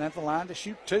Langston at the line to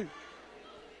shoot 2.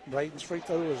 Braden's free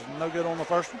throw was no good on the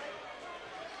first one.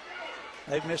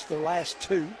 They've missed their last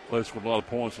 2. They scored a lot of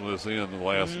points on this end in the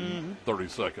last 30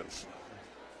 seconds.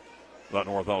 Not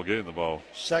North Hall getting the ball.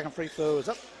 Second free throw is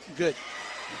up. Good.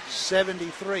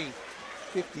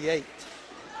 73-58.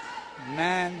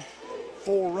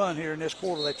 9-4 run here in this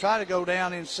quarter. They try to go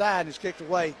down inside and it's kicked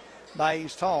away by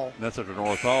East Hall. And that's after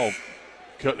North Hall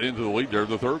cut into the lead there in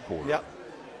the third quarter. Yep.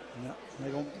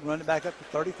 They're going to run it back up to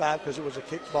 35 because it was a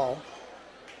kicked ball.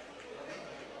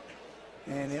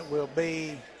 And it will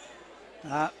be,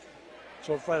 so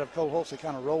afraid of Cole Hulsey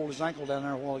kind of rolled his ankle down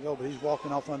there a while ago, but he's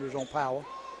walking off under his own power.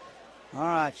 All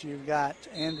right, you've got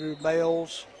Andrew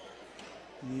Bales.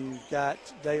 You've got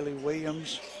Daley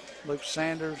Williams, Luke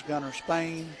Sanders, Gunnar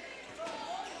Spain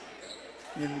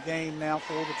in the game now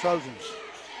for the Trojans.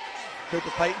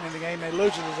 Cooper Payton in the game. They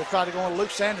lose it as they try to go on.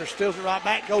 Luke Sanders steals it right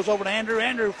back, goes over to Andrew.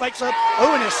 Andrew fakes up.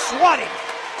 And is swatted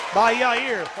by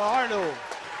Yair Fajardo.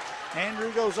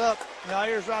 Andrew goes up.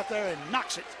 Yair's right there and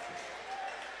knocks it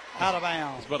out of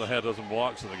bounds. It's about a half dozen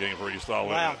blocks in the game for East Hall.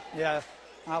 Wow, yeah,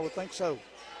 I would think so.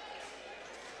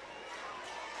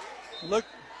 Luke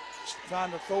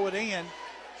trying to throw it in,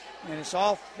 and it's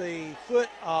off the foot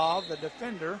of the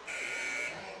defender,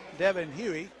 Devin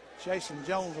Huey. Jason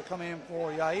Jones will come in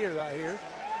for Yair right here.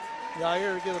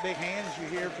 Yair will get a big hand, as you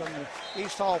hear from the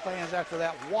East Hall fans after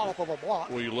that wallop of a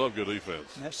block. Well, you love good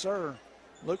defense. Yes, sir.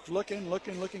 Luke's looking,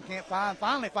 can't find.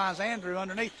 Finally finds Andrew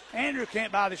underneath. Andrew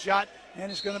can't buy the shot,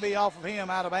 and it's going to be off of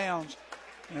him out of bounds.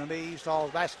 It's going to be East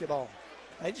Hall's basketball.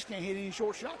 They just can't hit any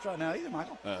short shots right now either,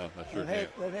 Michael. Sure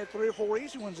they've had 3 or 4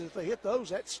 easy ones. If they hit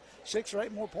those, that's 6 or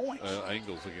 8 more points.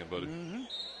 Angles again, buddy.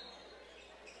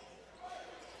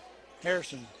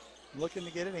 Harrison looking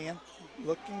to get it in.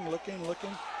 Looking.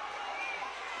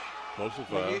 Close to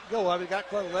 5. Let it go. They got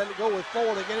close. Let it go with 4.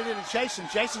 They get it into Chasen.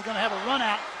 Chasen's going to have a run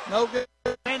out. No good.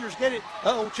 Sanders get it.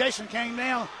 Chasen came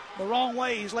down the wrong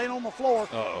way. He's laying on the floor.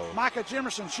 Micah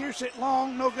Jimerson shoots it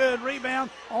long. No good. Rebound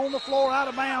on the floor, out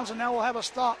of bounds, and now we'll have a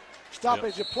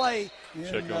stoppage of play.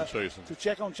 Check on Chasen. To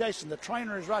check on Chasen. The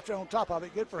trainer is right there on top of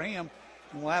it. Good for him.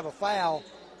 And we'll have a foul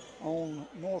on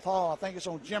North Hall. I think it's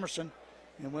on Jimerson.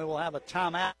 And we will have a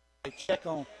timeout. They check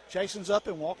on Chasen's up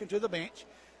and walking to the bench.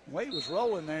 The way he was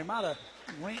rolling there, he might have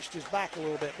wrenched his back a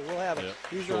little bit, but we'll have it.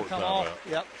 He's going to come off. Out.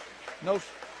 Yep. No,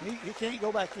 he can't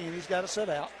go back in. He's got to sit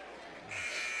out.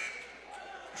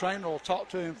 Trainer will talk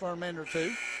to him for a minute or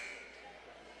 2.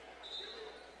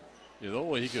 Yeah, the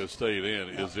only way he could have stayed in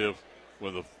is if,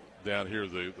 when down here,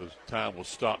 the time was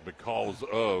stopped because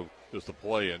of just the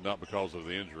play and not because of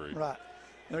the injury. Right.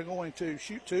 They're going to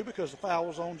shoot 2 because the foul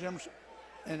was on Jimerson,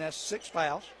 and that's 6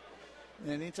 fouls.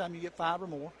 And anytime you get 5 or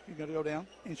more, you're going to go down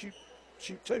and shoot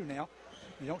 2 now.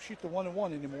 You don't shoot the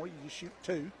 1-and-1 anymore. You just shoot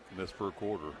 2. And that's per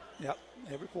quarter. Yep,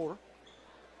 every quarter.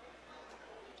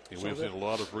 And we've seen a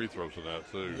lot of free throws in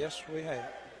that, too. Yes, we have.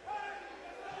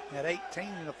 Had 18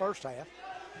 in the first half.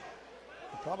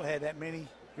 We probably had that many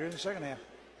here in the second half,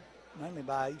 mainly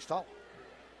by East Hall.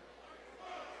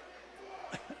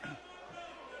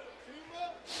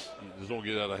 You just don't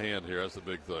get out of hand here. That's the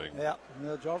big thing. Yeah,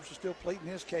 Jarvis is still pleading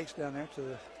his case down there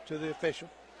to the official.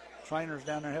 Trainer's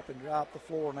down there helping dry up the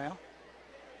floor now.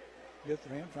 Good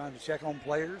for him, trying to check on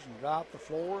players and dry up the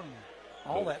floor and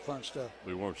all that fun stuff.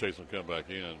 We want Jason to come back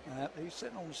in. He's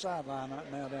sitting on the sideline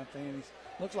right now down there, and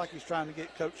looks like he's trying to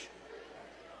get Coach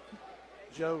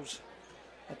Joe's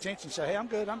attention. Say, hey, I'm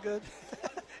good.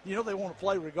 You know they want to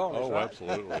play regardless, right?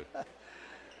 Absolutely.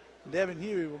 Devin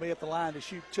Huey will be at the line to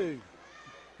shoot 2.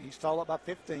 He's tall up by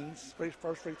 15.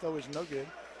 First free throw is no good.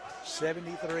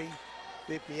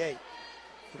 73-58.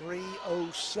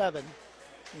 3:07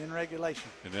 in regulation.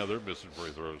 And now they're missing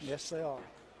free throws. Yes, they are.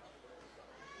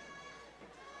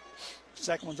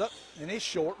 Second one's up, and it's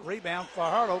short. Rebound.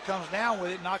 Fajardo comes down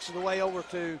with it, knocks it away over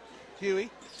to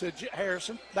Huey, to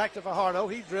Harrison. Back to Fajardo.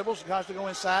 He dribbles, tries to go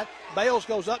inside. Bales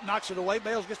goes up, knocks it away.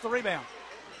 Bales gets the rebound.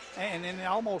 And then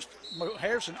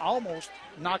Harrison almost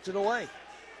knocked it away.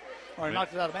 Or he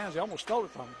knocked it out of bounds. He almost stole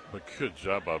it from him. But good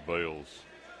job by Bales.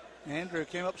 Andrew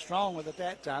came up strong with it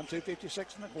that time.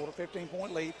 2:56 in the quarter,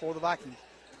 15-point lead for the Vikings.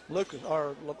 Luke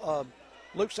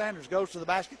Sanders goes to the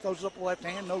basket, throws it up with the left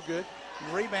hand, no good.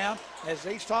 Rebound as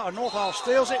North Hall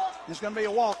steals it. It's going to be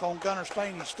a walk on Gunnar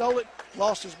Spain. He stole it,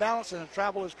 lost his balance, and a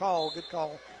travel is called. Good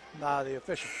call by the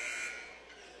official.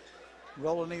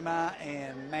 Roland Nemai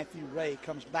and Matthew Ray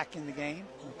comes back in the game.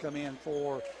 Will come in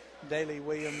for Daley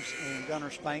Williams and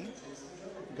Gunnar Spain.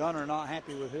 Gunnar not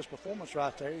happy with his performance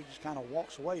right there. He just kind of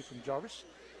walks away from Jarvis.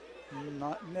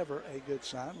 Never a good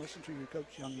sign. Listen to your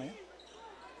coach, young man.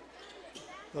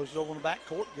 Goes it over in the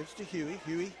backcourt, gives it to Huey.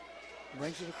 Huey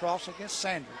brings it across against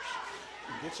Sanders.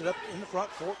 And gets it up in the front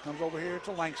court, comes over here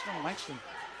to Langston. Langston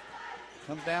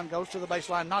comes down, goes to the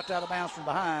baseline, knocked out of bounds from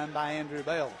behind by Andrew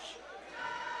Bales.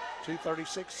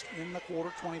 2:36 in the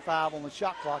quarter, 25 on the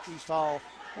shot clock. East Hall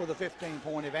with a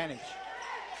 15-point advantage.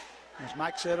 As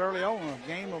Mike said early on, a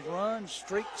game of runs,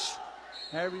 streaks,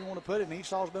 however you want to put it, and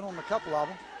East Hall's been on a couple of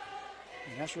them.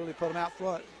 And that's really put them out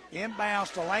front.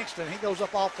 Inbounds to Langston. He goes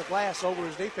up off the glass over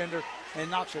his defender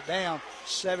and knocks it down,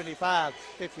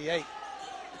 75-58.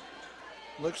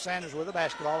 Luke Sanders with the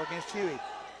basketball against Huey.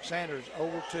 Sanders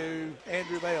over to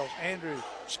Andrew Bales. Andrew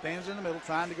spins in the middle,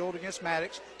 trying to go against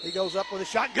Maddox. He goes up with a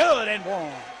shot. Good and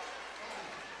one.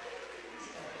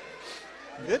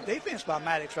 Good defense by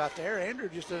Maddox right there. Andrew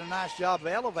just did a nice job of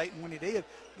elevating when he did.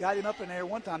 Got him up in there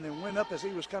one time, then went up as he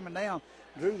was coming down,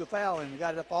 drew the foul, and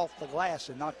got it up off the glass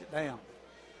and knocked it down.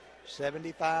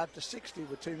 75-60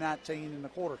 with 2:19 in the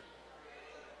quarter.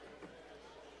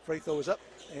 Free throw is up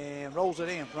and rolls it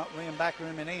in. Front rim, back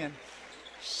rim, and in.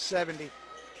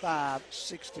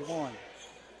 75-61.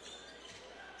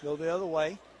 Go the other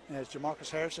way as Jamarcus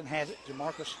Harrison has it.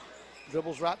 Jamarcus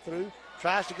dribbles right through,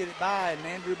 tries to get it by, and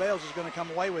Andrew Bales is going to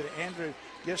come away with it. Andrew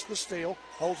gets the steal,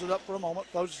 holds it up for a moment,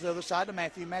 throws it to the other side to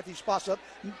Matthew. Matthew spots up,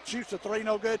 shoots a three,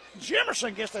 no good.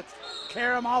 Jimerson gets to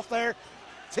carry him off there,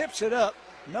 tips it up,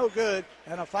 no good,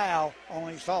 and a foul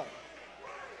on East Hall.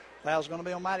 Foul's going to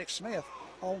be on Maddox Smith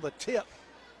on the tip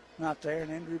right there,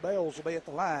 and Andrew Bales will be at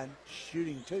the line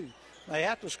shooting 2. They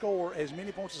have to score as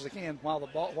many points as they can while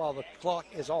the clock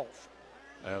is off.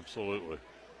 Absolutely.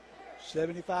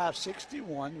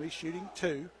 75-61. We're shooting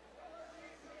 2.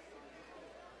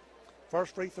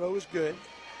 First free throw is good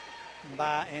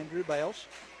by Andrew Bales.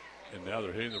 And now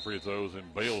they're hitting the free throws,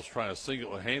 and Bales trying to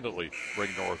single-handedly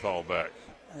bring North Hall back.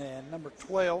 And number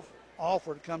 12,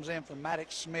 Alford, comes in from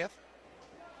Maddox Smith.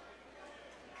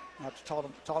 I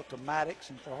talked to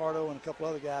Maddox and Fajardo and a couple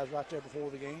other guys right there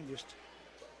before the game, just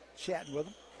chatting with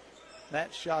them.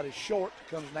 That shot is short,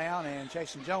 comes down, and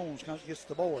Jason Jones gets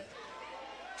the board.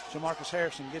 Jamarcus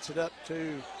Harrison gets it up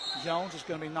to Jones. It's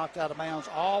going to be knocked out of bounds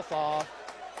off of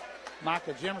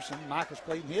Micah Jimerson. Micah's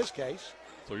pleading his case.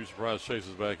 So you're surprised Chase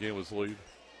is back in with the lead?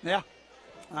 Yeah,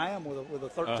 I am with a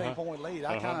 13-point lead.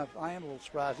 I am a little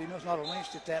surprised. Even though it's not a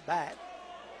wrenched at that bat.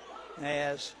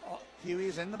 As Huey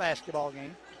is in the basketball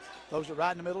game. Throws it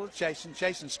right in the middle of Chasen.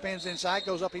 Chasen spins inside,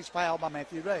 goes up. He's fouled by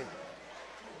Matthew Ray.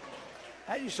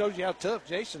 That just shows you how tough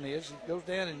Jason is. He goes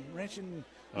down and wrenching.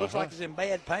 Looks like he's in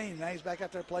bad pain. Now he's back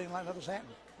out there playing like nothing's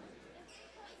happening.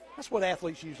 That's what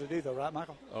athletes usually do, though, right,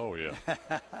 Michael? Oh, yeah.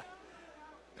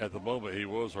 At the moment, he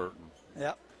was hurting.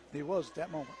 Yep, he was at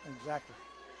that moment. Exactly.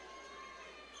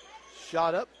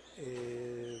 Shot up.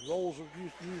 Rolls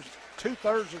used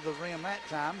 2/3 of the rim that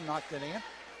time. Knocked it in.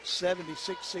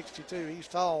 76-62.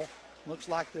 East Hall looks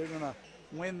like they're going to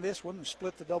win this one and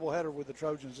split the doubleheader with the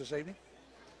Trojans this evening.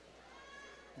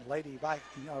 Lady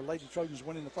Trojans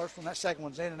winning the first one. That second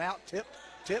one's in and out, tipped.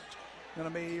 Going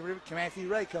to be Matthew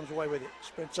Ray comes away with it.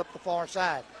 Sprints up the far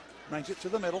side, brings it to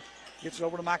the middle, gets it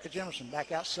over to Micah Jimerson.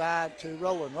 Back outside to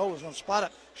Roland. Roland's going to spot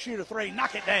up, shoot a three,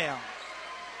 knock it down.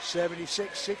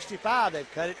 76-65.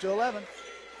 They've cut it to 11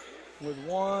 with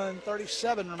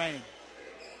 1:37 remaining.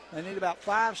 They need about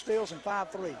 5 steals and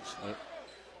 5 threes.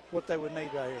 What they would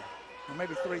need right here. Or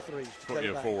maybe 3 threes.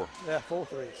 Yeah, 4. Yeah, 4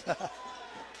 threes.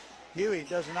 Huey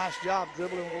does a nice job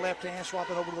dribbling with the left hand,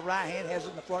 swapping over to the right hand, has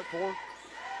it in the front court.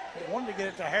 They wanted to get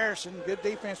it to Harrison. Good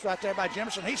defense right there by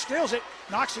Jimerson. He steals it,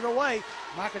 knocks it away.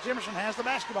 Micah Jimerson has the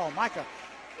basketball. Micah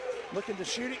looking to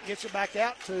shoot it, gets it back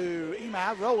out to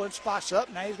Imai. Roland spots up.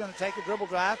 Now he's going to take a dribble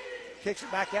drive, kicks it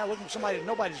back out, looking for somebody that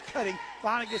nobody's cutting.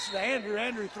 Finally gets it to Andrew.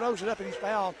 Andrew throws it up, and he's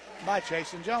fouled by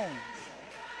Chasen Jones.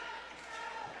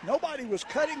 Nobody was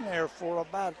cutting there for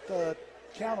about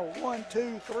count of 1,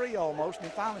 2, 3 almost,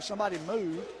 and finally somebody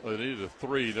moved. They needed a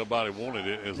 3. Nobody wanted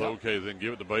it. It's okay, then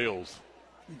give it to Bales.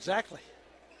 Exactly.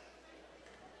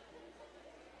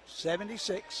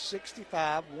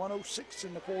 76-65, 1:06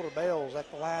 in the quarter. Bales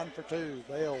at the line for 2.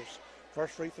 Bales,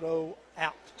 first free throw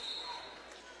out.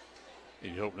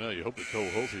 And you hope that Cole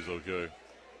Hulsey's okay.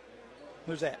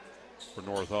 Who's that? For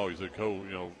North Hall, you said Cole,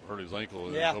 hurt his ankle,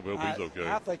 and yeah, hope he's okay.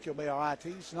 I think he'll be all right.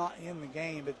 He's not in the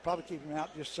game, but probably keep him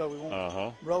out just so we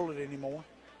won't roll it anymore.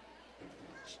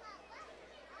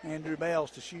 Andrew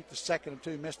Bales to shoot the second of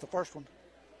 2, missed the first one.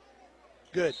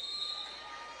 Good.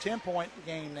 10-point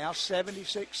game now,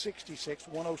 76-66,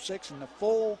 1:06, and a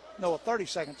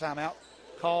 30-second timeout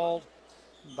called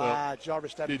by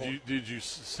Jarvis Davenport. Did you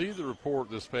see the report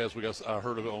this past week? I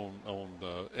heard of it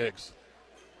on X.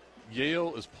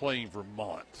 Yale is playing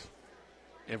Vermont,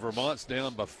 and Vermont's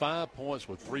down by 5 points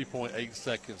with 3.8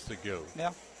 seconds to go.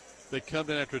 Yeah. They come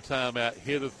in after a timeout,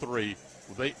 hit a 3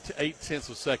 with 8/10 of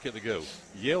a second to go.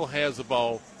 Yale has the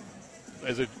ball.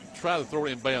 As they try to throw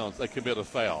it in bounds, they commit a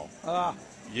foul. And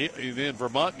then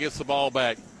Vermont gets the ball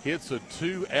back, hits a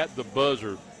 2 at the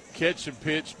buzzer, catch and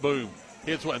pitch, boom,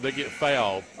 hits one, and they get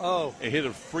fouled. And hit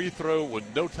a free throw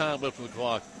with no time left on the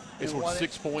clock. They scored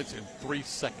 6 points in 3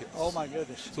 seconds. Oh my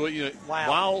goodness! So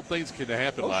wild things can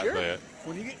happen like sure. that.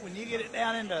 When you get it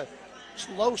down into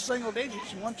low single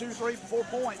digits, 1, 2, 3, 4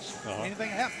 points, anything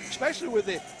can happen. Especially with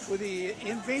the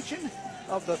invention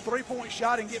of the 3-point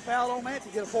shot and get fouled on that to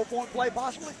get a 4-point play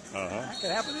possibly. That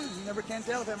could happen. You never can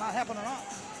tell if it might happen or not.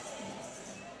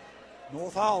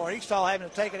 North Hall or East Hall having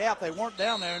to take it out. They weren't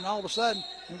down there, and all of a sudden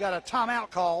we got a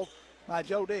timeout called by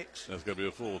Joe Dix. That's going to be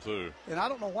a full, too. And I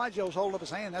don't know why Joe's holding up his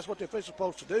hand. That's what the official's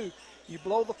supposed to do. You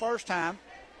blow the first time,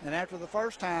 and after the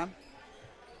first time,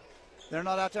 they're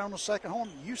not out there on the second horn.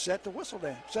 You set the whistle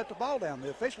down, set the ball down. The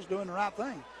official's doing the right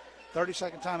thing.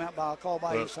 30-second timeout by a call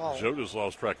by East Hall. Joe just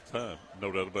lost track of time, no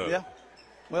doubt about it. Yeah.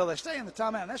 Well, they stay in the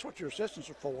timeout, and that's what your assistants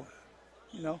are for.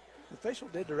 The official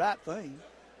did the right thing.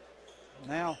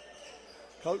 Now,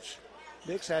 Coach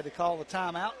Dix had to call the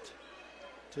timeout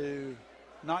to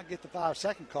not get the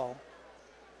 5-second call.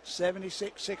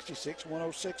 76-66,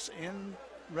 1:06 in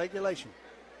regulation.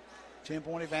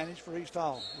 10-point advantage for East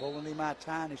Hall. Roland Imai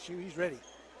tying his shoe. He's ready.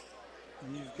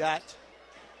 And you've got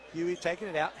Huey taking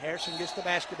it out. Harrison gets the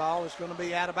basketball. It's going to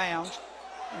be out of bounds.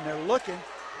 And they're looking.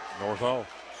 North Hall.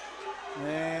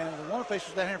 And the one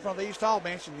official's down here in front of the East Hall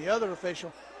bench, and the other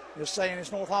official is saying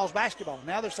it's North Hall's basketball.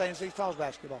 Now they're saying it's East Hall's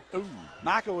basketball. Ooh.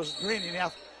 Micah was grinning.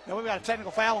 Now we've got a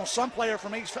technical foul on some player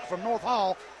from North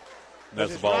Hall.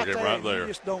 That's the ball game right there. You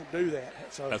just don't do that.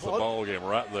 So that's the ball game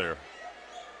right there.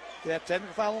 Yeah,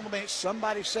 technical foul on the bench.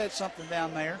 Somebody said something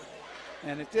down there.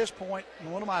 And at this point,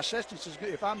 one of my assistants is,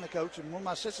 if I'm the coach, and one of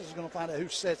my assistants is going to find out who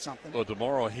said something. Well,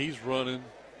 tomorrow he's running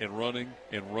and running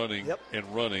and running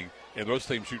and running, and those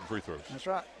teams shooting free throws. That's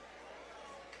right.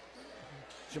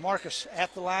 Jamarcus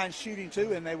at the line shooting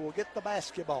 2, and they will get the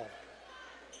basketball.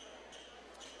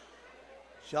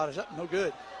 Shot is up, no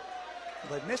good.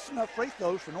 They've missed enough free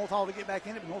throws for North Hall to get back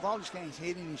in it, but North Hall just can't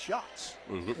hit any shots.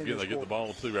 Well, they get the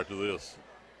ball, too, after this.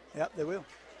 Yep, they will.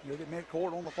 They'll get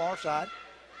midcourt on the far side,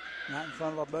 right in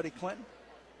front of our buddy Clinton.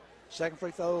 Second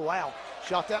free throw, wow.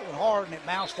 Shot that one hard, and it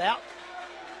bounced out.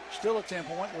 Still a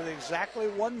 10-point with exactly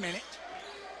 1 minute.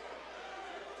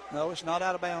 No, it's not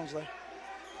out of bounds, though.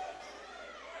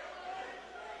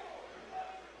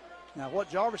 Now, what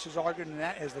Jarvis is arguing in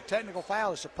that is the technical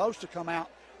foul is supposed to come out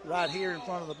right here in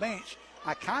front of the bench.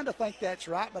 I kind of think that's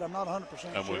right, but I'm not 100% sure.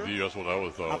 I'm with you. That's what I would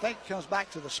have thought. I think it comes back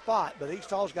to the spot, but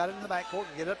East Hall's got it in the backcourt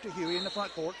to get up to Huey in the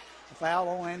front court. A foul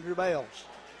on Andrew Bales.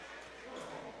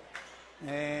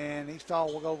 And East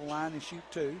Hall will go to the line and shoot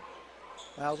 2.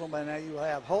 Fouls on by now. You will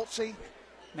have Holtze,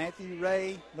 Matthew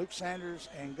Ray, Luke Sanders,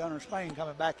 and Gunnar Spain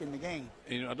coming back in the game.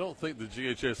 And I don't think the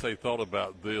GHSA thought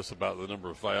about this, about the number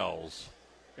of fouls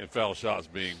and foul shots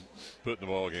being put in the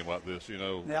ball game like this,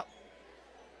 Yep.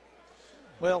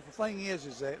 Well, the thing is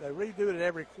that they redo it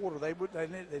every quarter. You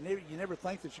never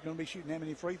think that you're going to be shooting that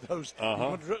many free throws. You're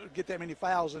going to get that many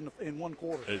fouls in one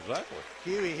quarter. Exactly.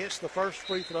 Huey hits the first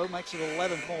free throw, makes it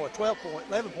 11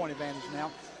 point advantage now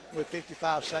with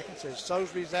 55 seconds. As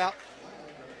Sosby's out,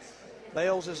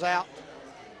 Bales is out.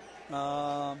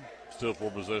 Still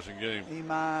 4-possession game.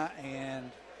 Imai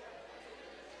and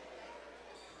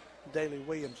Daly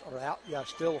Williams are out. Yeah,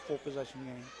 still a 4-possession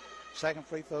game. Second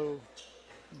free throw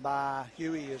by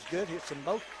Huey is good. Hits them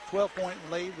both. 12-point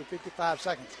lead with 55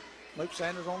 seconds. Luke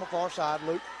Sanders on the far side.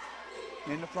 Luke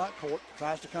in the front court.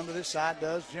 Tries to come to this side.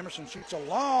 Does. Jimerson shoots a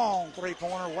long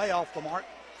three-pointer way off the mark.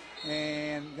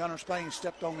 And Gunnar Spain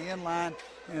stepped on the end line,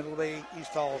 and it'll be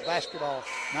East Hall's basketball.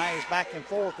 Now he's back and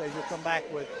forth as he'll come back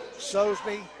with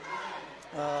Sosby,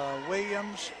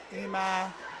 Williams,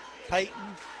 Imai,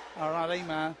 Peyton, or not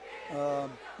Imai,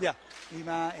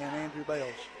 Imai and Andrew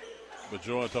Bales. But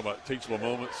Joe, I'm talking about teachable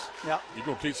moments. Yeah. You're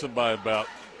going to teach somebody about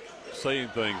saying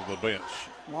things on the bench.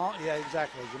 Well, yeah,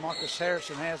 exactly. Jamarcus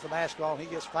Harrison has the basketball. He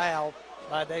gets fouled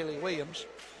by Daly Williams,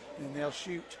 and they'll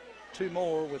shoot two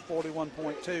more with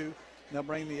 41.2. They'll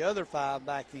bring the other 5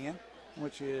 back in,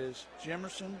 which is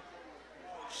Jimerson,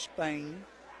 Spain,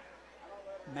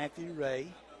 Matthew Ray,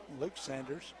 Luke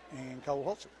Sanders, and Cole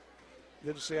Hudson.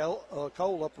 Good to see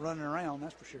Cole up running around,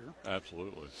 that's for sure.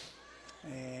 Absolutely.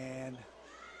 And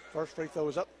first free throw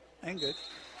is up and good.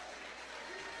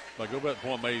 I go back to the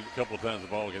point made a couple of times in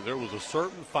the ball game. There was a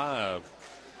certain 5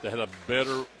 that had a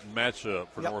better matchup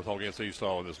for North Hall against East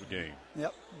Hall in this game.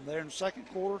 Yep. They're in the second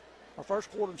quarter, or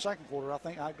first quarter and second quarter, I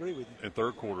think I agree with you. In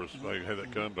third quarters, they had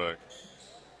that comeback.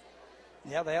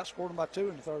 Yeah, they outscored them by 2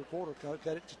 in the third quarter,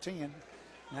 cut it to 10.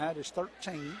 Now it is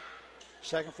 13.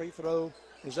 Second free throw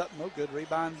is up, no good.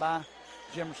 Rebound by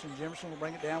Jimerson. Jimerson will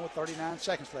bring it down with 39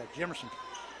 seconds left. Jimerson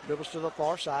dribbles to the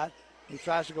far side. He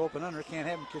tries to go up and under, can't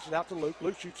have him, kicks it out to Luke.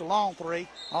 Luke shoots a long 3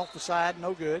 off the side,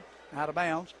 no good, out of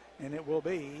bounds, and it will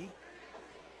be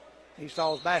East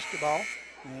Hall's basketball,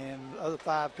 and the other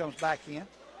 5 comes back in.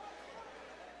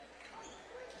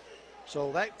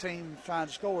 So that team trying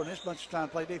to score, and this bunch is trying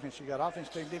to play defense. You got offense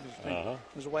team, defense team.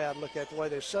 Is the way I'd look at the way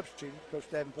they're substituted. Coach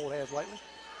Davenport has lately.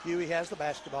 Huey has the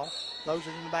basketball. Those are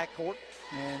in the backcourt.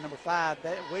 And number 5,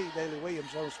 Daly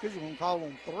Williams. So excuse me, we're going to call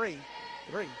on 3.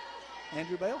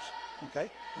 Andrew Bales. Okay.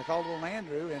 They called on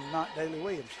Andrew and not Daly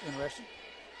Williams. Interesting.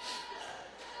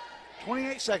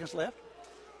 28 seconds left.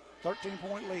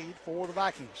 13-point lead for the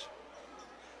Vikings.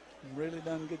 Really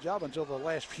done a good job until the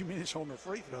last few minutes on their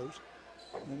free throws.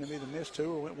 And then they either missed 2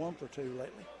 or went 1 for 2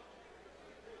 lately.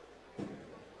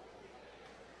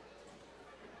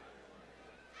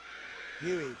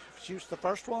 Huey shoots the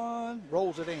first one,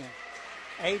 rolls it in.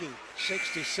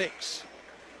 80-66.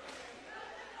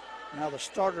 Now the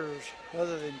starters,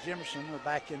 other than Jimerson, are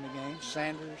back in the game.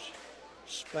 Sanders,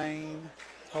 Spain,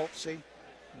 Holtze,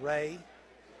 Ray,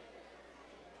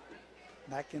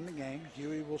 back in the game.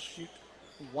 Huey will shoot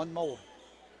one more.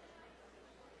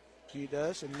 He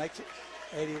does and makes it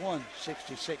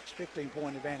 81-66,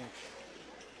 15-point advantage.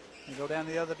 And go down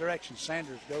the other direction.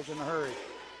 Sanders goes in a hurry.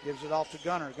 Gives it off to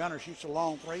Gunner. Gunner shoots a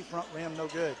long 3, front rim, no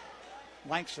good.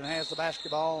 Langston has the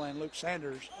basketball, and Luke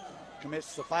Sanders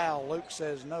commits the foul. Luke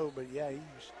says no, but yeah, he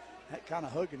was kind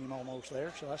of hugging him almost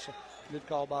there, so that's a good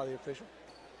call by the official.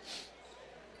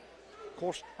 Of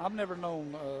course, I've never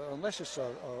known, unless it's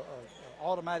a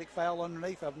automatic foul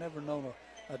underneath, I've never known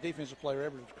a defensive player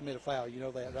ever to commit a foul. You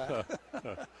know that, right?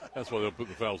 That's why they'll put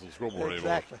the fouls on the scoreboard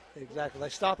exactly, anymore. Exactly. They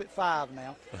stop at 5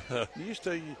 now. Used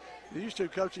to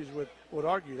coaches would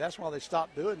argue that's why they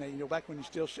stopped doing that. You know, back when you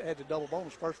still had the double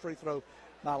bonus, first free throw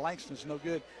by Langston's no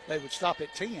good. They would stop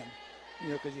at 10, you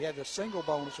know, because you had the single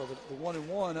bonus or the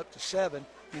 1-and-1 up to 7,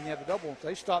 and you have the double bonus.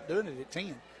 They stopped doing it at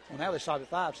 10. Well, now they stop at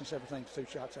 5 since everything's 2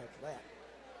 shots after that.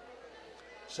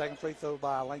 Second free throw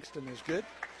by Langston is good.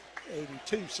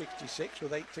 82-66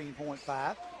 with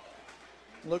 18.5.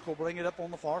 Luke will bring it up on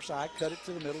the far side, cut it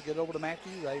to the middle, get it over to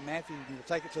Matthew Ray. Matthew will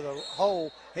take it to the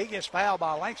hole. He gets fouled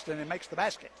by Langston and makes the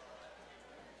basket.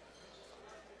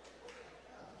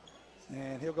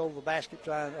 And he'll go to the basket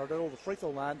or go to the free throw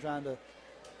line trying to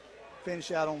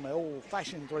finish out on the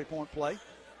old-fashioned three-point play.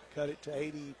 Cut it to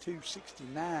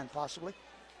 82-69 possibly.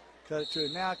 Cut it to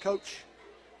it. Now Coach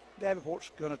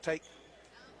Davenport's going to take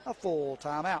a full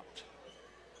timeout.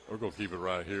 We're going to keep it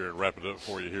right here and wrap it up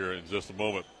for you here in just a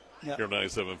moment. Yep. Here on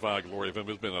 97.5 Glory FM.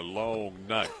 It's been a long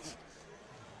night.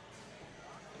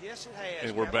 Yes, it has.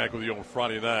 And we're back with you on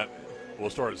Friday night will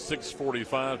start at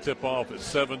 6:45. Tip-off at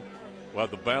 7. We'll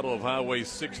have the Battle of Highway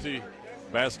 60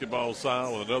 basketball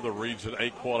style with another Region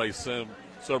 8 Quad A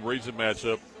sub-region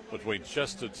matchup between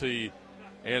Chestatee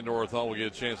and North Hall. We'll get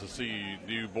a chance to see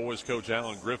new boys coach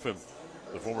Alan Griffin,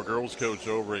 the former girls coach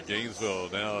over at Gainesville,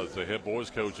 now as the head boys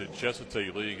coach at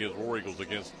Chestatee, leading his War Eagles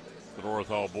against the North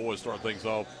Hall boys. Start things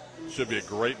off. Should be a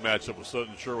great matchup with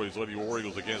Sutton Shirley's Lady War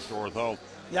Eagles against North Hall.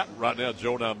 Yep. Right now,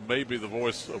 Joe and I may be the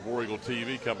voice of War Eagle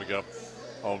TV coming up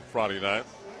on Friday night.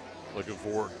 Looking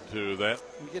forward to that.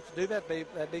 We get to do that,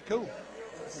 that'd be cool.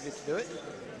 We get to do it.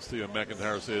 Stephen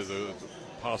McIntyre says a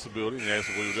possibility, and asked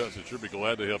if we would do it. So we'll be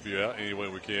glad to help you out any way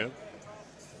we can.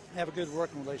 Have a good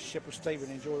working relationship with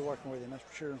Stephen. Enjoy working with him, that's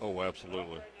for sure. Oh,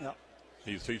 absolutely. Yep.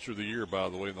 He's Teacher of the Year, by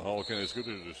the way, in the Hall County School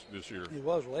this year. He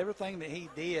was. Well, everything that he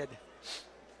did,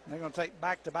 they're going to take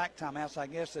back-to-back timeouts. I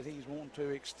guess that he's wanting to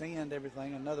extend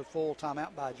everything. Another full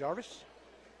timeout by Jarvis.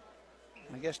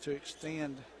 I guess to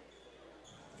extend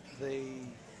the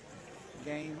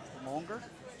game longer.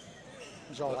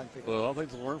 That's all I can figure. Well, I think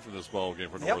to learn from this ball game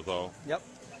for North Hall. Yep.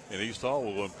 And East Hall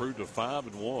will improve to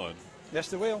 5-1. Yes,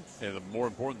 they will. And the more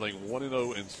important thing,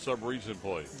 1-0 in sub-region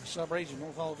play. The sub-region,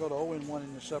 North Hall will go to 0-1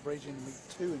 in the sub-region and be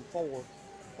 2-4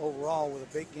 overall with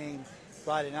a big game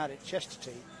Friday night at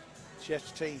Chestatee.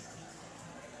 Chestatee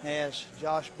has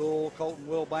Josh Bull, Colton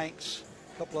Wilbanks,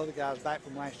 a couple other guys back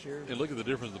from last year. And look at the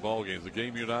difference in the ball games. The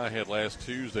game you and I had last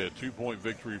Tuesday, a 2-point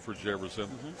victory for Jefferson.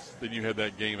 Then you had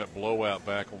that game at blowout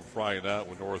back on Friday night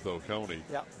with North Oconee.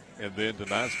 Yep. And then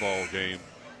tonight's ball game,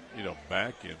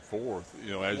 back and forth,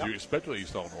 as you expect with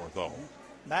East Hall, North Hall.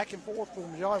 Back and forth for the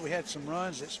majority. We had some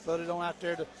runs that sputtered on out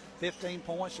there to 15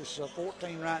 points. It's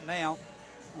 14 right now.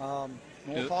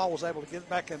 North Hall was able to get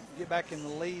back in the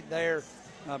lead there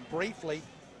briefly.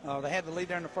 They had the lead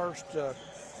there in the first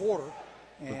quarter.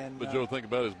 But Joe, think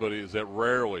about it, buddy, is that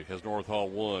rarely has North Hall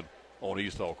won on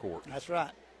East Hall court. That's right.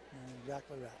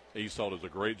 Exactly right. East Hall does a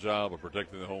great job of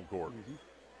protecting the home court.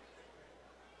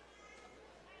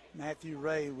 Matthew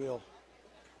Ray will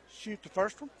shoot the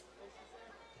first one.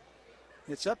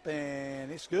 It's up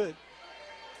and it's good.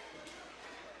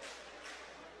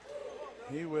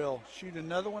 He will shoot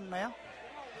another one now.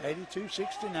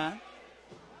 82-69.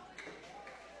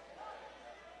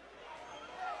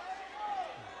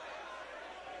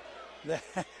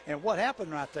 And what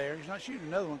happened right there, he's not shooting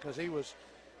another one because it was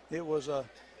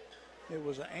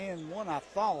an and one, I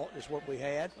thought, is what we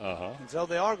had. And so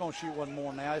they are going to shoot one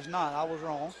more now. It's not. I was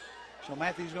wrong. So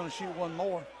Matthew's going to shoot one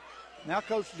more. Now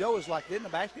Coach Joe is like, didn't the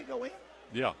basket go in?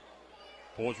 Yeah.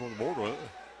 Points on the board, wasn't it?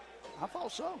 I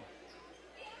thought so.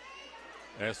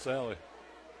 Ask Sally.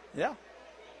 Yeah.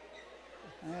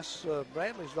 Ask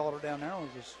Bradley's daughter down there, was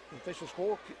his official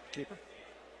scorekeeper.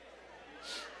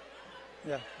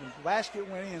 Yeah, the basket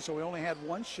went in, so we only had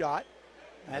one shot.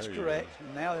 That's correct.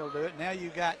 And now they'll do it. Now you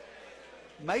got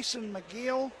Mason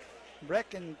McGill,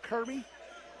 Brecken Kirby,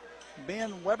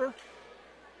 Ben Weber,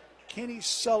 Kenny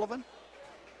Sullivan,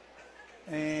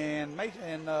 and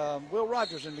Will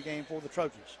Rogers in the game for the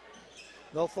Trojans.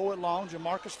 They'll throw it long.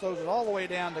 Jamarcus throws it all the way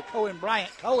down to Cohen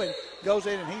Bryant. Cohen goes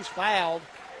in and he's fouled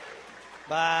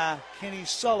by Kenny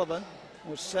Sullivan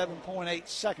with 7.8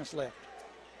 seconds left.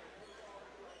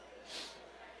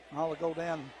 I'll go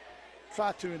down,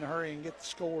 try to in a hurry and get the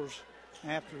scores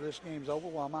after this game's over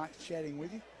while Mike's chatting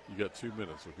with you. You got 2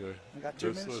 minutes, okay? I got 2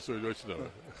 minutes? So let you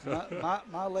know.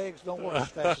 my legs don't work as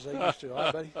fast as they used to. All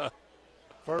right, buddy?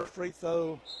 First free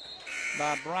throw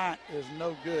by Bryant is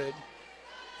no good.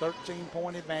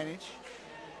 13-point advantage.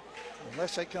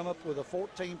 Unless they come up with a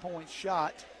 14-point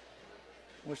shot,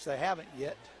 which they haven't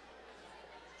yet,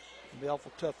 it'll be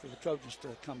awful tough for the Trojans to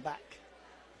come back.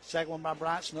 Second one by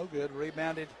Bryant's no good.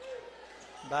 Rebounded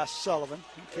by Sullivan.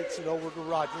 He kicks it over to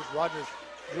Rogers. Rogers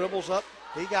dribbles up.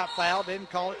 He got fouled. Didn't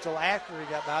call it till after he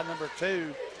got by. Number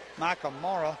 2, Micah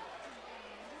Mara,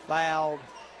 fouled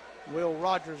Will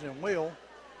Rogers, and Will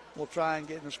try and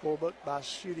get in the scorebook by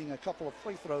shooting a couple of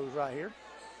free throws right here.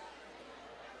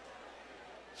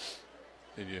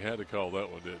 And you had to call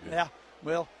that one, didn't you? Yeah.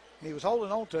 Well, he was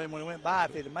holding on to him when he went by.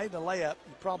 If he'd have made the layup,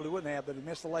 he probably wouldn't have, but he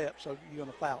missed the layup, so you're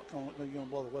going to foul. You're going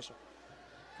to blow the whistle.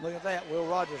 Look at that. Will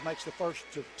Rogers makes the first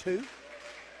of 2.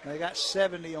 They got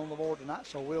 70 on the board tonight,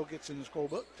 so Will gets in the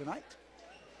scorebook tonight.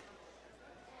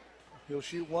 He'll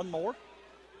shoot one more.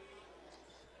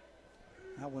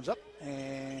 That one's up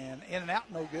and in and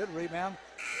out, no good. Rebound.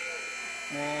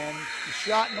 And the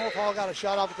shot, North Hall got a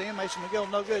shot off at the end. Mason McGill,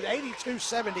 no good.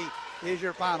 82-70 is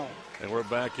your final. And we're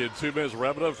back in 2 minutes.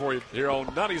 Wrap it up for you here on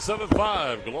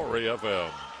 97.5 Glory FM.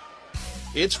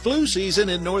 It's flu season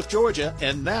in North Georgia,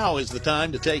 and now is the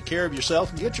time to take care of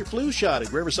yourself and get your flu shot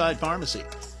at Riverside Pharmacy.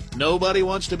 Nobody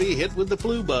wants to be hit with the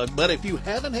flu bug, but if you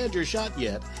haven't had your shot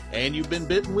yet and you've been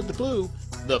bitten with the flu,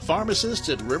 the pharmacists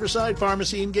at Riverside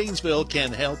Pharmacy in Gainesville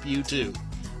can help you too.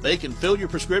 They can fill your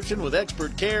prescription with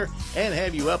expert care and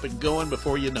have you up and going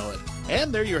before you know it.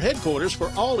 And they're your headquarters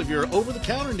for all of your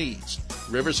over-the-counter needs.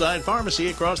 Riverside Pharmacy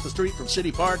across the street from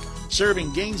City Park,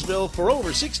 serving Gainesville for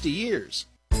over 60 years.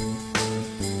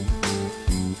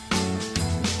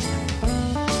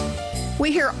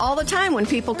 We hear all the time when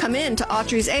people come in to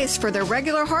Autry's Ace for their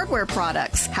regular hardware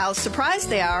products how surprised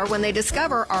they are when they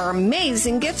discover our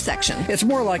amazing gift section. It's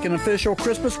more like an official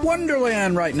Christmas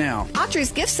wonderland right now.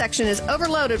 Autry's gift section is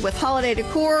overloaded with holiday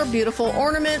decor, beautiful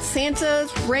ornaments,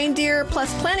 Santas, reindeer,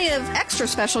 plus plenty of extra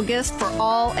special gifts for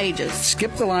all ages.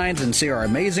 Skip the lines and see our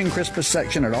amazing Christmas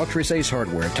section at Autry's Ace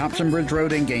Hardware, Thompson Bridge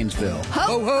Road in Gainesville.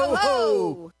 Ho, ho,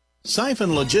 ho!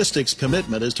 Siphon Logistics'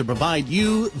 commitment is to provide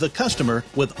you, the customer,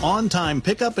 with on-time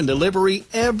pickup and delivery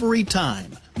every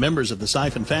time. Members of the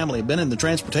Siphon family have been in the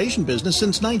transportation business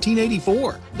since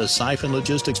 1984. The Siphon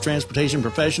Logistics transportation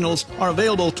professionals are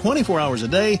available 24 hours a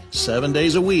day, 7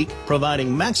 days a week,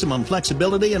 providing maximum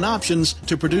flexibility and options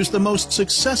to produce the most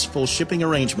successful shipping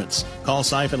arrangements. Call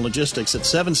Siphon Logistics at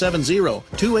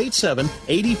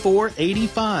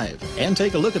 770-287-8485 and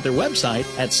take a look at their website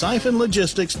at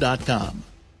siphonlogistics.com.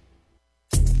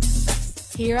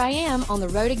 Here I am on the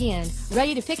road again,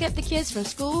 ready to pick up the kids from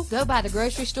school, go by the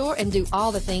grocery store, and do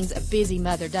all the things a busy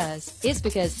mother does. It's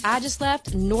because I just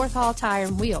left North Hall Tire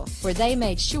and Wheel, where they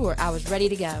made sure I was ready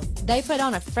to go. They put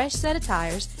on a fresh set of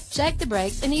tires, checked the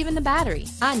brakes, and even the battery.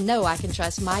 I know I can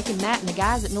trust Mike and Matt and the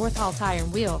guys at North Hall Tire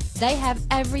and Wheel. They have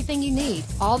everything you need,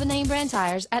 all the name brand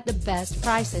tires at the best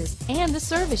prices, and the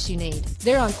service you need.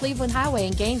 They're on Cleveland Highway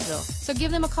in Gainesville, so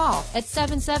give them a call at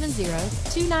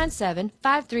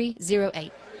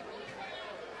 770-297-5308.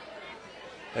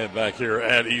 And back here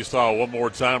at East Hall one more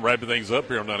time, wrapping things up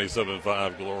here on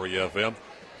 97.5 Glory FM.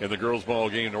 In the girls' ball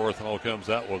game, North Hall comes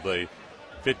out with a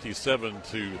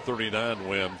 57-39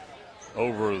 win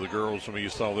over the girls from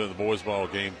East Hall. Then the boys' ball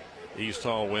game, East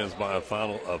Hall wins by a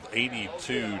final of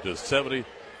 82-70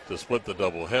 to split the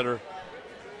doubleheader.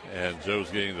 And Joe's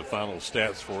getting the final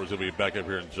stats for us. He'll be back up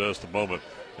here in just a moment.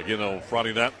 Again, on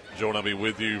Friday night, Joe and I'll be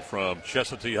with you from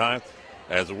Chestatee High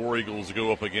as the War Eagles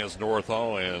go up against North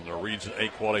Hall in a Region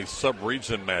 8 Quad A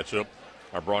sub-region matchup.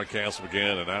 Our broadcast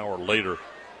began an hour later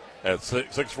at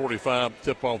 6:45.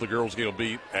 Tip-off the girls game will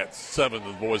be at 7.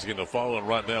 The boys getting to follow. And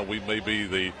right now we may be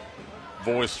the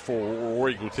voice for War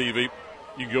Eagle TV.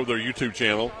 You can go to their YouTube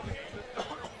channel,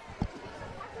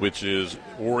 which is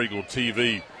War Eagle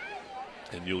TV,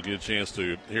 and you'll get a chance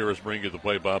to hear us bring you the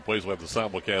play-by-plays. We'll have the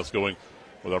simulcast going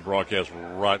with our broadcast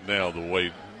right now, the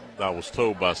way I was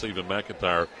told by Stephen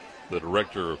McIntyre, the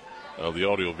director of the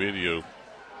audio-video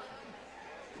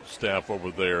staff over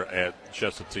there at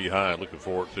Chestatee High. Looking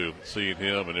forward to seeing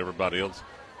him and everybody else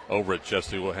over at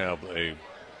Chestatee. We'll have a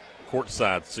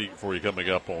courtside seat for you coming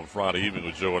up on Friday evening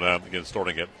with Joe and I, again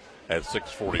starting at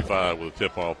 6:45 with a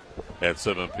tip-off at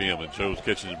 7 p.m. And Joe's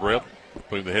catching his breath,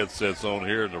 putting the headsets on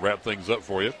here and to wrap things up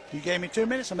for you. You gave me 2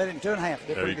 minutes. I made it in 2.5.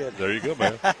 Did pretty good. There you go,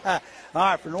 man. All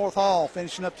right, for North Hall,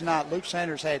 finishing up tonight, Luke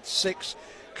Sanders had 6,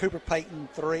 Cooper Payton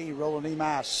 3, Roland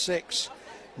Nemai 6,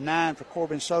 9 for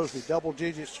Corbin Sosby, double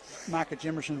digits, Micah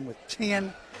Jimerson with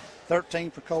 10,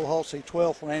 13 for Cole Hulsey,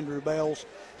 12 for Andrew Bells,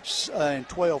 and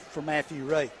 12 for Matthew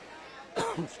Ray.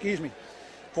 Excuse me.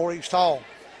 For East Hall,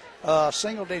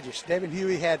 single digits, Devin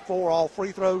Huey had 4 all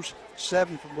free throws,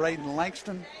 7 for Braden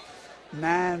Langston,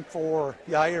 9 for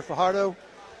Yair Fajardo.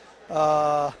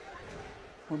 Where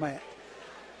am I at?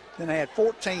 Then they had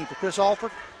 14 for Chris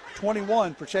Alford,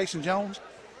 21 for Chasen Jones,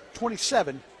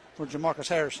 27 for Jamarcus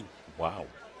Harrison. Wow.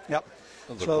 Yep.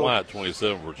 That's a quiet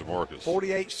 27 for Jamarcus.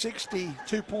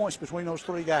 48-62 points between those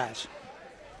 3 guys.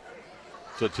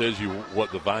 So it tells you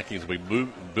what the Vikings will be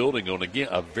building on. Again,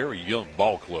 a very young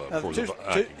ball club for the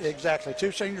Vikings. Exactly.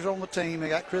 2 seniors on the team. They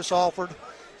got Chris Alford,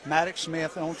 Maddox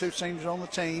Smith, only 2 seniors on the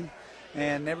team.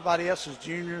 And everybody else is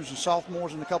juniors and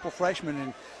sophomores and a couple of freshmen.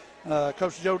 And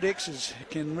Coach Joe Dix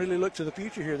can really look to the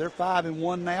future here. They're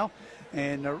 5-1 now.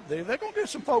 And they're going to get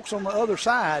some folks on the other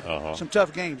side, some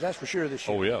tough games, that's for sure this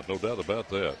year. Oh, yeah, no doubt about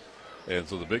that. And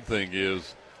so the big thing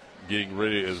is getting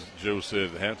ready, as Joe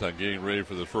said at halftime, getting ready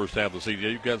for the first half of the season. Yeah,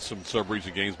 you've got some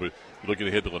sub-region games, but you're looking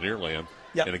ahead to Lanierland.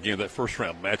 Yep. And, again, that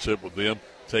first-round matchup with them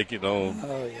taking on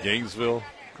Gainesville.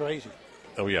 Crazy.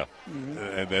 Oh, yeah. Mm-hmm.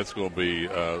 And that's going to be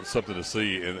something to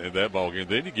see in that ball game.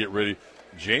 Then you get ready.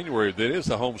 January, that is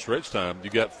the home stretch time. You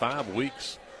got 5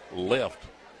 weeks left.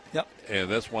 Yep. And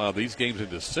that's why these games in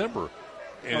December,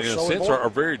 in a sense, are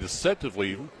very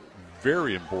deceptively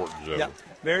very important, Joe. Yeah,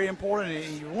 very important.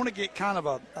 You want to get kind of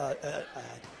a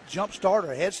jump start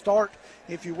or a head start,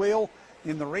 if you will,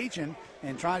 in the region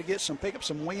and trying to pick up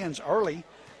some wins early.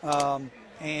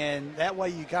 And that way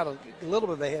you got a little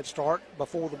bit of a head start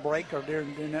before the break or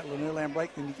during that Lanier Land break.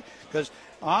 Because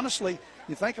honestly,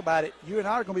 you think about it, you and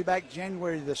I are going to be back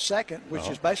January the 2nd, which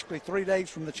is basically 3 days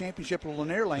from the championship of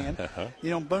Lanier Land.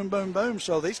 Boom, boom, boom.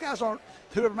 So these guys aren't,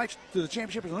 whoever makes it to the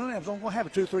championship of Lanier Land is only going to have a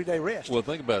 2 or 3 day rest. Well,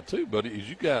 think about it too, buddy, is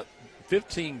you got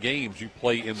 15 games you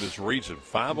play in this region,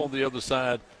 5 on the other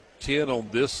side, 10 on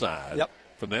this side. Yep.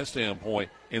 From that standpoint.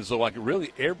 And so, like,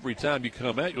 really every time you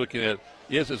come out, you're looking at,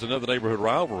 yes, it's another neighborhood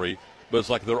rivalry, but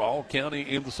it's like they're all county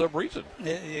in the sub-region.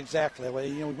 Exactly. Well,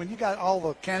 when you got all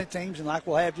the county teams, and like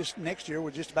we'll have just next year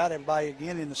with just about everybody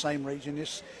again in the same region,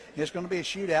 it's going to be a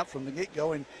shootout from the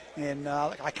get-go. And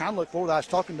I kind of look forward. I was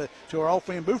talking to our old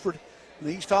friend Buford,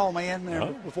 the East Hall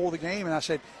man, before the game, and I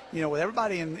said, with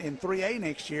everybody in 3A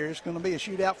next year, it's going to be a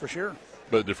shootout for sure.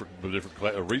 But different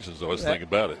regions, though. Let's think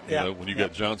about it. When you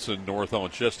got Johnson, North Hall,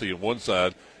 and Chesty on one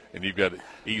side, and you've got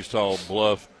East Hall,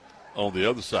 Bluff on the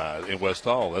other side, and West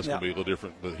Hall, that's going to be a little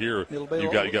different. But here,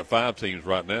 you got 5 teams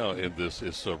right now in this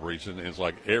sub-region, and it's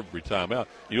like every time out.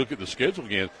 You look at the schedule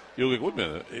again, you look, wait a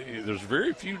minute, there's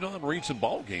very few non-region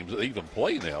ball games that even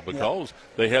play now because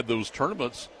they had those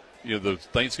tournaments, the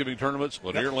Thanksgiving tournaments,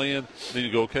 Lanier Land. Then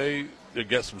you go, okay, they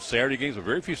got some Saturday games, but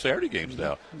very few Saturday games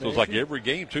now. So it's like every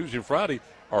game, Tuesday and Friday,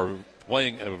 are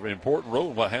playing an important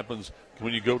role in what happens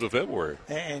when you go to February.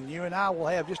 And you and I will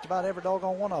have just about every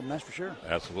doggone one of them, that's for sure.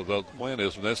 That's what the plan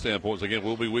is from that standpoint. So again,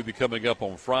 we'll be with you coming up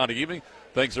on Friday evening.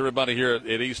 Thanks, everybody, here at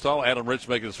East Hall. Adam Rich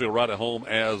making us feel right at home,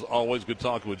 as always. Good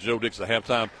talking with Joe Dix at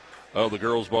halftime of the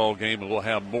girls' ball game, and we'll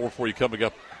have more for you coming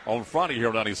up on Friday here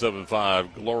on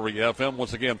 97.5 Glory FM.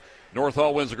 Once again, North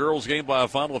Hall wins the girls' game by a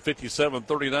final of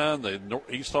 57-39. The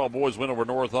East Hall boys win over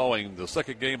North Hall in the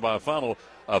second game by a final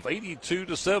of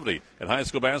 82-70 in high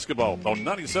school basketball on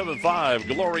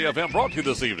 97.5 Glory FM. Brought to you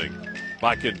this evening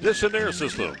by Conditioned Air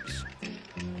Systems,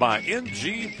 by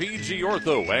NGPG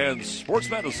Ortho and Sports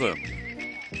Medicine,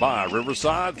 by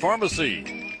Riverside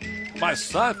Pharmacy, by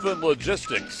Siphon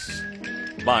Logistics,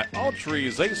 by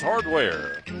Autry's Ace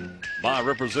Hardware, by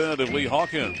Representative Lee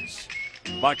Hawkins,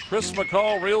 by Chris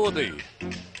McCall Realty,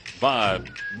 by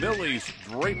Millie's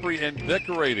Drapery and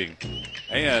Decorating,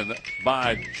 and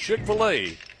by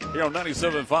Chick-fil-A here on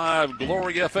 97.5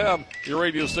 Glory FM, your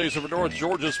radio station for North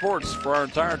Georgia Sports. For our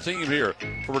entire team here,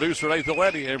 for producer Nathan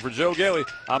Leddy and for Joe Gailey,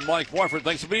 I'm Mike Wyford.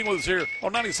 Thanks for being with us here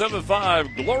on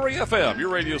 97.5 Glory FM, your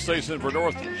radio station for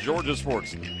North Georgia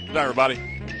Sports. Good night, everybody.